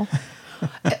wall.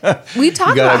 We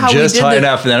talked about how just we did high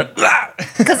enough and then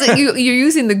because you're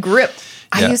using the grip.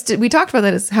 Yeah. We talked about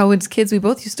that as how as kids we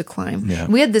both used to climb. Yeah.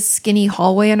 We had this skinny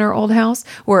hallway in our old house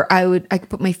where I could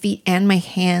put my feet and my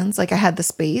hands, like I had the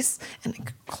space, and I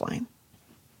could climb.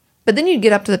 But then you'd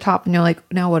get up to the top and you're like,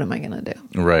 now what am I going to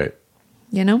do? right.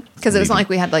 You know? Because it was not like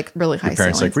we had like really high Your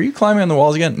parents ceilings. like, were you climbing on the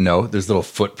walls again? No, there's little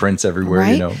footprints everywhere,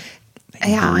 Right? you know.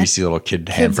 Yeah. Greasy little kid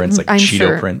handprints, like I'm Cheeto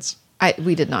sure. prints.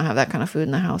 We did not have that kind of food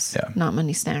in the house. Yeah. Not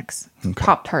many snacks. Okay.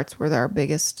 Pop-Tarts were our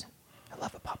biggest. I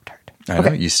love a Pop-Tart. I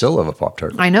know. You still love a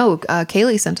Pop-Tart. I know.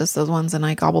 Kaylee sent us those ones and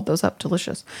I gobbled those up.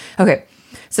 Delicious. Okay.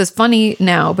 Says funny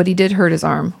now, but he did hurt his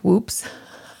arm. Whoops.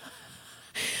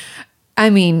 I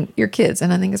mean, you're kids,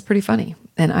 and I think it's pretty funny.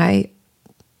 And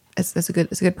it's a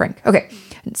good prank. Okay.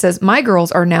 It says, my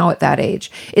girls are now at that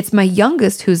age. It's my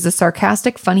youngest who's the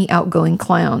sarcastic, funny, outgoing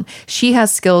clown. She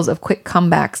has skills of quick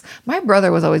comebacks. My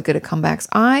brother was always good at comebacks.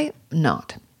 I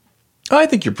not. I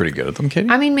think you're pretty good at them, Katie.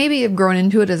 I mean, maybe I've grown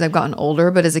into it as I've gotten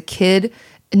older, but as a kid,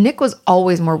 Nick was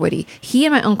always more witty. He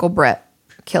and my Uncle Brett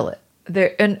kill it.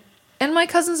 And And my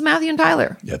cousins Matthew and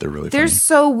Tyler. Yeah, they're really They're funny.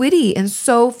 so witty and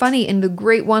so funny and the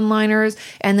great one-liners,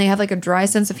 and they have like a dry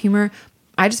sense of humor.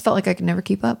 I just felt like I could never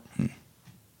keep up.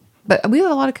 But we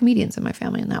have a lot of comedians in my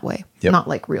family in that way. Yep. Not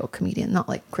like real comedian, not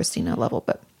like Christina level,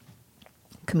 but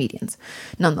comedians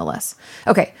nonetheless.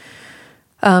 Okay.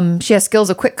 She has skills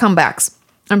of quick comebacks.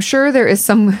 I'm sure there is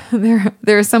some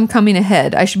coming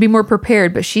ahead. I should be more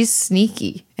prepared, but she's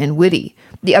sneaky and witty.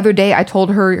 The other day I told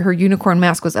her her unicorn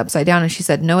mask was upside down and she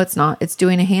said, "No, it's not. It's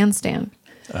doing a handstand."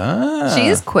 She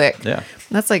is quick. Yeah.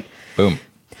 That's like, Boom.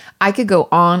 I could go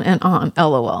on and on,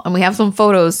 LOL. And we have some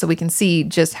photos so we can see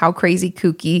just how crazy,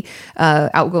 kooky,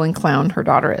 outgoing clown her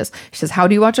daughter is. She says, "How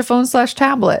do you watch a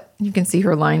phone/tablet?" You can see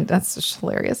her line. That's just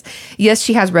hilarious. Yes,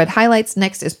 she has red highlights.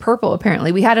 Next is purple,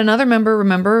 apparently. We had another member.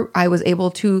 Remember, I was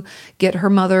able to get her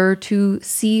mother to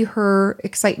see her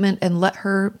excitement and let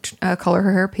her color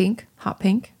her hair pink, hot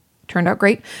pink. Turned out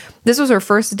great. This was her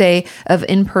first day of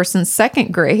in-person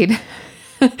second grade.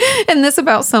 And this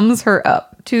about sums her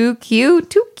up. Too cute,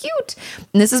 too cute.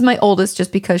 And this is my oldest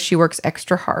just because she works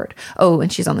extra hard. Oh,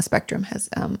 and she's on the spectrum, has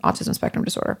autism spectrum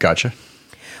disorder. Gotcha.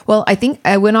 Well, I think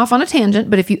I went off on a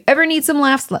tangent, but if you ever need some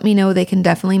laughs, let me know. They can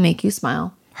definitely make you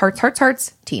smile. Hearts, hearts,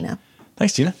 hearts, Tina.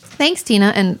 Thanks, Tina. Thanks,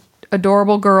 Tina. And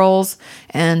adorable girls.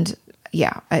 And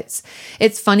yeah, it's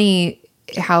funny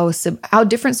how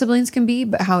different siblings can be,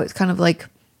 but how it's kind of like,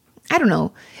 I don't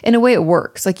know. In a way, it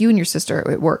works. Like you and your sister,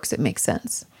 it works. It makes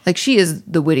sense. Like she is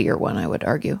the wittier one, I would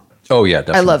argue. Oh, yeah,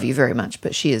 definitely. I love you very much,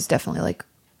 but she is definitely like,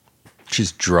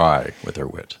 She's dry with her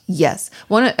wit. yes.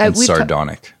 And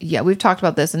sardonic. We've talked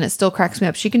about this and it still cracks me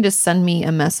up. She can just send me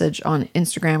a message on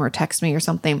Instagram or text me or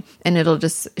something and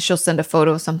she'll send a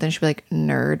photo of something. She'll be like,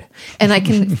 "Nerd." And I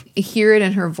can hear it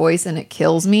in her voice and it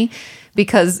kills me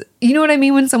because you know what I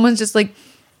mean? When someone's just like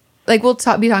we'll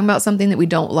be talking about something that we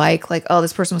don't like, "Oh,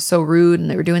 this person was so rude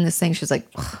and they were doing this thing." She's like,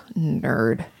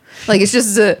 "Nerd." Like it's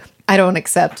just I don't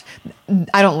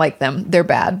like them. They're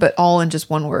bad, but all in just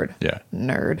one word. Yeah.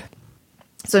 Nerd.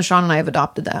 So Sean and I have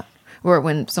adopted that. Where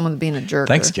when someone's being a jerk.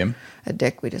 Thanks, or Kim. a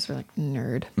dick, we just were like,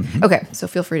 "Nerd." Okay, so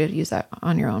feel free to use that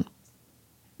on your own.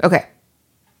 Okay.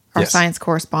 Our Yes. science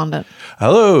correspondent.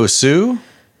 Hello, Sue.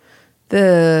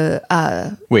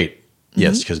 The Wait.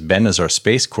 Yes, because Ben is our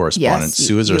space correspondent. Yes,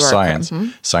 Sue is our you are science.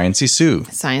 Sciencey Sue.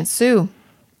 Science Sue.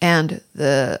 And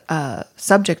the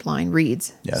subject line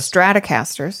reads, Yes.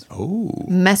 Stratocasters,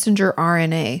 messenger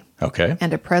RNA, Okay.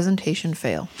 and a presentation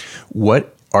fail.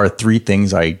 What are 3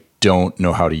 things I don't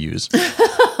know how to use? For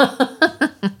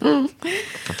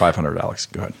 500, Alex.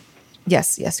 Go ahead.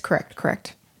 Yes,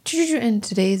 correct. In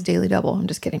today's Daily Double. I'm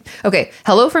just kidding. Okay.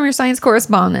 Hello from your science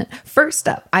correspondent. First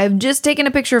up, I have just taken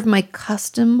a picture of my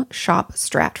custom shop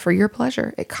strat for your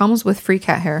pleasure. It comes with free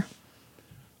cat hair.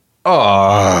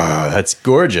 Oh, that's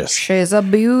gorgeous. She's a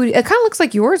beauty. It kind of looks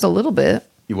like yours a little bit.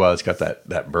 Well, it's got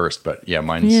that burst, but yeah,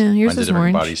 mine's yours a is different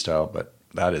orange. body style, but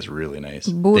that is really nice.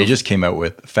 Boy. They just came out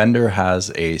with Fender has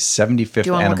a 75th Do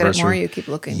you want to look at it anniversary. more? Or you keep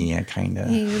looking. Yeah, kind of.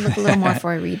 You look a little more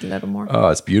before I read a little more. Oh,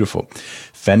 it's beautiful.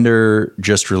 Fender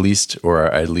just released, or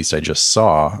at least I just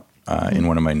saw in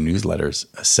one of my newsletters,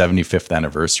 a 75th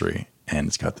anniversary, and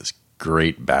it's got this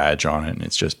great badge on it, and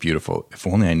it's just beautiful. If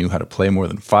only I knew how to play more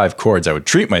than 5 chords, I would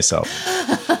treat myself.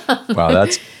 Wow,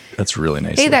 that's really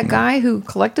nice. Hey, that looking. guy who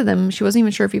collected them, she wasn't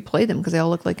even sure if he played them because they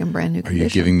all look like in brand new Are condition. you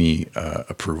giving me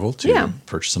approval to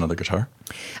purchase another guitar?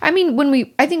 I mean,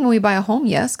 I think when we buy a home,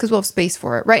 yes, because we'll have space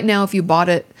for it. Right now, if you bought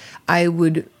it, I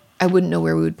wouldn't know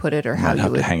where we would put it or how I'd you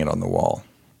have would. to hang it on the wall.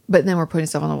 But then we're putting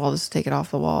stuff on the wall just to take it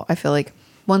off the wall. I feel like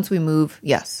once we move,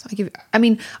 yes.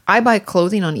 I buy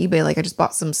clothing on eBay. Like I just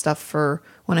bought some stuff for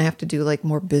when I have to do like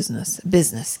more business,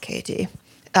 Katie,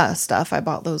 stuff. I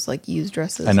bought those like used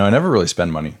dresses. I know I never really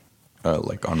spend money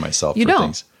like on myself You for don't.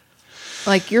 things.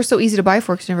 Like you're so easy to buy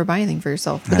for because you never buy anything for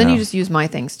yourself. But I then you know. just use my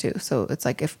things too. So it's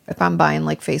like if I'm buying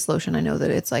like face lotion, I know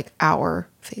that it's like our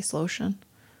face lotion.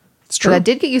 It's true. But I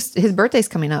did get you, his birthday's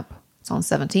coming up. It's on the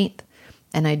 17th.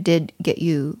 And I did get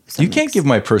you some. You can't give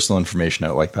my personal information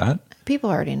out like that. People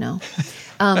already know.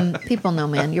 People know,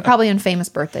 man. You're probably in famous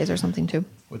birthdays or something too.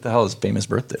 What the hell is famous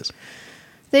birthdays?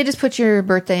 They just put your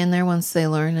birthday in there once they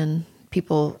learn and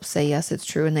people say, yes, it's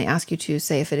true. And they ask you to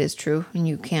say if it is true. And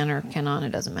you can or cannot. And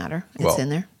it doesn't matter. It's Well, in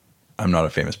there. I'm not a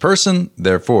famous person,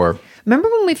 therefore. Remember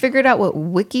when we figured out what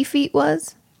WikiFeet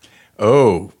was?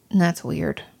 Oh, And that's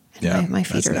weird. And Yeah, my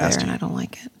feet that's are nasty. there and I don't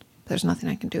like it. There's nothing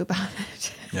I can do about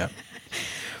it. yeah.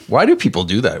 Why do people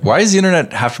do that? Why does the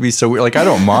internet have to be so weird? Like, I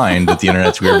don't mind that the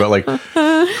internet's weird, but like,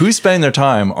 who's spending their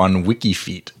time on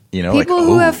WikiFeet? You know, People like,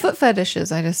 who oh, have foot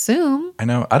fetishes, I'd assume. I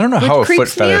know. I don't know Which how a foot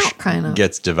creeps me fetish out, kinda.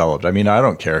 gets developed. I mean, I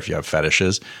don't care if you have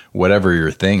fetishes, whatever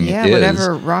your thing Yeah, is.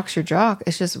 whatever rocks your jock.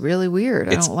 It's just really weird.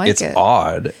 I don't like it's it.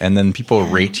 odd. And then people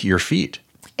rate your feet.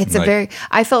 It's Like,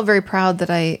 I felt very proud that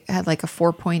I had like a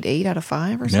 4.8 out of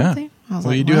 5 or something. I was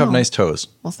Well, like, you do have wow. nice toes.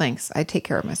 Well, thanks. I take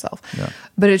care of myself. Yeah.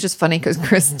 But it's just funny because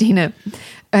Christina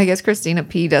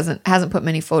P hasn't put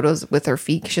many photos with her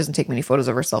feet. She doesn't take many photos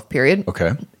of herself, period.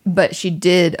 Okay. But she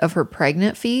did of her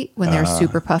pregnant feet when they were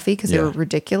super puffy because they yeah. were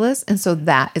ridiculous. And so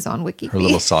that is on Wiki. Her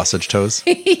little sausage toes.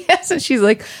 Yes. And she's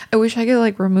like, I wish I could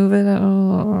like remove it.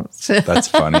 Oh. That's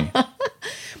funny.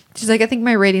 She's like, I think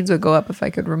my ratings would go up if I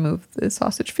could remove the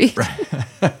sausage feet.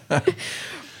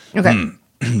 Okay.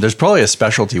 There's probably a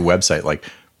specialty website like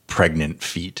pregnant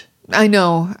feet. I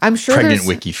know. I'm sure Pregnant there's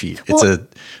wiki feet. Well- It's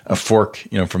a fork,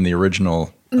 from the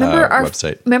original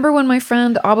website. Remember when my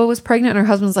friend Abba was pregnant and her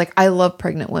husband's like, I love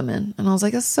pregnant women. And I was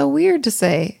like, that's so weird to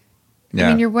say. Yeah. I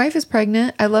mean, your wife is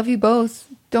pregnant. I love you both.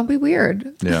 Don't be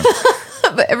weird. Yeah.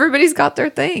 But everybody's got their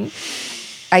thing.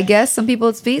 I guess some people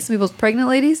it's feet, some people it's pregnant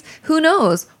ladies. Who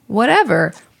knows?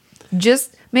 Whatever.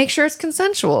 Just make sure it's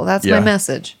consensual. That's my Yeah.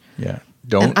 message. Yeah.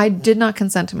 And I did not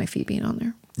consent to my feet being on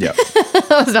there. Yeah.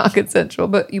 That was not consensual,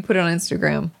 but you put it on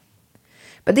Instagram.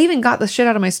 But they even got the shit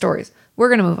out of my stories. We're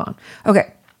going to move on.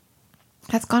 Okay.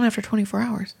 That's gone after 24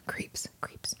 hours. Creeps.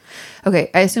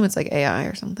 Okay. I assume it's like AI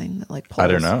or something that like pulls. I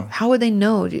don't know. How would they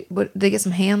know? Would they get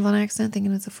some hands on accident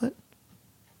thinking it's a foot?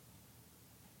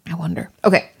 I wonder.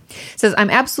 Okay. It says, I'm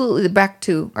absolutely back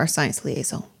to our science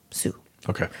liaison, Sue.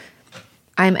 Okay.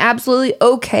 I'm absolutely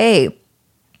okay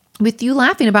with you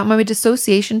laughing about my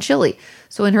dissociation chili.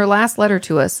 So in her last letter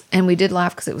to us, and we did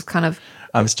laugh because it was kind of,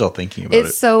 I'm still thinking about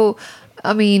it. so,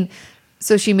 I mean,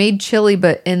 so she made chili,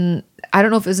 but I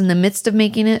don't know if it was in the midst of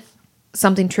making it,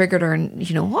 something triggered her and,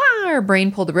 her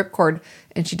brain pulled the ripcord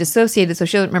and she dissociated. So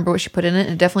she doesn't remember what she put in it.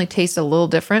 And it definitely tasted a little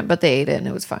different, but they ate it and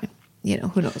it was fine.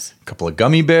 Who knows? A couple of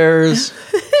gummy bears,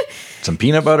 some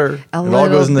peanut butter. It all little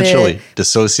goes in the bit. chili.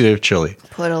 Dissociative chili.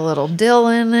 Put a little dill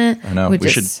in it. I know. We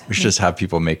should just have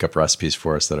people make up recipes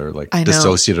for us that are like I know.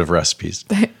 dissociative recipes.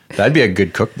 That'd be a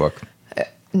good cookbook.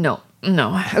 No.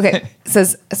 Okay.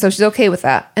 Says so she's okay with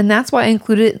that. And that's why I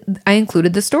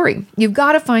included the story. You've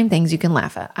got to find things you can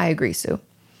laugh at. I agree, Sue.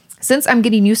 Since I'm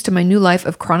getting used to my new life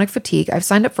of chronic fatigue, I've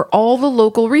signed up for all the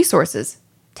local resources.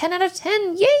 10 out of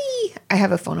 10. Yay! I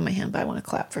have a phone in my hand, but I want to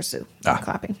clap for Sue. I'm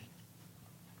clapping.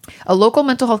 A local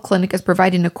mental health clinic is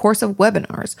providing a course of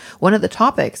webinars. One of the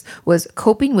topics was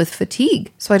coping with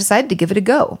fatigue, so I decided to give it a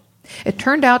go. It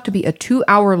turned out to be a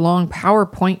 2-hour-long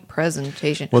PowerPoint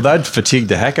presentation. Well, that'd fatigue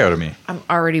the heck out of me. I'm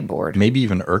already bored. Maybe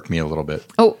even irk me a little bit.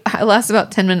 Oh, it lasted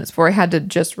about 10 minutes before I had to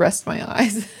just rest my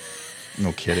eyes.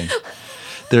 No kidding.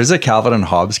 There's a Calvin and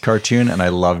Hobbes cartoon, and I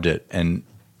loved it. And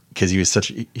because he was,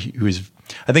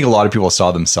 I think a lot of people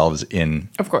saw themselves in,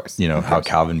 Of course. how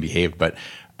Calvin behaved. But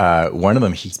one of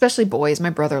them, Especially boys. My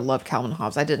brother loved Calvin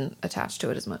Hobbes. I didn't attach to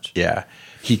it as much. yeah,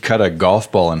 he cut a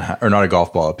golf ball in half, or not a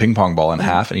golf ball, a ping pong ball in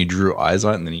half, and he drew eyes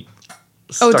on it, and then he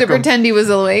Oh, stuck to them- pretend he was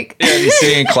awake. Yeah, and he's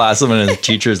sitting in class, and his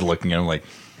teacher's looking at him like,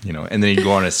 and then he'd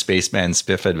go on his spaceman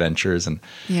spiff adventures, and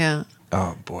Yeah.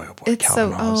 oh boy, It's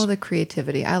Calvin Hobbes. the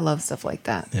creativity. I love stuff like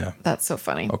that. Yeah. That's so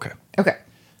funny. Okay.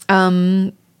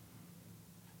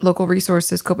 Local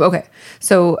resources. Okay.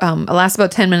 So it lasted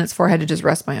about 10 minutes before I had to just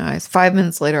rest my eyes. 5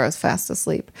 minutes later, I was fast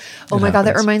asleep. Oh my God. That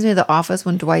happens. reminds me of The Office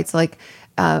when Dwight's like,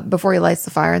 before he lights the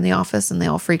fire in the office and they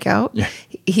all freak out. Yeah.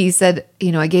 He said,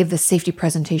 I gave this safety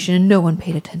presentation and no one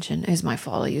paid attention. It's my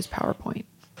fault. I used PowerPoint.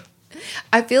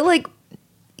 I feel like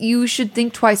you should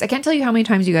think twice. I can't tell you how many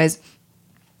times you guys,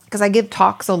 because I give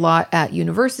talks a lot at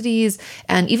universities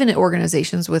and even at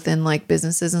organizations within like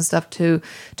businesses and stuff to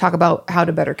talk about how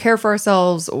to better care for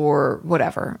ourselves or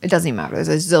whatever. It doesn't even matter. There's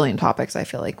a zillion topics I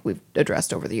feel like we've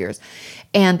addressed over the years.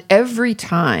 And every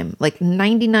time, like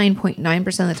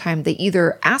 99.9% of the time, they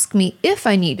either ask me if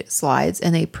I need slides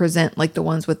and they present like the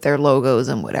ones with their logos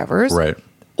and whatever's. Right.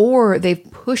 Or they've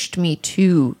pushed me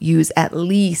to use at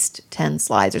least 10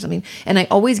 slides or something. And I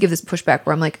always give this pushback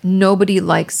where I'm like, nobody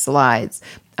likes slides.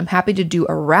 I'm happy to do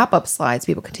a wrap-up slide so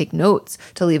people can take notes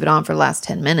to leave it on for the last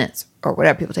 10 minutes or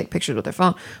whatever. People take pictures with their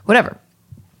phone, whatever.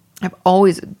 I've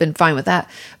always been fine with that.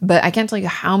 But I can't tell you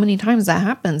how many times that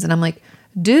happens. And I'm like,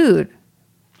 dude,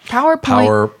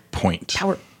 PowerPoint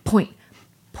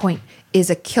is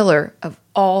a killer of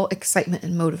all excitement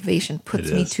and motivation. Puts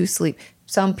It me is. to sleep.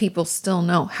 Some people still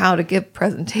know how to give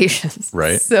presentations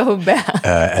Right. so bad.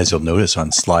 As you'll notice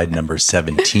on slide number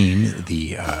 17,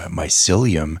 the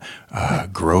mycelium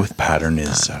growth pattern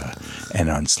is, and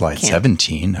on slide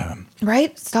 17,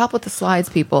 Right? Stop with the slides,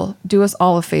 people. Do us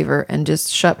all a favor and just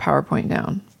shut PowerPoint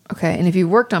down. Okay. And if you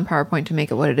worked on PowerPoint to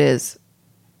make it what it is,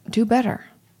 do better.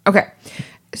 Okay.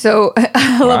 So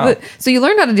I love it. So you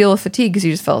learned how to deal with fatigue because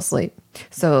you just fell asleep.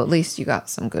 So at least you got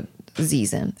some good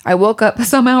Z's in. I woke up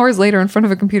some hours later in front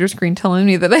of a computer screen telling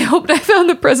me that I hoped I found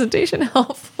the presentation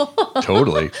helpful.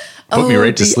 Totally. Put me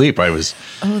right to sleep. I was.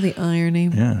 Oh, the irony.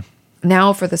 Yeah.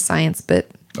 Now for the science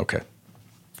bit. Okay.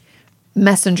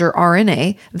 Messenger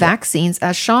RNA vaccines,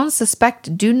 as Sean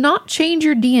suspect, do not change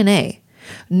your DNA.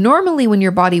 Normally, when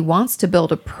your body wants to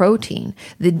build a protein,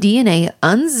 the DNA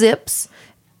unzips.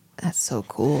 That's so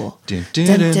cool. Our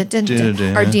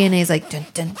DNA is like dun,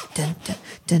 dun, dun, dun,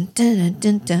 dun, dun,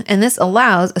 dun, dun, and this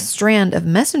allows a strand of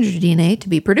messenger DNA to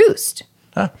be produced.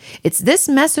 Huh. It's this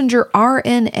messenger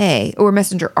RNA, or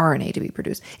messenger RNA to be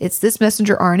produced. It's this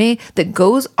messenger RNA that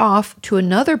goes off to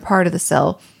another part of the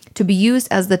cell to be used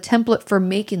as the template for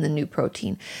making the new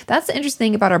protein. That's the interesting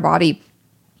thing about our body,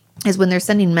 is when they're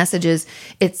sending messages,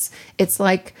 it's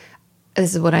like,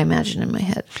 this is what I imagine in my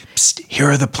head. Psst, here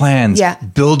are the plans. Yeah.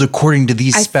 Build according to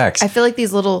these specs. I feel like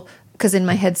these little, because in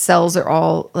my head, cells are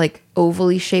all like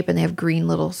ovally shaped and they have green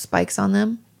little spikes on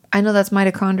them. I know that's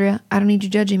mitochondria. I don't need you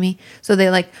judging me. So they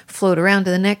like float around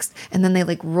to the next, and then they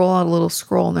like roll out a little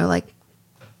scroll and they're like,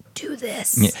 do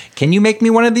this. Yeah. Can you make me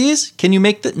one of these? Can you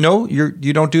make that? No, you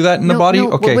don't do that in the body?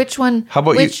 No. Okay. Which one? How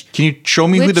about you? Can you show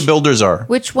me who the builders are?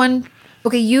 Which one?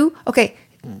 Okay, you. Okay.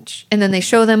 And then they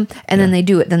show them, and then they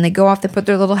do it. Then they go off, they put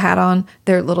their little hat on,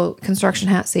 their little construction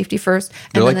hat, safety first,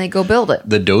 and then they go build it.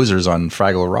 The dozers on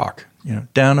Fraggle Rock.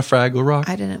 Down a Fraggle Rock.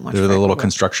 I didn't watch They're Fraggle the little Rock.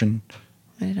 construction.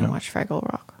 I didn't watch Fraggle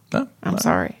Rock. No, I'm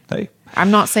sorry. Hey. I'm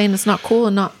not saying it's not cool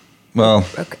and not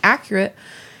accurate.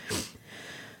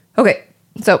 Okay,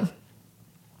 so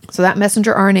that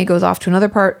messenger RNA goes off to another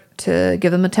part to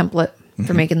give them a template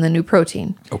for making the new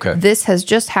protein. Okay. This has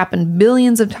just happened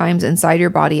billions of times inside your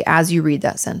body as you read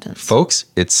that sentence. Folks,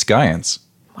 it's science.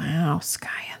 Wow,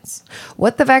 science.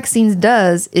 What the vaccines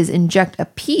does is inject a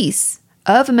piece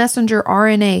of messenger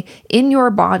RNA in your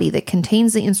body that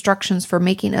contains the instructions for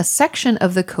making a section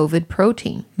of the COVID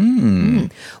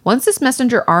protein. Once this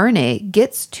messenger RNA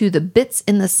gets to the bits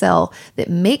in the cell that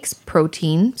makes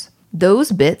proteins,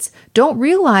 those bits don't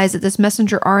realize that this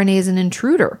messenger RNA is an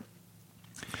intruder.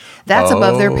 That's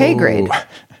above their pay grade.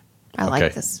 I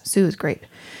like this. Sue is great.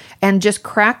 And just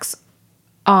cracks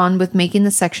on with making the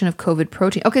section of COVID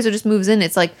protein. Okay, so it just moves in.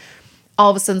 It's like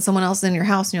all of a sudden someone else is in your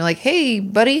house and you're like, hey,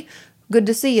 buddy, good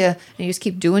to see you. And you just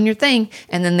keep doing your thing.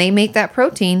 And then they make that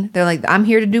protein. They're like, I'm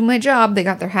here to do my job. They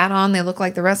got their hat on. They look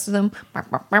like the rest of them.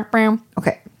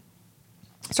 Okay.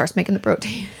 Starts making the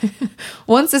protein.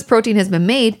 Once this protein has been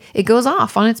made, it goes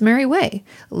off on its merry way.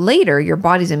 Later, your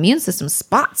body's immune system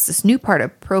spots this new part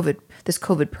of this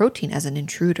COVID protein as an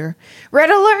intruder. Red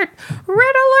alert!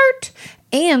 Red alert!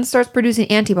 And starts producing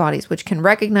antibodies, which can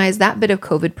recognize that bit of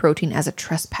COVID protein as a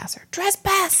trespasser.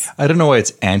 Trespass! I don't know why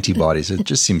it's antibodies. It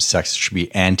just seems sexist. It should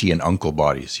be auntie and uncle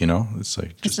bodies, It's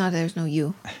like it's not, there's no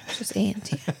you. It's just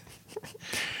auntie.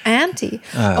 Auntie.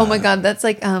 Oh my God, that's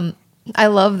like, I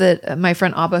love that my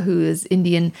friend Abba, who is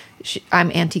Indian,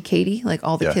 I'm Auntie Katie. Like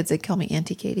all the kids, they call me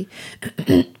Auntie Katie.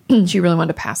 She really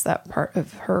wanted to pass that part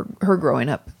of her growing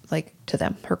up, like to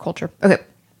them, her culture. Okay.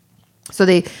 So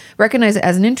they recognize it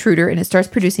as an intruder, and it starts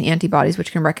producing antibodies,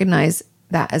 which can recognize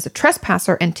that as a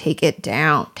trespasser and take it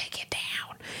down. Take it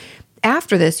down.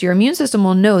 After this, your immune system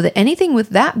will know that anything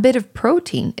with that bit of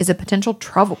protein is a potential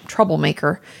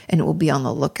troublemaker, and it will be on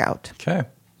the lookout. Okay.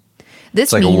 This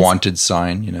it's like means, a wanted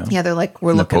sign, Yeah, they're like,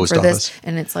 we're looking for this.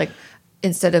 And it's like,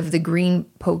 instead of the green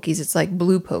pokies, it's like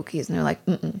blue pokies. And they're like,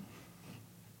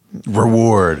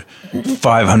 Reward,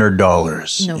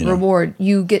 $500. No, reward.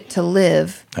 You get to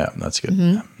live. Yeah, that's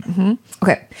good.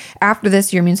 Okay. After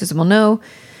this, your immune system will know.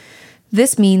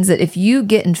 This means that if you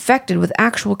get infected with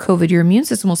actual COVID, your immune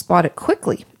system will spot it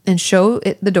quickly and show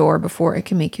it the door before it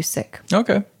can make you sick.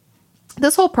 Okay.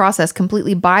 This whole process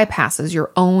completely bypasses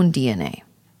your own DNA.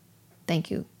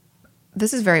 Thank you.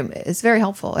 This is it's very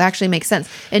helpful. It actually makes sense.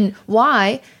 And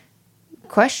why,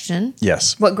 question.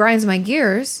 Yes. What grinds my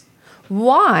gears,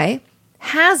 why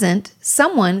hasn't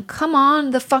someone come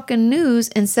on the fucking news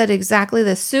and said exactly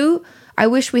this? Sue, I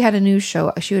wish we had a news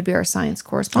show. She would be our science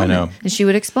correspondent. I know. And she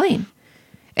would explain.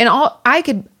 And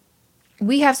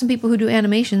we have some people who do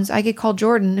animations. I could call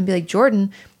Jordan and be like,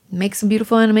 Jordan, make some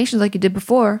beautiful animations like you did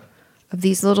before of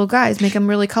these little guys. Make them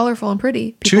really colorful and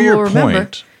pretty. People to your will remember.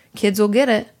 Point. Kids will get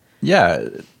it. Yeah.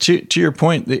 To your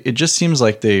point, it just seems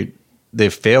like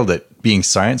they've failed at being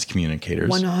science communicators.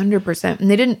 100%.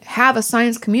 And they didn't have a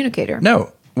science communicator.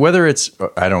 No. Whether it's,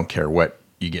 I don't care what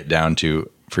you get down to,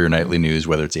 for your nightly news,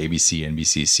 whether it's ABC,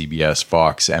 NBC, CBS,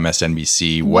 Fox,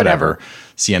 MSNBC, whatever.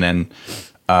 CNN,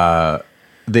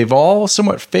 they've all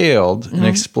somewhat failed in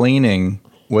explaining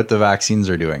what the vaccines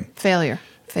are doing. Failure.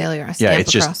 Yeah,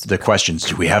 it's just the questions.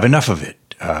 Do we have enough of it?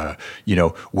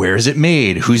 Where is it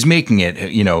made? Who's making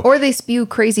it? Or they spew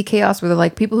crazy chaos where they're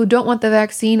like, people who don't want the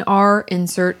vaccine are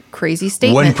insert crazy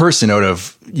statement. One person out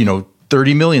of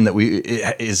 30 million that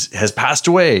has passed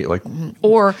away. Like,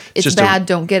 or it's bad.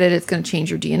 Don't get it. It's going to change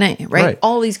your DNA. Right?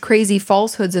 All these crazy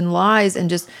falsehoods and lies, and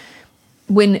just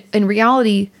when in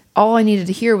reality, all I needed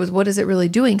to hear was, what is it really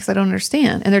doing? Because I don't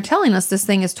understand. And they're telling us this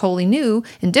thing is totally new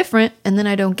and different, and then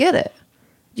I don't get it.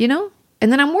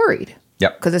 And then I'm worried.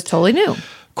 Yep. Because it's totally new.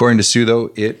 According to Sue,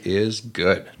 though, it is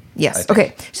good. Yes.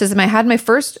 Okay. She says, I had my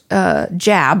first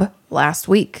jab last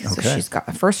week. So she's got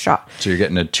my first shot. So you're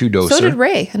getting a 2-doser. So did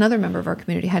Ray, another member of our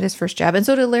community, had his first jab. And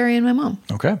so did Larry and my mom.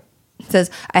 Okay. It says,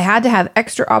 I had to have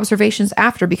extra observations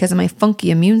after because of my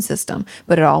funky immune system.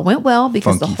 But it all went well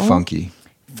because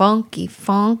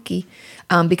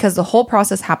because the whole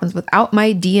process happens without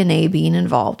my DNA being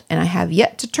involved. And I have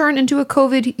yet to turn into a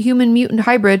COVID human mutant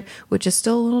hybrid, which is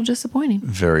still a little disappointing.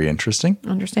 Very interesting.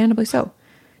 Understandably so.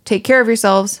 Take care of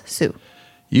yourselves, Sue.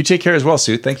 You take care as well,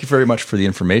 Sue. Thank you very much for the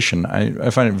information. I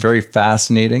find it very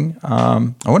fascinating.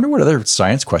 I wonder what other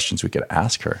science questions we could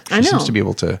ask her. She seems to be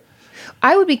able to.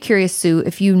 I would be curious, Sue,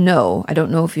 if you know. I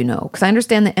don't know if you know, because I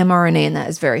understand the mRNA and that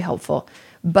is very helpful.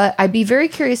 But I'd be very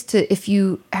curious if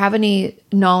you have any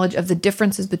knowledge of the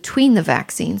differences between the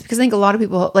vaccines. Because I think a lot of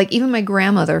people, like even my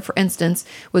grandmother, for instance,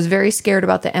 was very scared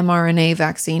about the mRNA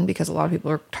vaccine because a lot of people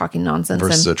are talking nonsense.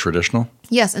 Versus a traditional?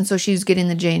 Yes, and so she's getting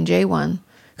the J&J one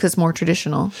because it's more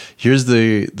traditional. Here's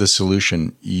the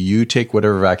solution. You take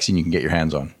whatever vaccine you can get your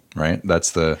hands on, right?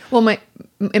 That's the... Well, my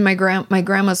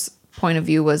grandma's point of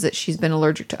view was that she's been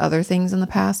allergic to other things in the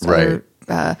past. Right.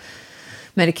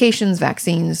 Medications,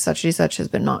 vaccines, such has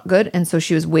been not good. And so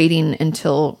she was waiting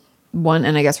until one,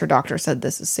 and I guess her doctor said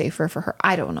this is safer for her.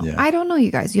 I don't know. Yeah. I don't know,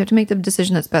 you guys. You have to make the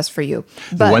decision that's best for you.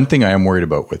 But the one thing I am worried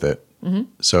about with it,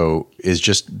 so is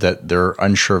just that they're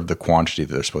unsure of the quantity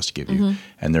that they're supposed to give you.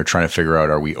 And they're trying to figure out,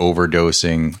 are we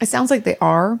overdosing? It sounds like they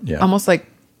are. Yeah. Almost like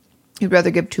you'd rather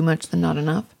give too much than not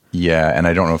enough. Yeah, and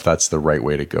I don't know if that's the right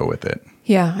way to go with it.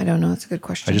 Yeah, I don't know. It's a good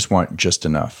question. I just want just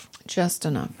enough. Just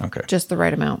enough. Okay. Just the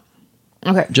right amount.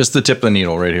 Okay. Just the tip of the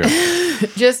needle right here.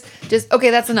 just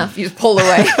okay, that's enough. You just pull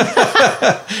away.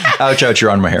 Ouch, ouch, you're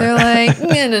on my hair. They're like,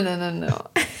 no.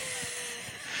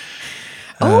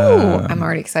 Oh, I'm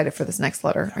already excited for this next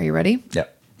letter. Are you ready?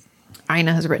 Yep.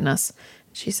 Ina has written us.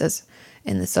 She says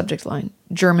in the subject line,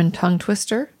 German tongue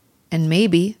twister and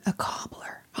maybe a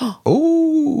cobbler.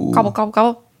 Oh. Cobble, cobble,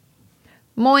 cobble.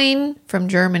 Moin from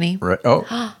Germany. Right.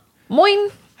 Oh. Moin.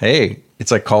 Hey,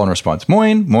 it's like call and response.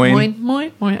 Moin, moin. Moin,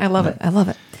 moin, moin. I love it. I love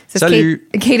it. Says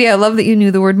Katie, I love that you knew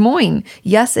the word moin.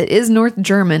 Yes, it is North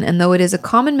German, and though it is a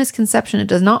common misconception, it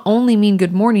does not only mean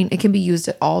good morning, it can be used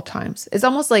at all times. It's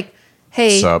almost like,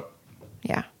 hey. Sup.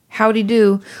 Yeah. Howdy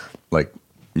do. Like,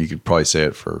 you could probably say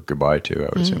it for goodbye, too, I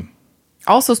would assume.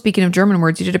 Also, speaking of German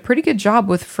words, you did a pretty good job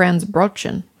with Franz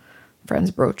Brötchen.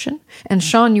 Franz Brötchen. And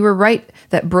Sean, you were right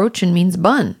that Brötchen means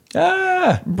bun.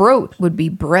 Brot would be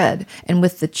bread. And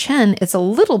with the chen, it's a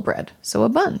little bread. So a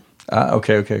bun.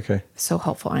 Okay. So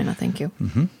helpful, Ina. Thank you.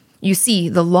 You see,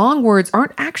 the long words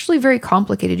aren't actually very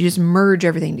complicated. You just merge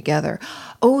everything together.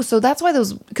 Oh, so that's why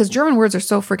because German words are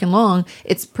so freaking long,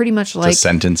 it's pretty much like... a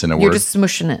sentence in a word. You're just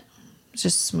smushing it.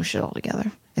 Just smush it all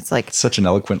together. It's like... It's such an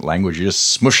eloquent language. You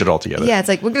just smush it all together. Yeah, it's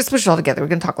like, we're going to smush it all together. We're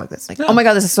going to talk like this. Like, oh my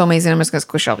God, this is so amazing. I'm just going to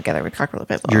squish it all together. We talk a little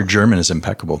bit. Your German is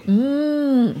impeccable.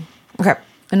 Okay.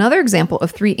 Another example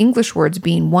of 3 English words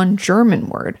being one German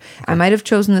word. I might have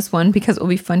chosen this one because it will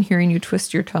be fun hearing you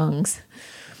twist your tongues.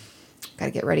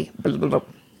 Gotta get ready.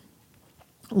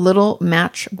 Little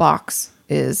matchbox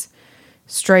is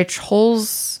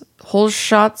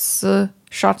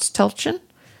Streichholzschatztelchen.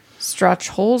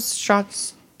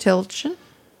 Streichholzschatztelchen.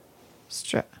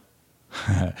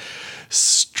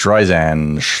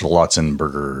 Streisand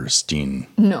Schlotzenbergerstein.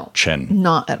 No. Chen.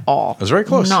 Not at all. It was very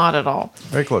close. Not at all.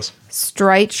 Very close.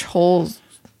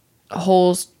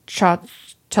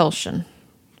 Streichholzschatztelchen.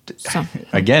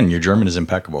 Again, your German is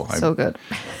impeccable. So good.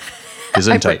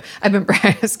 Gesundheit. I've been,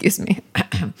 excuse me.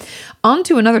 On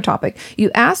to another topic.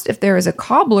 You asked if there is a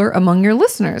cobbler among your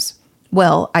listeners.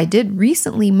 Well, I did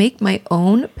recently make my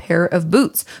own pair of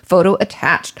boots. Photo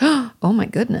attached. Oh my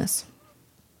goodness.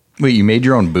 Wait, you made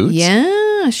your own boots?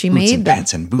 Yeah, she boots made and that.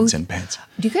 Pants and boots and pants.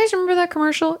 Do you guys remember that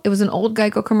commercial? It was an old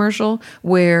Geico commercial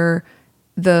where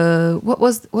what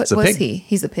was pig. he?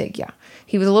 He's a pig, yeah.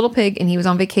 He was a little pig and he was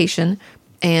on vacation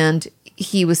and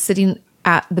he was sitting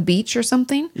at the beach or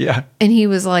something. Yeah. And he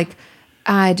was like,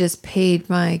 I just paid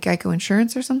my Geico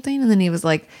insurance or something. And then he was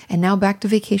like, and now back to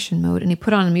vacation mode. And he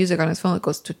put on the music on his phone. It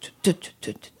goes, and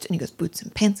he goes, boots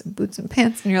and pants and boots and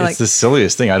pants. And you're like, It's the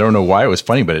silliest thing. I don't know why it was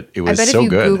funny, but it was I bet so if you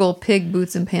good. Google pig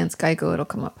boots and pants Geico, it'll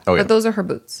come up. Oh, yeah. But those are her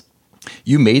boots.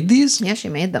 You made these? Yeah, she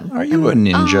made them. Are you a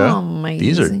ninja? Amazing.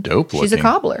 These are dope looking. She's a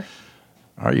cobbler.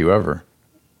 Are you ever?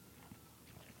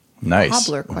 Nice.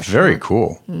 Cobbler, question Very mark.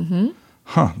 cool. Mm-hmm.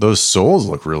 Huh. Those soles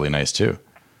look really nice too.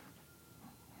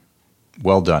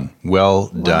 Well done. Well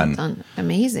done.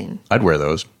 Amazing. I'd wear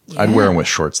those. I'd Yeah. wear them with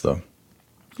shorts though.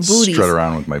 Booties. Strut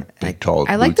around with my big tall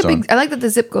I like boots the on. big. I like that the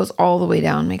zip goes all the way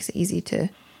down. Makes it easy to.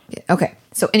 Get. Okay.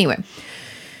 So anyway,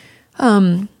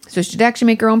 so she'd actually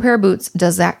make her own pair of boots.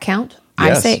 Does that count? I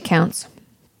Yes. say it counts.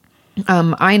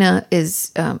 Ina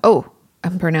is.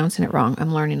 I'm pronouncing it wrong.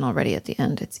 I'm learning already at the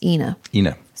end. It's Ina.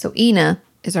 Ina, So Ina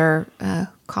is our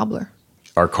cobbler.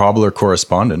 our cobbler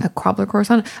correspondent. A cobbler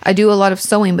correspondent. I do a lot of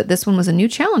sewing, but this one was a new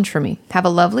challenge for me. Have a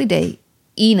lovely day.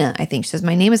 Ina, I think. She says,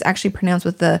 my name is actually pronounced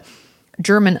with the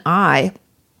German I,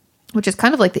 which is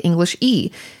kind of like the English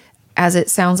E, as it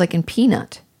sounds like in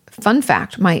peanut. Fun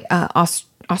fact, my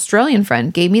Australian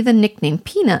friend gave me the nickname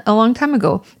Peanut a long time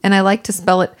ago, and I like to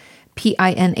spell it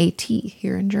Pinat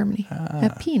here in Germany.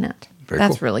 A peanut. Very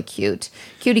That's cool. really cute.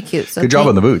 Cutie cute. So Good job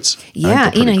on the boots. I think Yeah,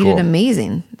 they're pretty Ina, you cool. did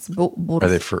amazing. It's Are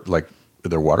they for like?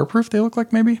 They're waterproof. They look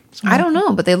like maybe. I don't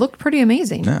know, but they looked pretty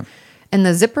amazing. Yeah. And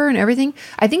the zipper and everything.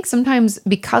 I think sometimes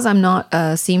because I'm not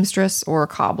a seamstress or a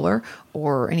cobbler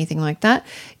or anything like that,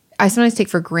 I sometimes take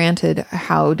for granted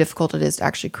how difficult it is to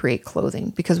actually create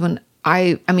clothing. Because when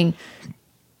I mean,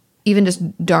 even just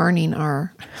darning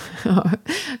our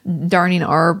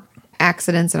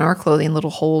accidents in our clothing, little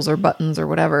holes or buttons or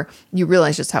whatever, you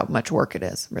realize just how much work it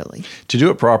is, really. To do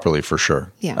it properly, for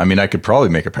sure. Yeah. I mean, I could probably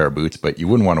make a pair of boots, but you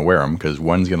wouldn't want to wear them because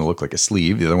one's going to look like a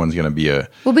sleeve, the other one's going to be a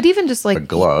Well, but even just like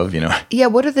glove. You know. yeah,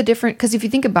 what are the different, because if you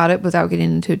think about it without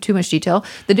getting into too much detail,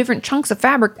 the different chunks of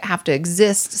fabric have to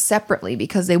exist separately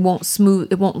because it won't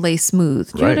lay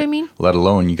smooth. Do you know what I mean? Let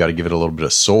alone you got to give it a little bit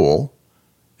of soul,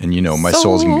 and you know my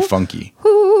soul's going to be Soul. funky.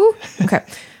 Whoo. Okay.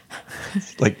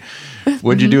 Like,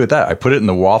 what'd you do with that? I put it in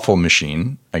the waffle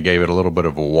machine. I gave it a little bit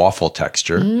of a waffle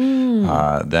texture.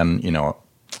 Then, you know,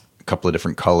 a couple of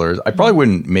different colors. I probably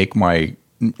wouldn't make my,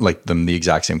 like them the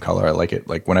exact same color. I like it.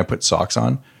 Like when I put socks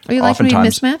on. Oh, you like when you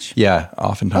oftentimes- mismatch? Yeah.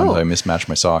 Oftentimes Oh. I mismatch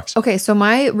my socks. Okay, so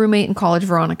my roommate in college,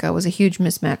 Veronica, was a huge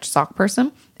mismatch sock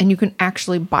person, and you can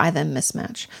actually buy them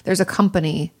mismatch. There's a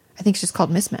company, I think it's just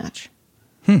called Mismatch.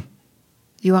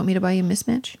 You want me to buy you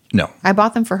Mismatch? No. I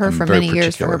bought them for her I'm for very many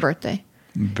years for her particular. birthday.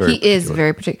 Very He is particular.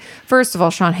 very particular. First of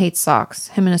all, Sean hates socks.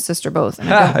 Him and his sister both. And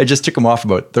I don't- I just took them off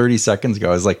about 30 seconds ago.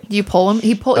 I was like, You pull him.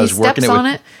 He was working steps it on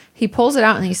with- it. He pulls it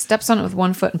out and he steps on it with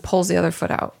one foot and pulls the other foot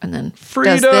out, and then does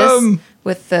Freedom! this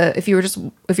with the. If you're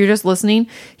just listening,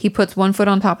 he puts one foot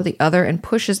on top of the other and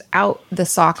pushes out the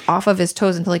sock off of his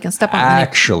toes until he can step on it. And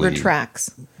Actually- it retracts.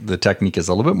 the technique is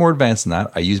a little bit more advanced than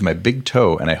that. I use my big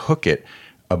toe and I hook it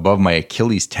above my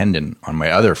Achilles tendon on my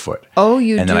other foot. Oh,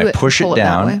 you and then do I it push and pull it it that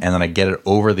down way? and then I get it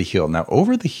over the heel. Now,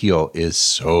 over the heel is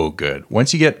so good.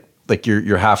 Once you get like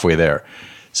you're halfway there.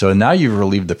 So now you've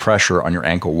relieved the pressure on your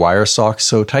ankle. Why are socks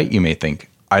so tight? You may think.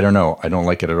 I don't know. I don't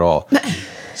like it at all.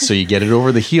 So you get it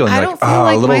over the heel and I you're don't like, feel a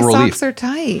like little my relief. socks are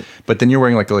tight. But then you're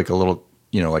wearing like a little,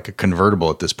 you know, like a convertible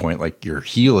at this point. Like your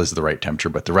heel is the right temperature,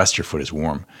 but the rest of your foot is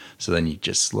warm. So then you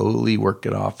just slowly work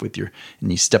it off with and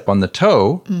you step on the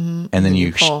toe, and then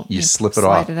you pull, you you slip it slide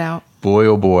off. it out. Boy,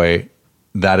 oh boy,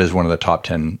 that is one of the top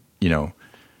 10, you know,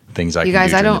 things I You can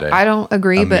guys, do I during don't the day. I don't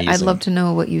agree, but I'd Amazing. love to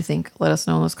know what you think. Let us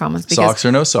know in those comments. Because Socks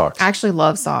or no socks? I actually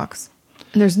love socks.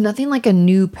 And there's nothing like a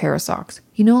new pair of socks.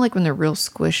 You know, like when they're real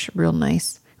squish, real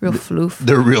nice, real floof.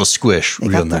 They're real squish, They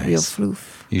real got nice. the real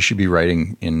floof. You should be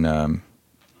writing in a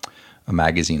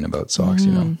magazine about socks,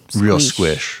 you know, real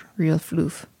squish. Real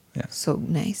floof. Yeah. So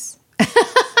nice.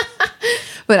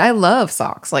 But I love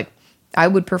socks. Like I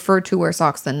would prefer to wear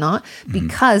socks than not,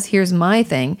 because here's my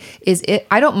thing is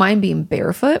I don't mind being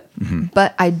barefoot,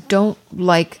 but I don't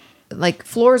like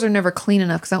floors are never clean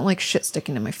enough because I don't like shit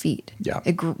sticking to my feet. Yeah.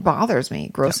 It bothers me.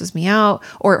 It grosses me out,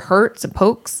 or it hurts and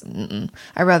pokes.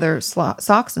 I rather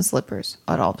socks and slippers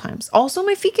at all times. Also,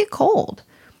 my feet get cold.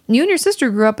 You and your sister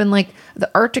grew up in like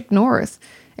the Arctic North,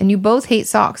 and you both hate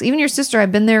socks. Even your sister,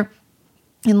 I've been there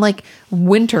in like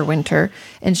winter,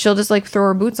 and she'll just like throw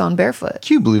her boots on barefoot.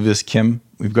 Can you believe this, Kim?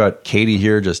 We've got Katie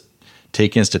here just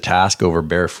taking us to task over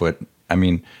barefoot. I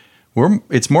mean,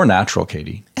 it's more natural,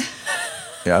 Katie.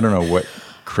 Yeah, I don't know what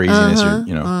craziness.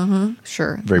 You're,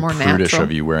 Sure. very more prudish natural.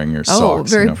 of you wearing your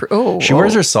socks. Very she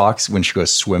wears her socks when she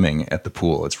goes swimming at the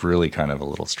pool. It's really kind of a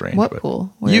little strange. What but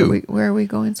pool? You. Where are we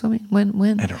going swimming? When?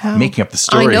 I don't know. How? I'm making up the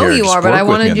story. I know here. you Just are, but work I with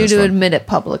me wanted on you this to one. admit it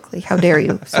publicly. How dare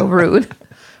you? So rude.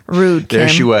 Rude, Kim. There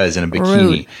she was in a bikini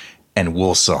Rude. and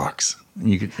wool socks.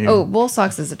 You could, Oh, wool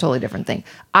socks is a totally different thing.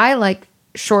 I like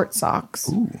short socks.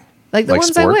 Ooh. Like the Like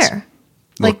ones sports? I wear.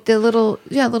 Like the little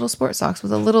sport socks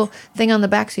with a little thing on the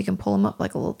back so you can pull them up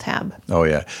like a little tab. Oh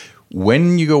yeah.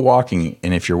 When you go walking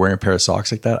and if you're wearing a pair of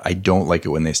socks like that, I don't like it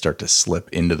when they start to slip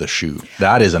into the shoe.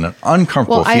 That is an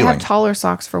uncomfortable Well, I feeling. have taller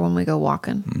socks for when we go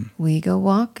walking. We go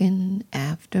walking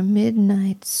after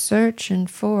midnight, searching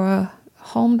for a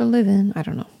home to live in. I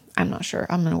don't know. I'm not sure.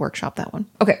 I'm going to workshop that one.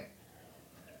 Okay.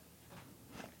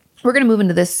 We're going to move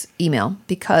into this email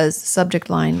because subject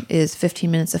line is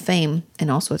 15 minutes of fame, and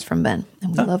also it's from Ben,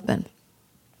 and we love Ben.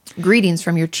 Greetings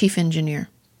from your chief engineer.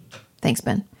 Thanks,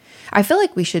 Ben. I feel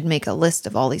like we should make a list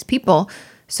of all these people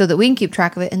so that we can keep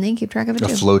track of it and they can keep track of it a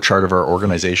too. flow chart of our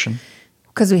organization.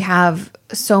 Because we have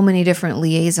so many different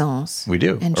liaisons. We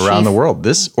do and around chief- the world.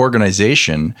 This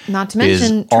organization Not to is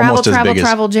mention almost as Travel big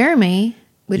as Jeremy,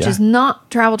 which Yeah. is not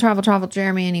Travel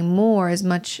Jeremy anymore as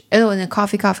much. Oh, and the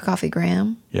Coffee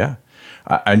Graham. yeah.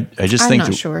 I just I'm think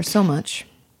not sure so much.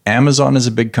 Amazon is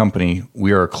a big company.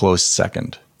 We are a close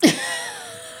second.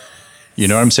 You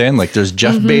know what I'm saying? Like there's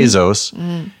Jeff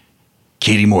Bezos,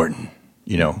 Katie Morton.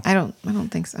 You know. I don't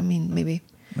think so. I mean, maybe.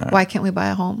 Why can't we buy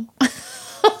a home?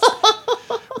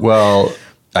 Well,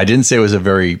 I didn't say it was a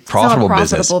very profitable,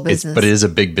 profitable business. business. But it is a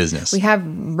big business. We have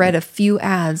read a few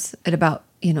ads at about,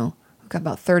 we've got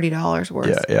about $30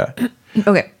 worth. Yeah.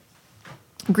 Okay.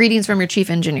 Greetings from your chief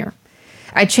engineer.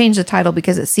 I changed the title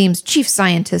because it seems chief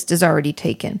scientist is already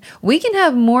taken. We can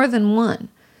have more than one.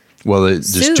 Well, there's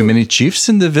Sue. too many chiefs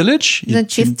in the village. The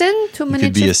chieftain? Too many You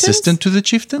could be chieftains? assistant to the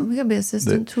chieftain. We could be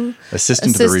assistant to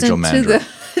the regional manager.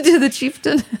 to the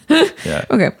chieftain. Yeah.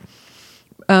 Okay.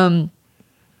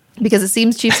 Because it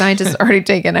seems chief scientist is already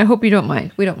taken. I hope you don't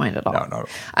mind. We don't mind at all. No.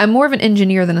 I'm more of an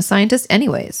engineer than a scientist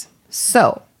anyways.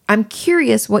 So I'm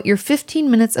curious what your 15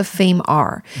 minutes of fame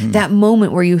are. That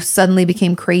moment where you suddenly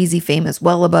became crazy famous,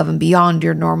 well above and beyond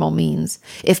your normal means.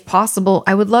 If possible,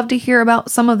 I would love to hear about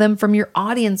some of them from your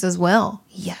audience as well.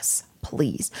 Yes,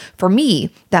 please. For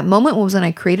me, that moment was when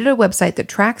I created a website that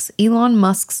tracks Elon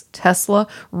Musk's Tesla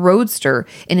Roadster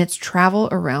in its travel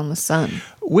around the sun.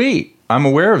 Wait, I'm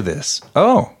aware of this.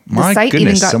 Oh, my The site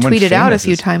goodness. even got someone tweeted out a famous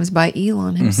few is- times by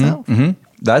Elon himself.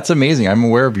 That's amazing. I'm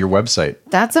aware of your website.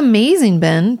 That's amazing,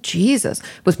 Ben. Jesus.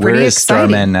 Was Where pretty is exciting.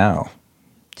 Starman now?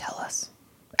 Tell us.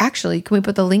 Actually, can we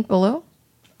put the link below?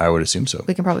 I would assume so.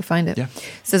 We can probably find it. Yeah. It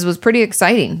says it was pretty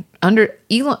exciting. Under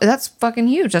Elon, that's fucking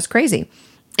huge. That's crazy.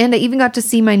 And I even got to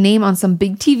see my name on some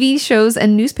big TV shows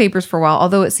and newspapers for a while,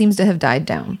 although it seems to have died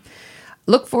down.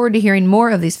 Look forward to hearing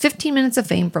more of these 15 minutes of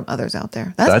fame from others out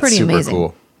there. That's pretty super amazing.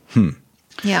 cool.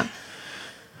 Yeah.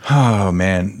 Oh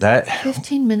man,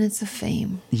 15 minutes of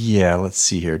fame. yeah. Let's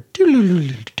see here.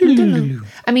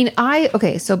 I mean,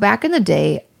 so back in the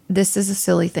day, this is a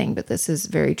silly thing, but this is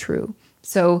very true.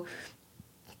 So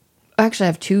actually I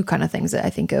have two kind of things that I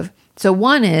think of. So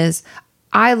one is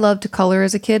I loved to color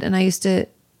as a kid, and I used to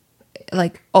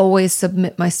always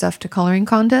submit my stuff to coloring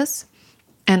contests,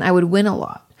 and I would win a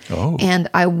lot. Oh. And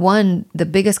I won the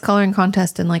biggest coloring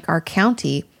contest in our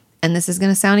county. And this is going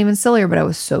to sound even sillier, but I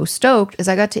was so stoked as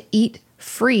I got to eat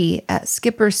free at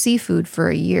Skipper's Seafood for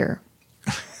a year.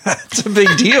 It's a big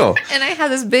deal. And I had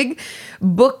this big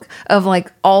book of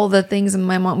all the things, and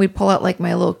my mom, we'd pull out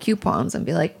my little coupons and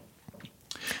be like,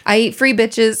 I eat free,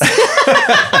 bitches.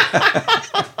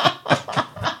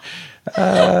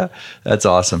 That's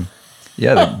awesome.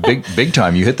 Yeah, the big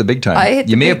time. You hit the big time.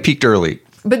 You may have peaked early.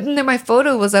 But then my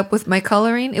photo was up with my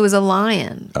coloring. It was a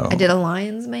lion. Oh. I did a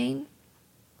lion's mane.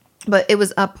 But it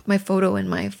was up, my photo in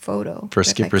my photo. For with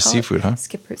my Skipper's color. Seafood, huh?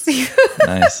 Skipper's Seafood.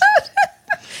 Nice.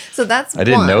 So that's I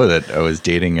didn't one. know that I was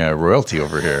dating royalty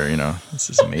over here. This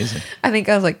is amazing. I think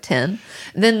I was 10.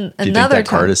 Then Do you another think that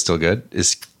card time. is still good? Is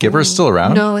Skipper still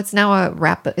around? No, it's now a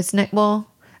wrap. It's not. Well,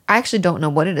 I actually don't know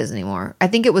what it is anymore. I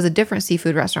think it was a different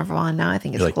seafood restaurant for a while. And now I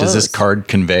think it's You're closed. does this card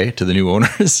convey to the new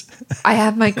owners? I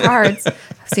have my cards.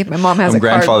 See if my mom has I'm a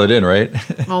card. grandfathered in, right?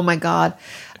 Oh my God.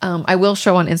 I will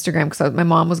show on Instagram because my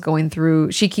mom was going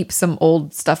through, she keeps some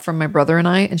old stuff from my brother and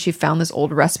I, and she found this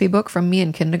old recipe book from me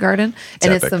in kindergarten.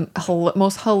 And it's epic. the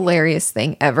most hilarious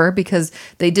thing ever because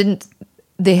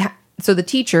so the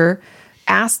teacher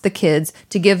asked the kids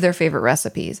to give their favorite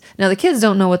recipes. Now the kids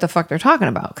don't know what the fuck they're talking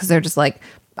about because they're just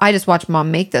I just watch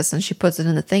mom make this and she puts it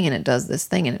in the thing and it does this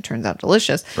thing and it turns out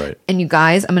delicious. Right. And you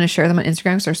guys, I'm going to share them on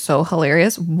Instagram because they're so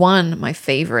hilarious. One, my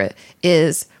favorite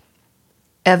is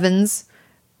Evan's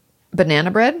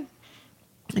banana bread.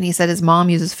 And he said his mom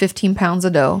uses 15 pounds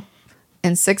of dough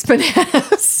and 6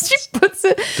 bananas. She puts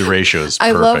it. The ratio is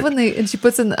I perfect. love when and she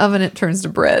puts it in the oven, it turns to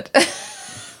bread,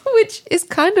 which is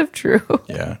kind of true.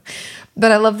 Yeah.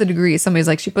 But I love the degrees. Somebody's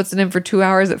like, she puts it in for 2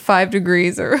 hours at 5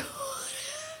 degrees or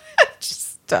I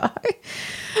just die.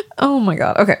 Oh my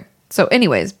God. Okay. So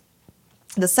anyways,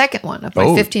 the second one of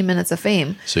my 15 minutes of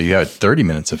fame. So you had 30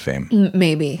 minutes of fame.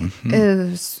 Maybe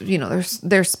is,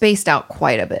 they're spaced out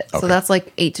quite a bit. So that's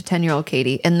like 8 to 10-year-old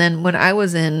Katie. And then when I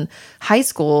was in high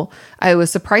school, I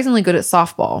was surprisingly good at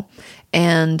softball,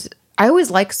 and I always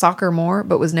liked soccer more,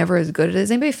 but was never as good at it.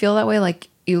 Does anybody feel that way? Like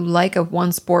you like a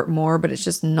one sport more, but it's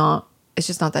just not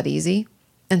that easy.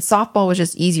 And softball was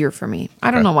just easier for me.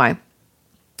 I don't know why.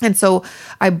 And so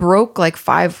I broke like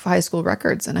 5 high school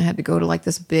records, and I had to go to like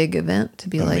this big event to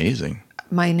be Amazing.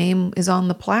 like, my name is on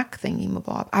the plaque thingy,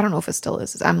 mabob. I don't know if it still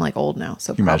is. I'm like old now.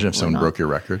 So Can you imagine if probably someone not. broke your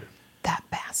record? That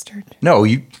bastard. No,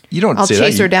 you don't I'll say that.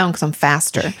 chase her down because I'm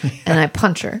faster and I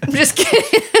punch her. I'm just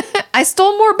kidding. I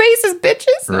stole more bases,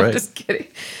 bitches. No, I'm Right. just kidding.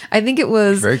 I think it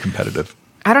was, Very competitive.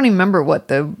 I don't even remember what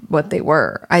they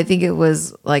were. I think it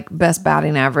was like best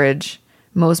batting average,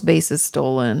 most bases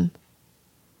stolen.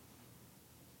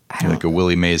 Like a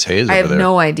Willie Mays Hayes I over have there.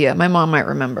 no idea. My mom might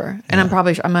remember, and I'm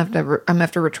gonna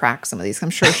have to retract some of these. I'm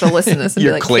sure she'll listen to this and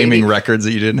You're be like, claiming Katie. records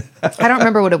that you didn't. I don't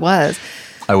remember what it was.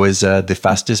 I was the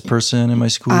fastest person in my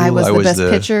school. I was the best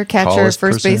pitcher, catcher, tallest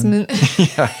first person.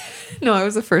 baseman. No, I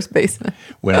was the first baseman.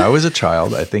 When I was a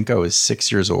child, I think I was 6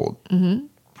 years old. Mm-hmm.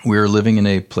 We were living in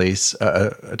a place,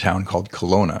 a town called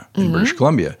Kelowna in British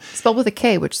Columbia. Spelled with a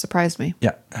K, which surprised me.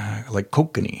 Yeah, like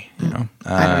Kokanee, you know.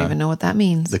 I don't even know what that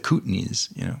means. The Kootenays,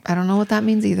 you know. I don't know what that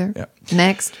means either. Yeah.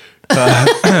 Next.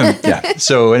 Yeah.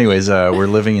 So, anyways, we're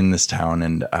living in this town,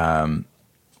 and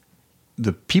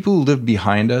the people who lived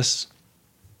behind us,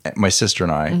 my sister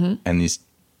and I, and these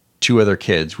 2 other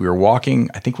kids, we were walking.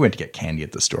 I think we went to get candy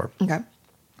at the store. Okay.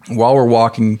 While we're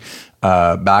walking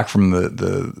back from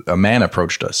a man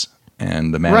approached us,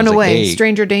 and the man Run was away, like, "Hey,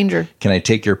 stranger danger." can I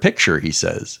take your picture?" He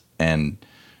says, and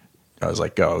I was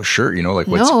like, "Oh, sure." You know, like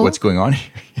No. what's going on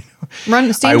here?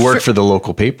 Run. I work for the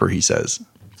local paper. He says,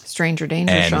 stranger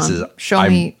danger. and Sean. he says, Show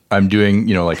me. I'm doing,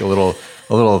 like a little.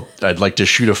 I'd like to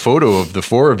shoot a photo of the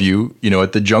 4 of you,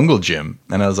 at the jungle gym.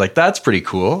 And I was like, that's pretty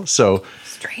cool. So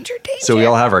Stranger danger. we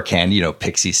all have our candy,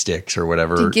 pixie sticks or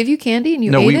whatever. Did he give you candy and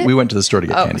you No, ate we it? went to the store to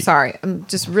get Oh, candy. sorry. I'm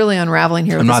just really unraveling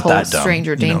here with I'm this not whole that dumb,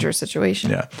 stranger you know. danger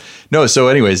situation. Yeah. No. So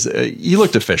anyways, he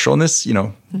looked official, and this,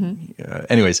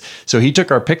 anyways, so he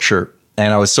took our picture,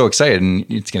 and I was so excited, and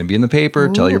it's going to be in the paper,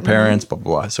 tell your parents, blah,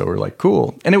 blah, blah. So we're like,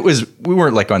 cool. And we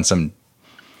weren't like on some,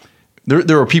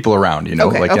 there were people around, Okay,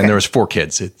 okay. and there was 4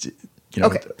 kids. It's,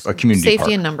 Okay. a community Safety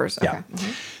park. in numbers. Okay.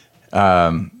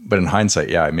 Yeah. But in hindsight,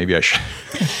 yeah, maybe I should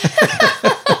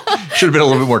have been a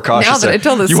little bit more cautious. Now that I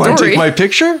tell this you want to story. take my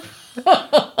picture?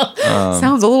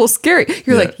 Sounds a little scary.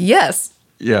 You're yeah. like, yes.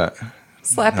 Yeah.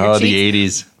 Slap your Oh, cheeks. the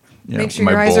 80s. Make sure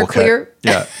your eyes are bowl cut. clear.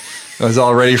 Yeah. I was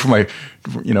all ready for my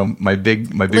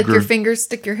big Lick your fingers,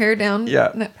 stick your hair down.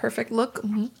 Yeah. In that perfect look.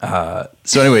 Mhm.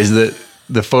 So anyways,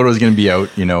 the photo is going to be out,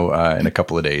 in a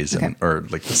couple of days, Okay. or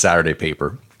like the Saturday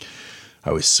paper.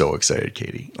 I was so excited,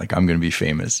 Katie. Like, I'm going to be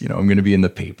famous. I'm going to be in the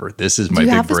paper. This is my Do you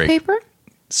big have this break. paper?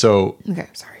 So Okay,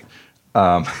 sorry.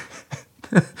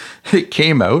 it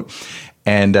came out,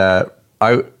 and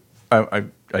I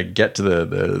get to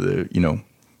the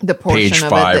The portion page of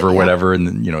 5 it or that- whatever, and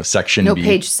then section No, B.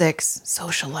 page 6.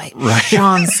 Socialite.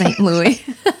 Sean St. Louis.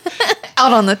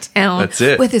 Out on the town. That's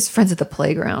it. With his friends at the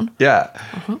playground. Yeah.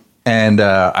 And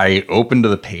I open to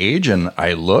the page and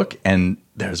I look, and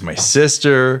there's my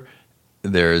sister.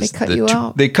 There's They cut you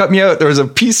out. They cut me out. There was a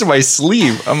piece of my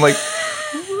sleeve. I'm like,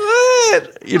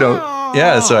 what?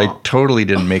 Yeah. So I totally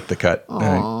didn't make the cut.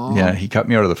 Yeah, he cut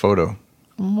me out of the photo.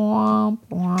 Womp,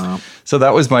 womp. So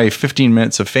that was my 15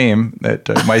 minutes of fame. That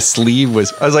my sleeve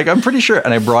was. I was like, I'm pretty sure,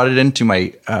 and I brought it into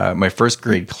my my first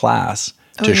grade class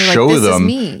to you're like, show "This is them.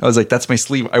 me." I was like, that's my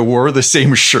sleeve. I wore the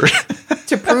same shirt.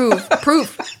 To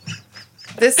proof.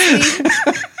 This sleeve.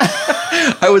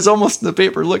 I was almost in the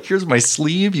paper. Look, here's my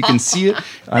sleeve. You can see it.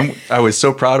 I was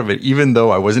so proud of it, even though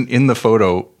I wasn't in the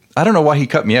photo. I don't know why he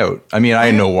cut me out. I mean,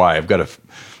 I know why. I've got a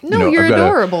No, you're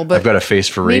adorable, but I've got a face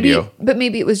for radio. But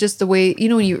maybe it was just the way,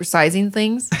 when you were sizing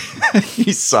things.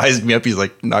 He sized me up. He's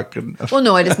like, not good enough. Well,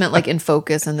 no, I just meant like in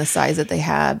focus and the size that they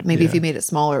had. Maybe if you made it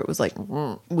smaller, it was like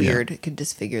weird. Yeah. It could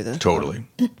disfigure the. Totally.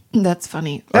 That's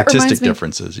funny. That Artistic reminds me,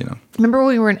 differences, Remember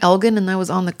when we were in Elgin and I was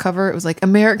on the cover? It was like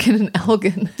American and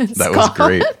Elgin. That was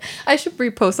great. I should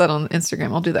repost that on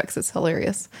Instagram. I'll do that because it's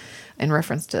hilarious in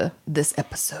reference to this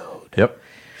episode. Yep.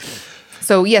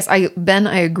 So yes, Ben,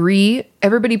 I agree.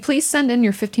 Everybody, please send in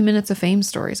your 15 minutes of fame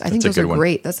stories. I think those are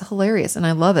great. That's hilarious, and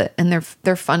I love it. And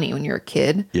they're funny when you're a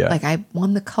kid. Yeah. Like I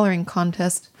won the coloring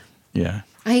contest. Yeah.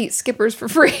 I ate Skippers for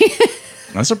free.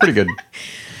 That's a pretty good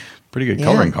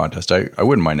coloring contest. I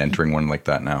wouldn't mind entering one like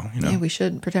that now. Yeah, we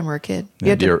should pretend we're a kid.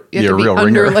 Yeah, you have to be real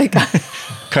under ringer. like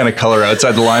kind of color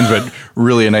outside the lines, but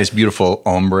really a nice, beautiful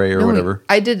ombre or whatever.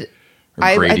 I did.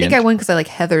 I think I won because I like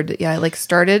heathered. Yeah, I like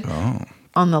started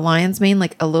on the lion's mane,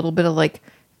 like a little bit of like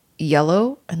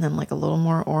yellow and then like a little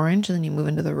more orange, and then you move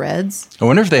into the reds. I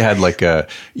wonder if they had like who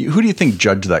do you think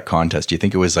judged that contest? Do you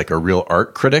think it was like a real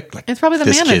art critic? Like, it's probably the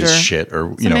this manager. Kid's shit,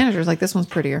 or the manager's like, this one's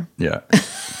prettier. Yeah.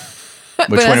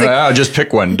 Which one? Just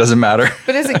pick one. Doesn't matter.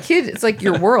 But as a kid, it's like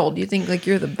your world. You think like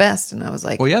you're the best, and I was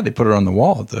like, well, yeah, they put it on the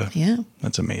wall. Yeah,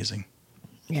 that's amazing.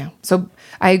 Yeah. So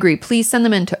I agree. Please send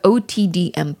them in to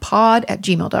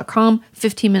otdmpod@gmail.com.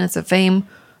 15 minutes of fame.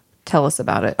 Tell us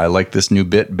about it. I like this new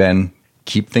bit, Ben.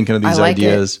 Keep thinking of these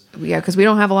ideas. Yeah, because we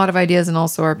don't have a lot of ideas, and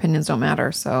also our opinions don't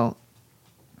matter. So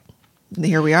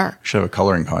here we are. Should have a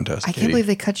coloring contest. I can't believe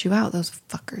they cut you out, those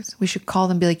fuckers. We should call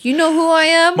them and be like, you know who I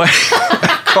am?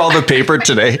 Call the paper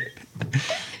today.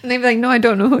 And they'd be like, no, I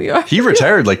don't know who you are. He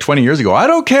retired like 20 years ago. I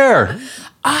don't care.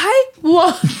 I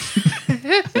want...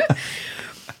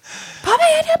 Put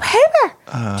me in your paper.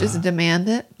 Just demand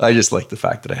it. I just like the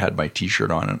fact that I had my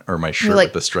T-shirt on or my shirt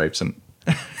with the stripes and.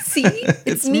 See,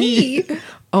 it's me.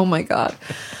 Oh my God,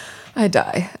 I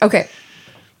die. Okay.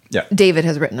 Yeah. David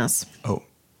has written us. Oh.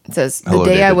 It says, Hello,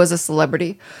 the day David. I was a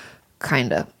celebrity.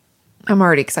 Kinda. I'm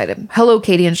already excited. Hello,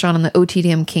 Katie and Sean in the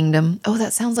OTDM kingdom. Oh,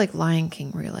 that sounds like Lion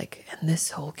King, where you're like, and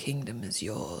this whole kingdom is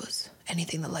yours.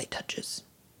 Anything the light touches.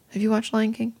 Have you watched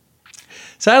Lion King?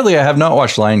 Sadly, I have not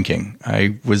watched Lion King.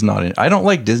 I don't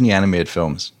like Disney animated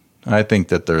films. I think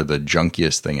that they're the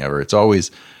junkiest thing ever. It's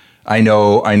always, I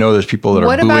know there's people that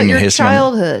are booing and hissing. What about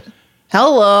your childhood?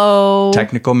 Hello.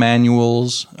 Technical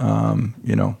manuals,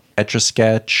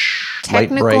 Etch-a-Sketch,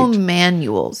 Technical Light Bright.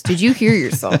 manuals. Did you hear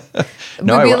yourself?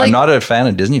 No, I'm not a fan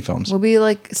of Disney films. We'll be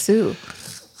like Sue.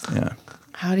 Yeah.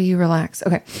 How do you relax?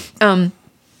 Okay.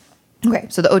 Okay,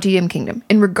 so the OTDM kingdom.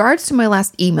 In regards to my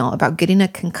last email about getting a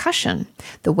concussion,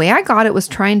 the way I got it was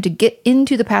trying to get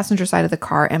into the passenger side of the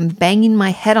car and banging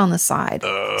my head on the side.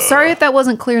 Sorry if that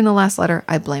wasn't clear in the last letter.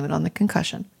 I blame it on the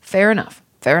concussion. Fair enough.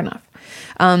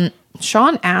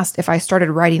 Sean asked if I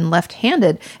started writing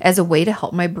left-handed as a way to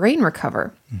help my brain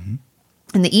recover. Mm-hmm.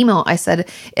 In the email, I said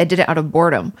I did it out of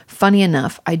boredom. Funny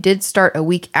enough, I did start a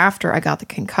week after I got the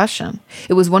concussion.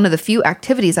 It was one of the few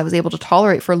activities I was able to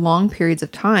tolerate for long periods of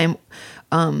time,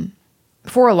 or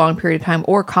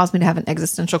caused me to have an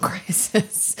existential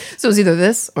crisis. So it was either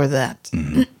this or that.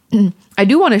 Mm-hmm. I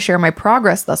do want to share my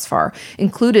progress thus far.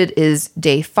 Included is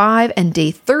day 5 and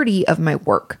day 30 of my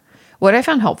work. What I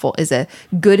found helpful is a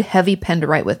good heavy pen to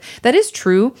write with. That is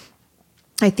true.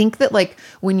 I think that like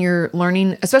when you're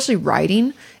learning, especially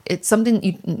writing, it's something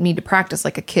you need to practice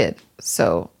like a kid.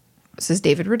 So this is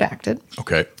David Redacted.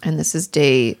 Okay. And this is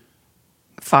day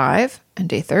 5 and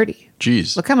day 30.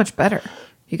 Jeez. Look how much better.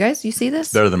 You guys, you see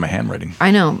this? Better than my handwriting. I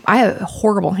know. I have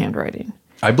horrible handwriting.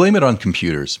 I blame it on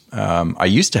computers. I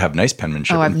used to have nice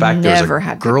penmanship. Oh, In fact, there was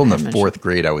a girl in the penmanship. 4th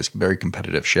grade. I was very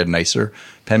competitive. She had nicer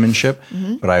penmanship,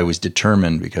 but I was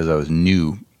determined because I was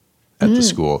new at the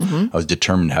school. I was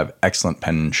determined to have excellent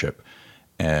penmanship,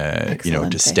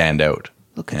 to stand out.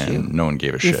 Look at you. No one gave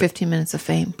a Your shit. 15 minutes of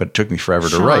fame. But it took me forever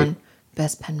to Sean, write.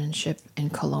 best penmanship in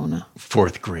Kelowna.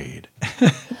 4th grade.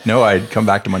 No, I'd come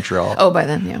back to Montreal. Oh, by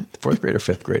then, yeah. 4th grade or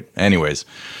 5th grade. Anyways.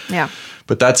 Yeah.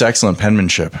 But that's excellent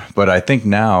penmanship. But I think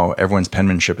now everyone's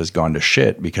penmanship has gone to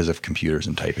shit because of computers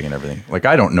and typing and everything. Like,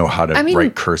 I don't know how to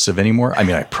write cursive anymore. I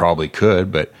mean, I probably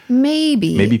could, but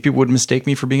maybe people would mistake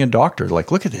me for being a doctor.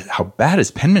 Like, look at it, how bad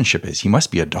his penmanship is. He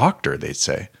must be a doctor, they'd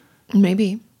say.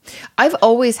 Maybe. I've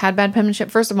always had bad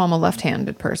penmanship. First of all, I'm a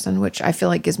left-handed person, which I feel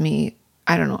like gives me,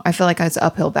 I don't know, I feel like it's an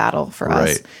uphill battle for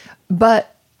us. Right.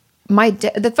 But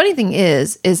the funny thing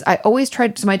is I always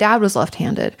tried. So my dad was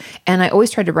left-handed, and I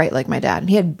always tried to write like my dad. And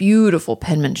he had beautiful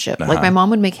penmanship. Like my mom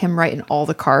would make him write in all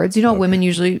the cards. You know, women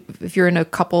usually, if you're in a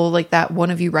couple like that, one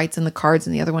of you writes in the cards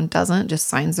and the other one doesn't, just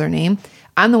signs their name.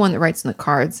 I'm the one that writes in the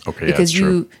cards because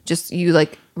you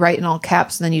like write in all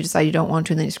caps, and then you decide you don't want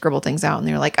to, and then you scribble things out, and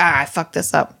you're like, I fucked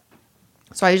this up.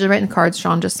 So I usually write in cards.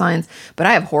 Sean just signs, but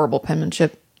I have horrible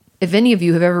penmanship. If any of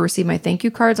you have ever received my thank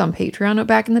you cards on Patreon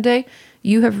back in the day,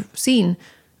 you have seen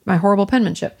my horrible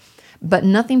penmanship. But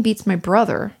nothing beats my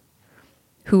brother,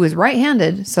 who is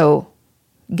right-handed, so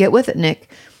get with it, Nick,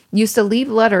 used to leave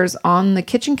letters on the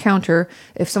kitchen counter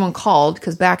if someone called,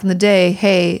 because back in the day,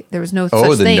 hey, there was no such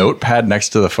thing. Oh, the notepad next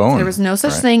to the phone. There was no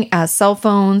such thing as cell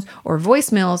phones or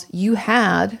voicemails. You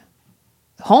had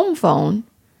home phone,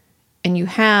 and you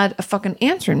had a fucking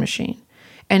answering machine.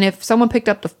 And if someone picked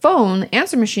up the phone, the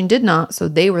answer machine did not, so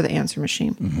they were the answer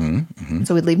machine.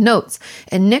 So we'd leave notes.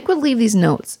 And Nick would leave these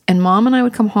notes, and Mom and I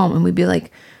would come home, and we'd be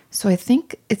like, so I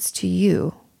think it's to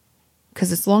you,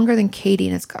 because it's longer than Katie,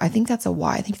 and I think that's a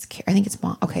Y. I think it's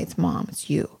Mom. Okay, it's Mom. It's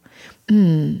you.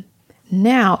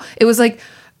 Now, it was like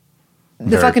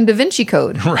the fucking Da Vinci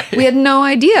Code. Right. We had no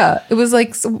idea. It was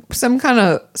like some kind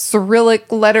of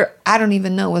Cyrillic letter. I don't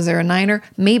even know. Was there a niner?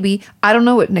 Maybe. I don't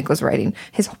know what Nick was writing.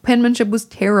 His penmanship was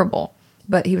terrible,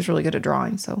 but he was really good at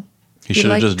drawing. So he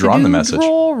should have just drawn the message.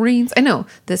 Drawings. I know.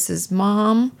 This is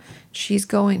Mom. She's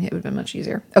going. It would have been much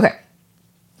easier. Okay.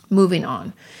 Moving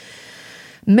on.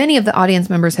 Many of the audience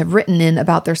members have written in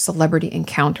about their celebrity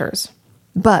encounters.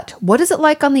 But what is it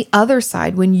like on the other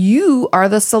side when you are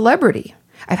the celebrity?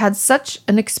 I've had such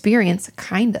an experience,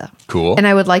 kinda. Cool. And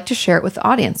I would like to share it with the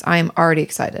audience. I am already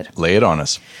excited. Lay it on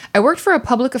us. I worked for a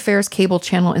public affairs cable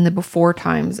channel in the before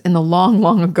times, in the long,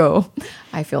 long ago.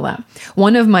 I feel that.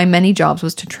 One of my many jobs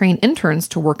was to train interns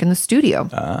to work in the studio.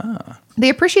 They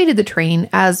appreciated the training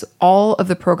as all of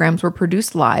the programs were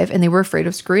produced live, and they were afraid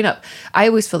of screwing up. I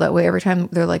always feel that way every time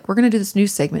they're like, we're going to do this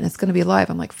news segment. It's going to be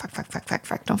live. I'm like, fuck.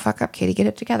 Don't fuck up, Katie. Get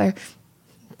it together.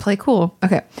 Play cool.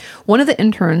 Okay. One of the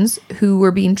interns who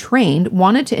were being trained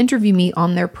wanted to interview me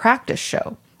on their practice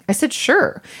show. I said,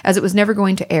 sure, as it was never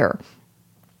going to air.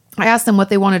 I asked them what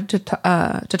they wanted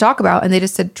to talk about, and they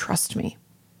just said, trust me.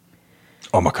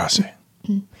 Omakase.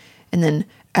 And then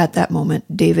at that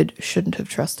moment, David shouldn't have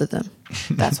trusted them.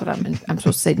 That's what I'm supposed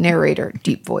to say. Narrator,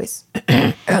 deep voice.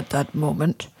 At that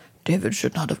moment, David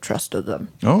should not have trusted them.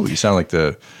 Oh, you sound like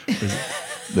the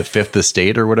Fifth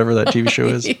Estate or whatever that TV show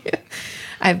is. Yeah.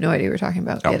 I have no idea what we're talking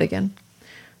about yet again.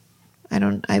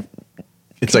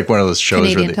 It's like one of those shows.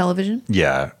 Canadian television?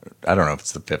 Yeah. I don't know if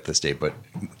it's the Fifth Estate, but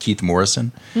Keith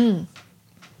Morrison.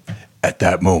 At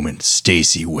that moment,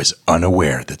 Stacy was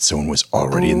unaware that someone was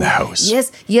already in the house.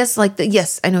 Yes, I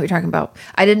know what you're talking about.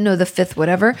 I didn't know the fifth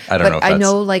whatever. I don't know if I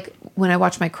know, like, when I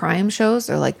watch my crime shows,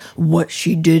 they're like, what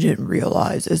she didn't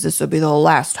realize is this will be the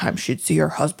last time she'd see her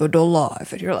husband alive.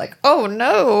 And you're like, oh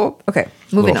no. Okay,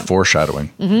 moving on.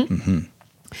 Foreshadowing.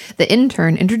 The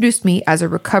intern introduced me as a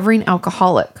recovering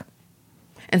alcoholic.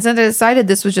 And since I decided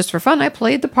this was just for fun, I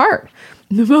played the part.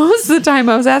 Most of the time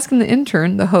I was asking the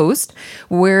intern, the host,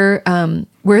 where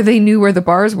they knew where the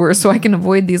bars were so I can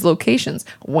avoid these locations.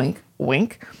 Wink,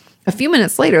 wink. A few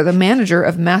minutes later, the manager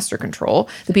of Master Control,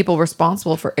 the people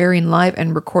responsible for airing live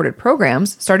and recorded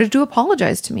programs, started to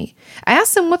apologize to me. I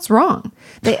asked them what's wrong.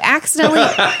 They accidentally...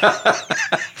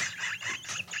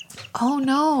 Oh,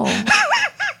 no.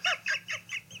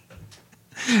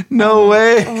 No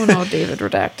way. Oh, no, David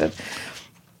redacted.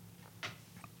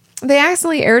 They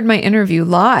accidentally aired my interview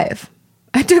live.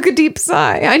 I took a deep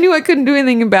sigh. I knew I couldn't do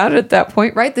anything about it at that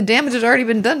point, right? The damage had already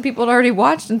been done. People had already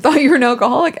watched and thought you were an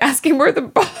alcoholic, asking where the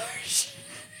bars.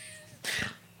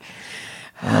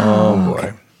 Oh,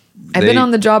 boy. I've been on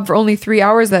the job for only 3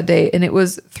 hours that day, and it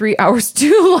was 3 hours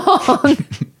too long.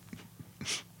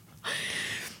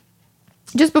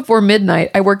 Just before midnight,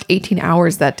 I worked 18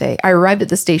 hours that day. I arrived at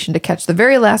the station to catch the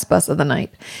very last bus of the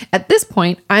night. At this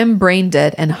point, I'm brain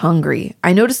dead and hungry.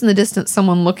 I notice in the distance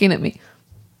someone looking at me.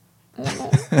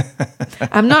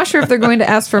 I'm not sure if they're going to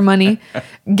ask for money,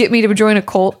 get me to join a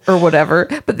cult or whatever,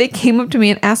 but they came up to me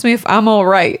and asked me if I'm all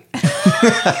right.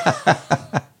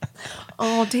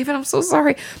 Oh, David, I'm so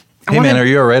sorry. Hey, man, are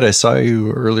you all right? I saw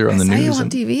you earlier on the news. I saw you on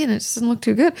TV and it just doesn't look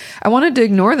too good. I wanted to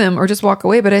ignore them or just walk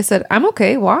away, but I said, I'm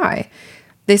okay. Why?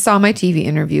 They saw my TV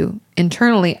interview.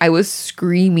 Internally, I was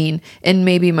screaming and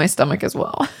maybe my stomach as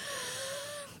well.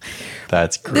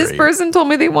 That's great. This person told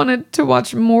me they wanted to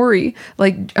watch Maury,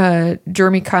 like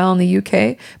Jeremy Kyle in the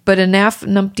UK, but Enough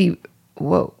Numpty...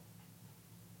 Whoa.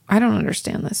 I don't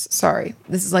understand this. Sorry.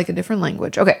 This is like a different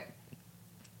language. Okay.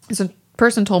 So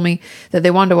person told me that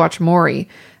they wanted to watch Maury,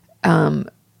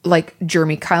 like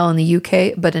Jeremy Kyle in the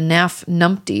UK, but Anaf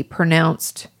Numpty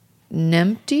pronounced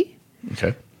Nempty.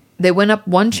 Okay. They went up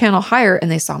one channel higher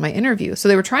and they saw my interview. So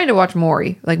they were trying to watch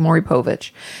Maury, like Maury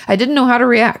Povich. I didn't know how to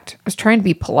react. I was trying to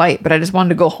be polite, but I just wanted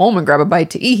to go home and grab a bite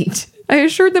to eat. I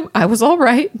assured them I was all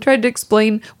right and tried to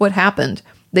explain what happened.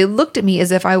 They looked at me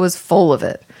as if I was full of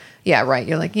it. Yeah, right.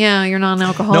 You're like, yeah, you're not an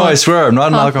alcoholic. No, I swear, I'm not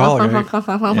an alcoholic.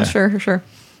 Yeah. Sure.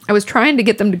 I was trying to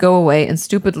get them to go away, and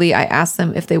stupidly, I asked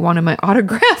them if they wanted my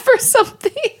autograph or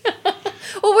something.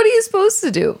 Well, what are you supposed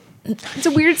to do? It's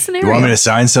a weird scenario. You want me to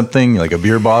sign something, like a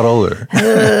beer bottle? Or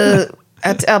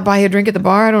I'll buy you a drink at the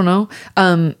bar? I don't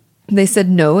know. They said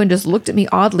no and just looked at me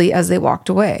oddly as they walked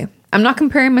away. I'm not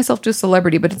comparing myself to a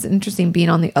celebrity, but it's interesting being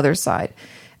on the other side.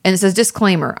 And it says,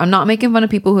 disclaimer, I'm not making fun of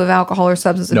people who have alcohol or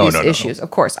substance abuse issues. No.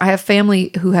 Of course, I have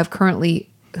family who have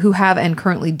and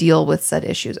currently deal with said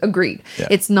issues. Agreed. Yeah.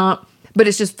 It's not, but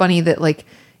it's just funny that like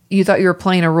you thought you were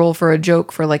playing a role for a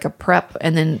joke for like a prep,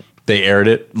 and then they aired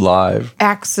it live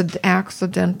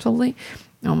accidentally.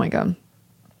 Oh my God.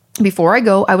 Before I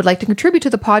go, I would like to contribute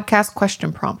to the podcast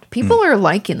question prompt. People are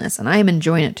liking this, and I am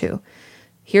enjoying it too.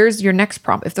 Here's your next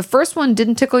prompt. If the first one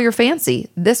didn't tickle your fancy,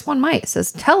 this one might. It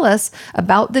says, tell us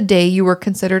about the day you were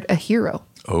considered a hero.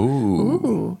 Oh.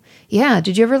 Ooh. Yeah.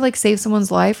 Did you ever like save someone's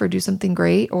life or do something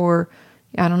great? Or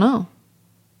I don't know.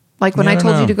 Like when I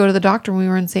told you to go to the doctor when we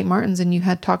were in St. Martin's and you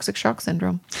had toxic shock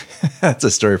syndrome. That's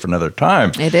a story for another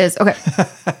time. It is. Okay.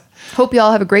 Hope you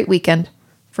all have a great weekend.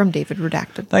 From David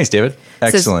Redacted. Thanks, David.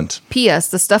 Excellent. Says, P.S.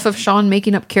 The stuff of Sean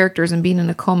making up characters and being in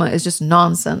a coma is just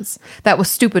nonsense. That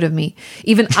was stupid of me.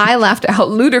 Even I laughed at how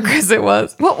ludicrous it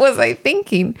was. What was I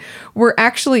thinking? We're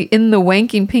actually in the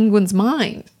wanking penguin's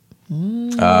mind.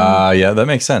 Yeah, that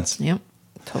makes sense. Yep,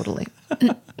 totally.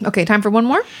 Okay, time for one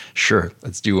more? Sure.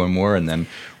 Let's do one more, and then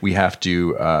we have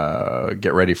to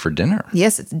get ready for dinner.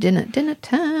 Yes, it's dinner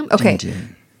time. Okay.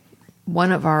 Din.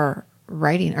 One of our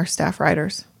staff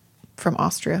writers from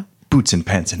Austria. Boots and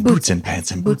pants and boots and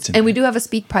pants and boots and pants. And we do have a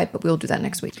speak pipe, but we'll do that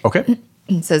next week. Okay.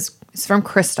 It says, it's from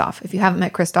Christoph. If you haven't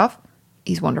met Christoph,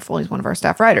 he's wonderful. He's one of our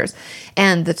staff writers.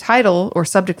 And the title or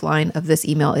subject line of this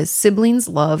email is Siblings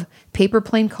Love, Paper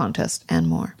Plane Contest, and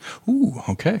more. Ooh,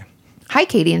 okay. Hi,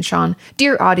 Katie and Sean.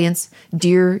 Dear audience,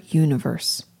 dear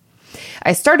universe.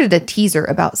 I started a teaser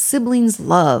about siblings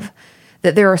love,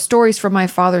 that there are stories from my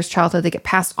father's childhood that get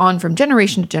passed on from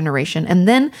generation to generation, and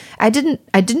then I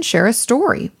didn't share a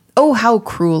story. Oh, how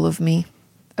cruel of me.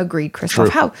 Agreed,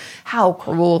 Christoph. How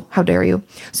cruel. How dare you?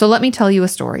 So let me tell you a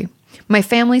story. My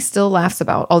family still laughs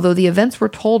about, although the events were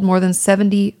told more than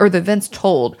 70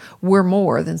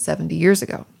 years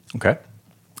ago. Okay.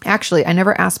 Actually, I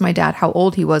never asked my dad how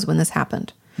old he was when this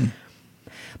happened.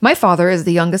 My father is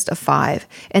the youngest of 5,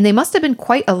 and they must have been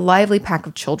quite a lively pack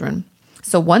of children.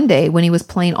 So one day, when he was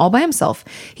playing all by himself,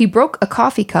 he broke a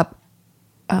coffee cup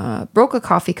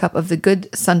of the good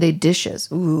Sunday dishes.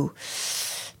 Ooh.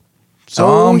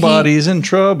 Somebody's in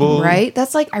trouble. Right?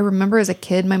 That's like, I remember as a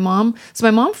kid, my mom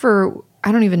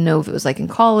I don't even know if it was like in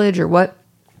college or what,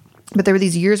 but there were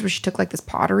these years where she took like this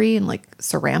pottery and like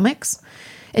ceramics,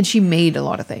 and she made a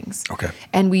lot of things. Okay.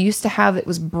 And we used to have, it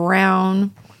was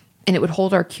brown, and it would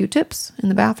hold our Q-tips in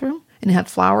the bathroom. And it had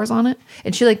flowers on it.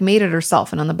 And she like made it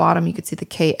herself. And on the bottom you could see the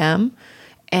KM.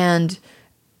 And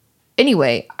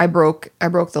anyway, I broke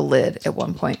the lid at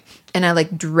one point. And I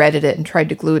like dreaded it and tried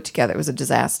to glue it together. It was a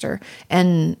disaster.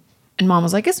 And Mom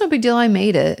was like, it's no big deal. I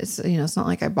made it. It's, it's not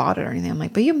like I bought it or anything. I'm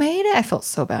like, but you made it? I felt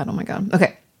so bad. Oh my God.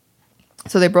 Okay.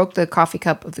 So they broke the coffee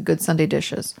cup of the good Sunday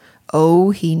dishes.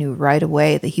 Oh, he knew right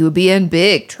away that he would be in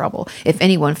big trouble if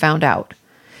anyone found out.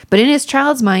 But in his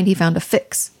child's mind, he found a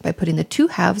fix by putting the two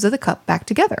halves of the cup back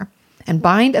together and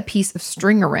bind a piece of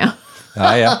string around.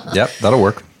 Yeah. Yep, that'll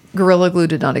work. Gorilla Glue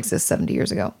did not exist 70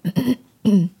 years ago.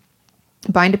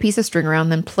 Bind a piece of string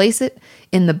around, then place it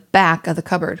in the back of the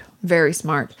cupboard. Very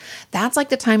smart. That's like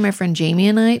the time my friend Jamie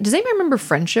and I... Does anybody remember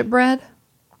friendship bread?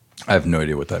 I have no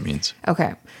idea what that means.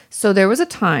 Okay. So there was a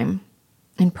time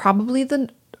in probably the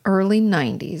early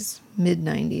 90s,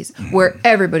 mid-90s, where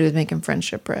everybody was making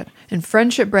friendship bread. And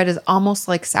friendship bread is almost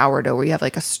like sourdough, where you have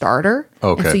like a starter.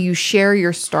 Okay. And so you share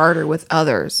your starter with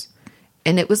others.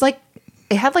 And it was like,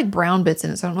 it had like brown bits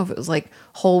in it. So I don't know if it was like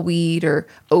whole wheat or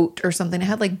oat or something. It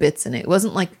had like bits in it. It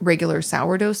wasn't like regular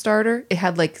sourdough starter. It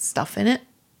had like stuff in it.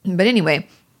 But anyway,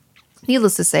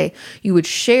 needless to say, you would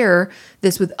share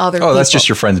this with other people. Oh, that's just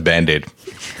your friend's Band-Aid.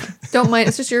 Don't mind.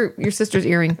 It's just your sister's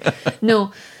earring.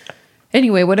 No.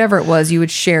 Anyway, whatever it was, you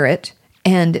would share it.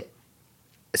 And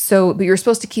so, but you were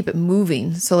supposed to keep it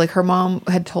moving. So like her mom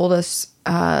had told us,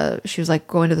 she was like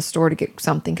going to the store to get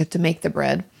something to make the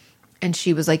bread. And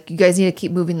she was like, you guys need to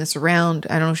keep moving this around.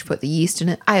 I don't know if she put the yeast in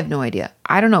it. I have no idea.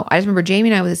 I don't know. I just remember Jamie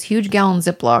and I with this huge gallon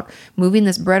Ziploc moving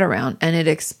this bread around, and it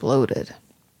exploded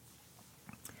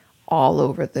all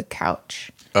over the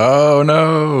couch. Oh,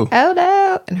 no. Oh,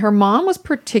 no. And her mom was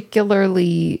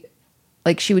particularly,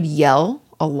 like, she would yell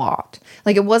a lot.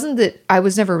 Like, it wasn't that I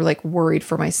was never, like, worried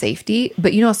for my safety.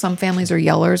 But, you know, some families are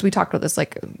yellers. We talked about this,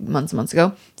 like, months and months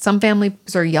ago. Some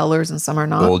families are yellers and some are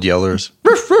not. Old yellers.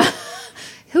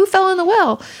 Who fell in the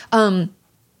well?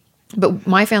 But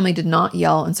my family did not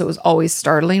yell. And so it was always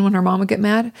startling when her mom would get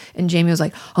mad. And Jamie was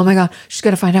like, oh my God, she's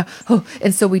got to find out. Oh.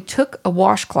 And so we took a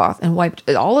washcloth and wiped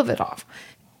all of it off.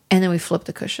 And then we flipped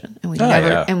the cushion. And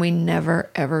we never,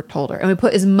 ever told her. And we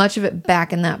put as much of it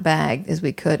back in that bag as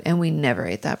we could. And we never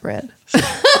ate that bread.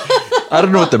 I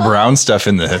don't know what the brown stuff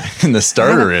in the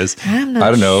starter is. I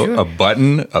don't know. Sure. A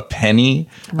button, a penny,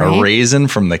 right? A raisin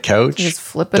from the couch. You just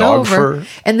flip it over. Fur.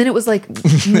 And then it was like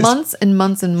months and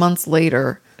months and months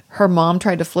later, her mom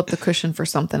tried to flip the cushion for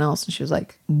something else. And she was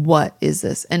like, what is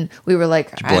this? And we were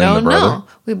like, I don't know.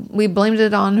 We blamed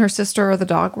it on her sister or the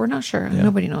dog. We're not sure. Yeah.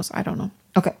 Nobody knows. I don't know.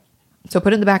 Okay. So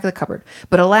put it in the back of the cupboard.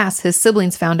 But alas, his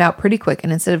siblings found out pretty quick.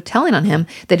 And instead of telling on him,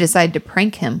 they decided to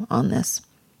prank him on this.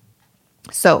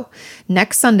 So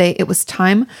next Sunday, it was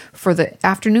time for the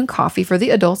afternoon coffee for the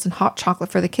adults and hot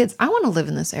chocolate for the kids. I want to live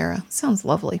in this era. It sounds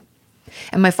lovely.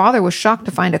 And my father was shocked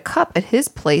to find a cup at his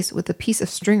place with a piece of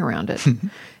string around it.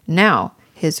 Now,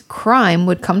 his crime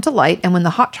would come to light. And when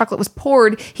the hot chocolate was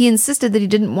poured, he insisted that he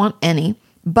didn't want any.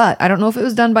 But I don't know if it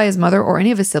was done by his mother or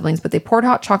any of his siblings, but they poured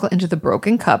hot chocolate into the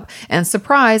broken cup. And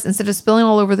surprise, instead of spilling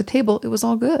all over the table, it was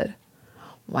all good.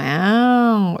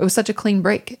 Wow. It was such a clean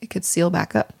break. It could seal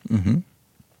back up. Mm-hmm.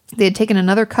 They had taken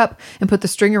another cup and put the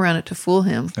string around it to fool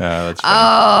him. That's funny.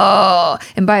 Oh,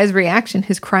 and by his reaction,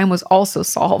 his crime was also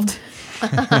solved.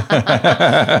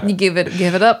 You give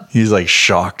it up. He's like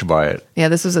shocked by it. Yeah,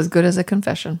 this was as good as a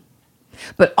confession.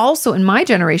 But also in my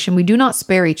generation, we do not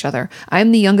spare each other. I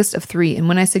am the youngest of 3. And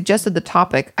when I suggested the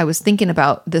topic, I was thinking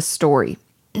about this story.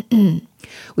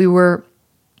 We were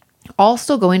all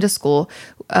still going to school.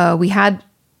 We had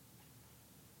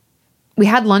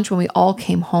lunch when we all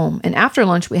came home. And after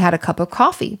lunch, we had a cup of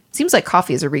coffee. Seems like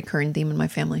coffee is a recurring theme in my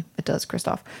family. It does,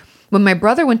 Christoph. When my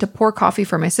brother went to pour coffee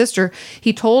for my sister,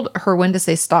 he told her when to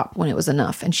say stop when it was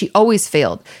enough. And she always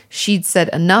failed. She'd said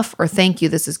enough or thank you,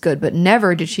 this is good. But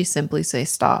never did she simply say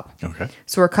stop. Okay.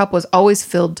 So her cup was always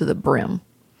filled to the brim.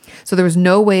 So there was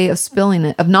no way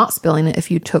of not spilling it if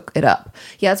you took it up.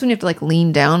 Yeah, that's when you have to like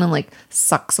lean down and like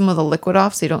suck some of the liquid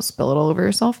off so you don't spill it all over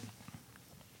yourself.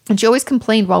 And she always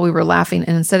complained while we were laughing,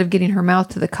 and instead of getting her mouth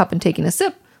to the cup and taking a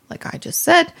sip, like I just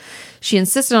said, she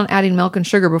insisted on adding milk and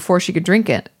sugar before she could drink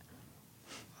it.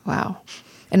 Wow.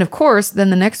 And of course, then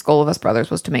the next goal of us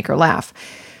brothers was to make her laugh.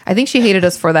 I think she hated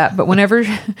us for that, but whenever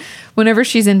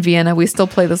she's in Vienna, we still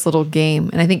play this little game,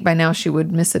 and I think by now she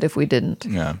would miss it if we didn't.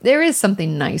 Yeah. There is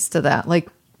something nice to that, like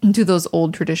to those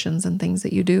old traditions and things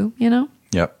that you do, you know?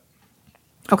 Yep.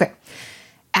 Okay.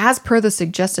 As per the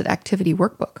suggested activity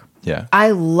workbook. Yeah. I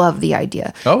love the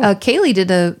idea. Oh. Kaylee did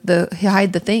the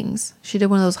hide the things. She did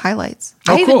one of those highlights.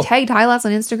 Oh, I even cool. tagged highlights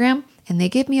on Instagram, and they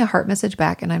gave me a heart message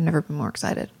back, and I've never been more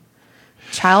excited.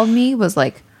 Child me was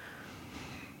like,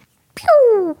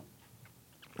 pew.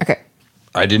 Okay.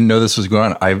 I didn't know this was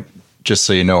going on. Just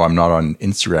so you know, I'm not on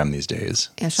Instagram these days.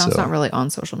 Yeah, Sean's not really on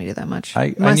social media that much.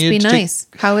 I Must be nice.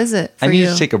 How is it for you? I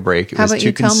need to take a break. It How was about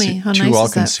you tell me? How nice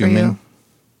is that for you?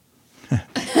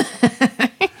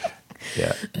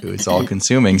 Yeah, it was all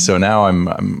consuming. So now I'm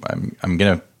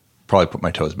gonna probably put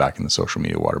my toes back in the social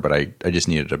media water, but I just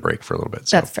needed a break for a little bit.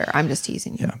 So. That's fair. I'm just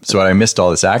teasing you. Yeah. So I missed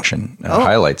all this action.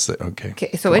 Highlights that.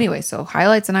 Okay. So anyway, so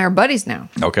highlights and I are buddies now.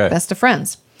 Okay. Best of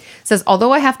friends. Says,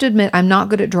 although I have to admit I'm not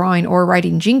good at drawing or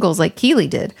writing jingles like Keely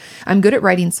did, I'm good at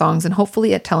writing songs and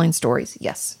hopefully at telling stories.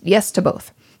 Yes to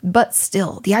both. But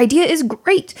still, the idea is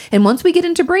great. And once we get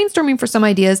into brainstorming for some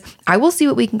ideas, I will see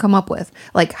what we can come up with.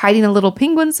 Like hiding a little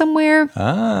penguin somewhere.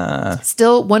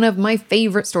 Still one of my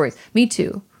favorite stories. Me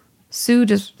too. Sue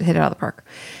just hit it out of the park.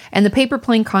 And the paper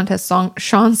plane contest song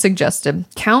Sean suggested,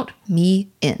 count me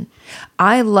in.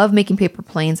 I love making paper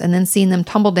planes and then seeing them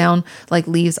tumble down like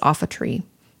leaves off a tree.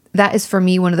 That is for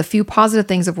me one of the few positive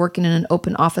things of working in an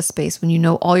open office space when you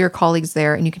know all your colleagues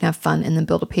there and you can have fun and then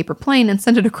build a paper plane and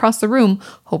send it across the room,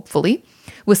 hopefully.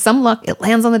 With some luck, it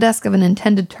lands on the desk of an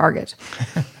intended target.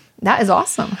 That is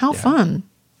awesome. How fun.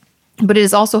 But it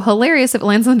is also hilarious if it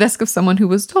lands on the desk of someone who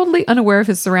was totally unaware of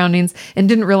his surroundings and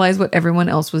didn't realize what everyone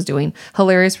else was doing.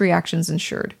 Hilarious reactions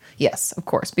ensured. Yes, of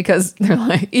course, because they're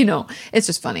like, it's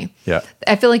just funny. Yeah.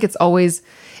 I feel like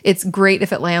it's great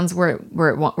if it lands where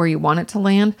you want it to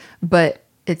land, but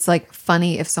it's like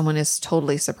funny if someone is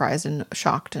totally surprised and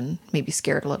shocked and maybe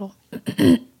scared a little.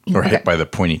 Or hit by the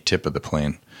pointy tip of the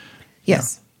plane.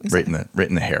 Yes. Right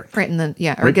in the hair. Right in the,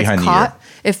 yeah. Or Right it gets behind the caught. ear.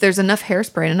 If there's enough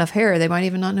hairspray and enough hair, they might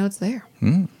even not know it's there.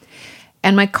 And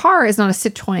my car is not a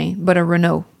Citroën, but a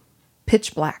Renault.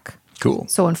 Pitch black. Cool.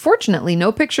 So unfortunately,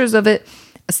 no pictures of it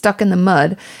stuck in the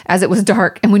mud as it was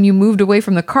dark. And when you moved away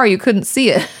from the car, you couldn't see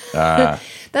it.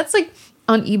 That's like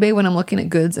on eBay when I'm looking at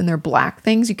goods and they're black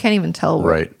things. You can't even tell.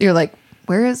 Right. You're like,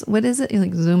 what is it? You're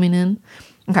like zooming in.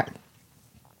 Okay.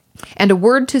 And a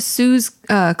word to Sue,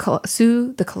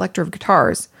 the collector of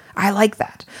guitars. I like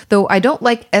that. Though I don't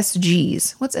like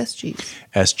SGs. What's SGs?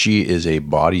 SG is a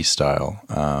body style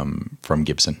from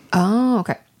Gibson. Oh,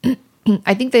 okay.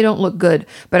 I think they don't look good,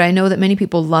 but I know that many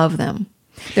people love them.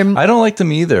 They're I don't like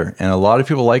them either, and a lot of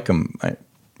people like them.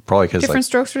 Probably because different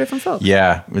strokes for different folks.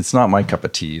 Yeah, it's not my cup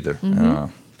of tea either.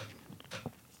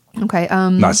 Okay.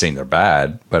 Not saying they're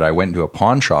bad, but I went to a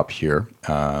pawn shop here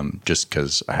just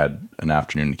because I had an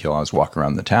afternoon to kill. I was walking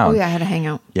around the town. Oh yeah, I had a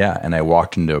hangout. Yeah, and I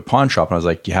walked into a pawn shop and I was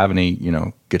like, "Do you have any,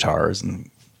 guitars?" And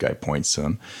the guy points to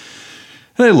them.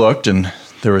 And I looked, and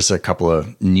there was a couple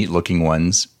of neat-looking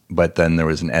ones, but then there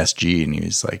was an SG, and he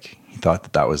was like, he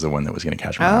thought that was the one that was going to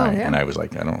catch my eye, yeah. and I was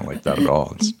like, I don't like that at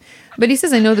all. It's, But he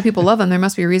says, I know that people love them. There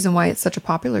must be a reason why it's such a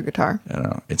popular guitar. I don't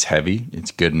know. It's heavy.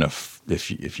 It's good enough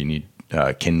if you need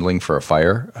kindling for a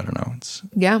fire. I don't know. It's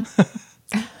Yeah.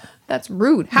 That's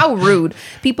rude. How rude.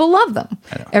 People love them.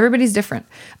 Everybody's different.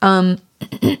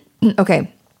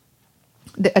 Okay.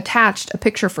 Attached a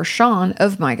picture for Sean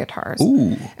of my guitars.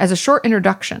 Ooh. As a short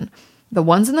introduction, the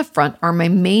ones in the front are my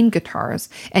main guitars,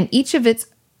 and each of its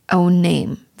own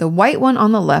name. The white one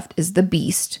on the left is the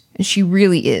Beast, and she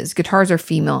really is. Guitars are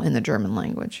female in the German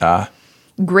language.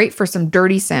 Great for some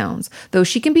dirty sounds, though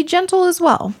she can be gentle as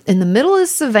well. In the middle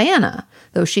is Savannah,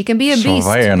 though she can be a beast.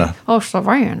 Savannah. Oh,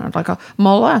 Savannah, like a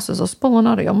molasses is pulling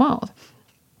out of your mouth.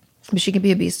 But she can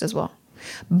be a beast as well.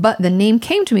 But the name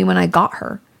came to me when I got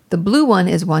her. The blue one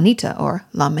is Juanita, or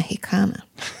La Mexicana.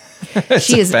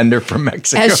 she is a Fender from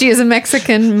Mexico. As she is a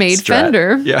Mexican-made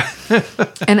Fender. Yeah.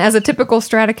 And as a typical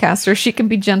Stratocaster, she can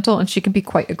be gentle and she can be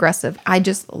quite aggressive. I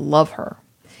just love her.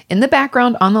 In the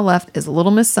background on the left is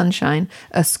Little Miss Sunshine,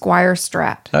 a Squire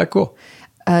Strat. Cool.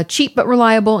 Cheap but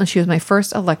reliable, and she was my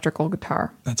first electrical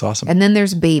guitar. That's awesome. And then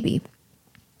there's Baby,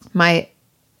 my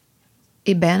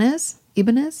Ibanez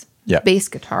bass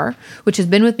guitar, which has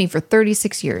been with me for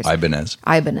 36 years.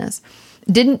 Ibanez.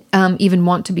 Didn't even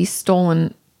want to be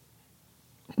stolen.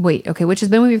 Wait, okay, which has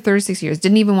been with me for 36 years.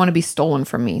 Didn't even want to be stolen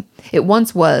from me. It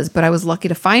once was, but I was lucky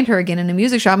to find her again in a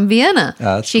music shop in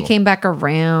Vienna. She came back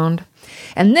around.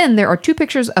 And then there are two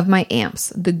pictures of my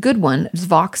amps. The good one is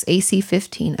Vox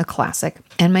AC15, a classic,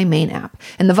 and my main amp.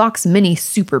 And the Vox Mini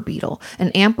Super Beetle,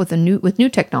 an amp with new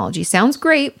technology. Sounds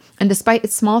great, and despite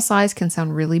its small size, can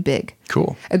sound really big.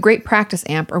 Cool. A great practice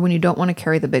amp, or when you don't want to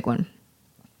carry the big one.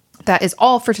 That is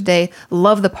all for today.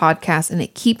 Love the podcast, and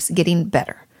it keeps getting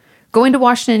better. Going to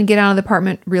Washington and get out of the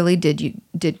apartment really did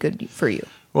good for you.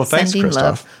 Well, thanks, Sending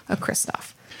Christoph. love,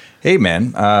 Christoph. Hey,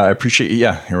 man, I appreciate you.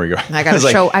 Yeah, here we go. I got to was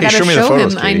show. like, I hey, got to me the show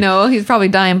photos, him. I Katie. know he's probably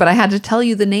dying, but I had to tell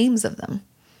you the names of them.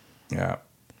 Yeah,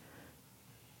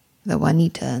 The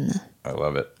Juanita and the. I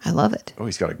love it. I love it. Oh,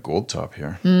 he's got a gold top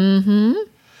here. Mm-hmm.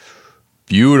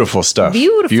 Beautiful stuff.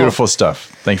 Beautiful stuff.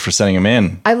 Thanks for sending them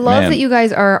in. I love that you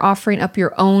guys are offering up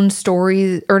your own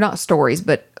stories, or not stories,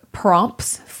 but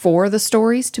prompts for the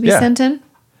stories to be sent in.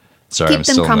 Sorry, Keep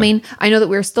them coming. I know that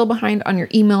we're still behind on your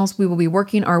emails. We will be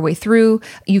working our way through.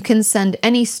 You can send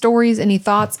any stories, any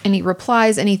thoughts, any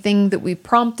replies, anything that we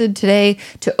prompted today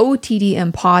to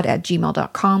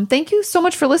otdmpod@gmail.com. Thank you so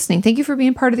much for listening. Thank you for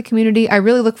being part of the community. I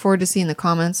really look forward to seeing the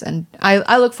comments, and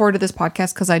I look forward to this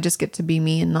podcast because I just get to be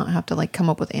me and not have to like come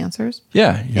up with answers.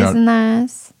 Yeah. Isn't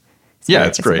nice?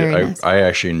 It's great. Nice. I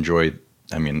actually enjoy.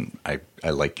 I mean, I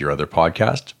like your other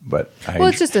podcast, but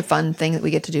it's just a fun thing that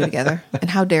we get to do together. And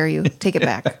how dare you take it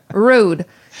back? Rude.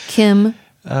 Kim,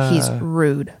 he's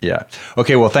rude. Yeah.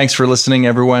 Okay. Well, thanks for listening,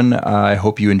 everyone. I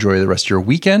hope you enjoy the rest of your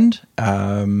weekend.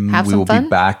 Have some fun. We will fun. be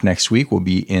back next week. We'll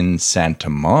be in Santa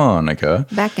Monica.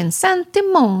 Back in Santa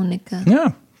Monica.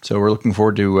 Yeah. So we're looking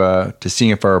forward to seeing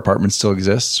if our apartment still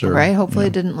exists. Or, Right. Hopefully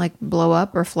it didn't like blow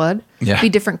up or flood. Yeah. Be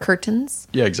different curtains.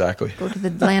 Yeah, exactly. Go to the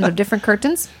land of different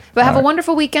curtains. But have a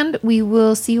wonderful weekend. We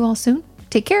will see you all soon.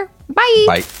 Take care. Bye.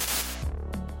 Bye.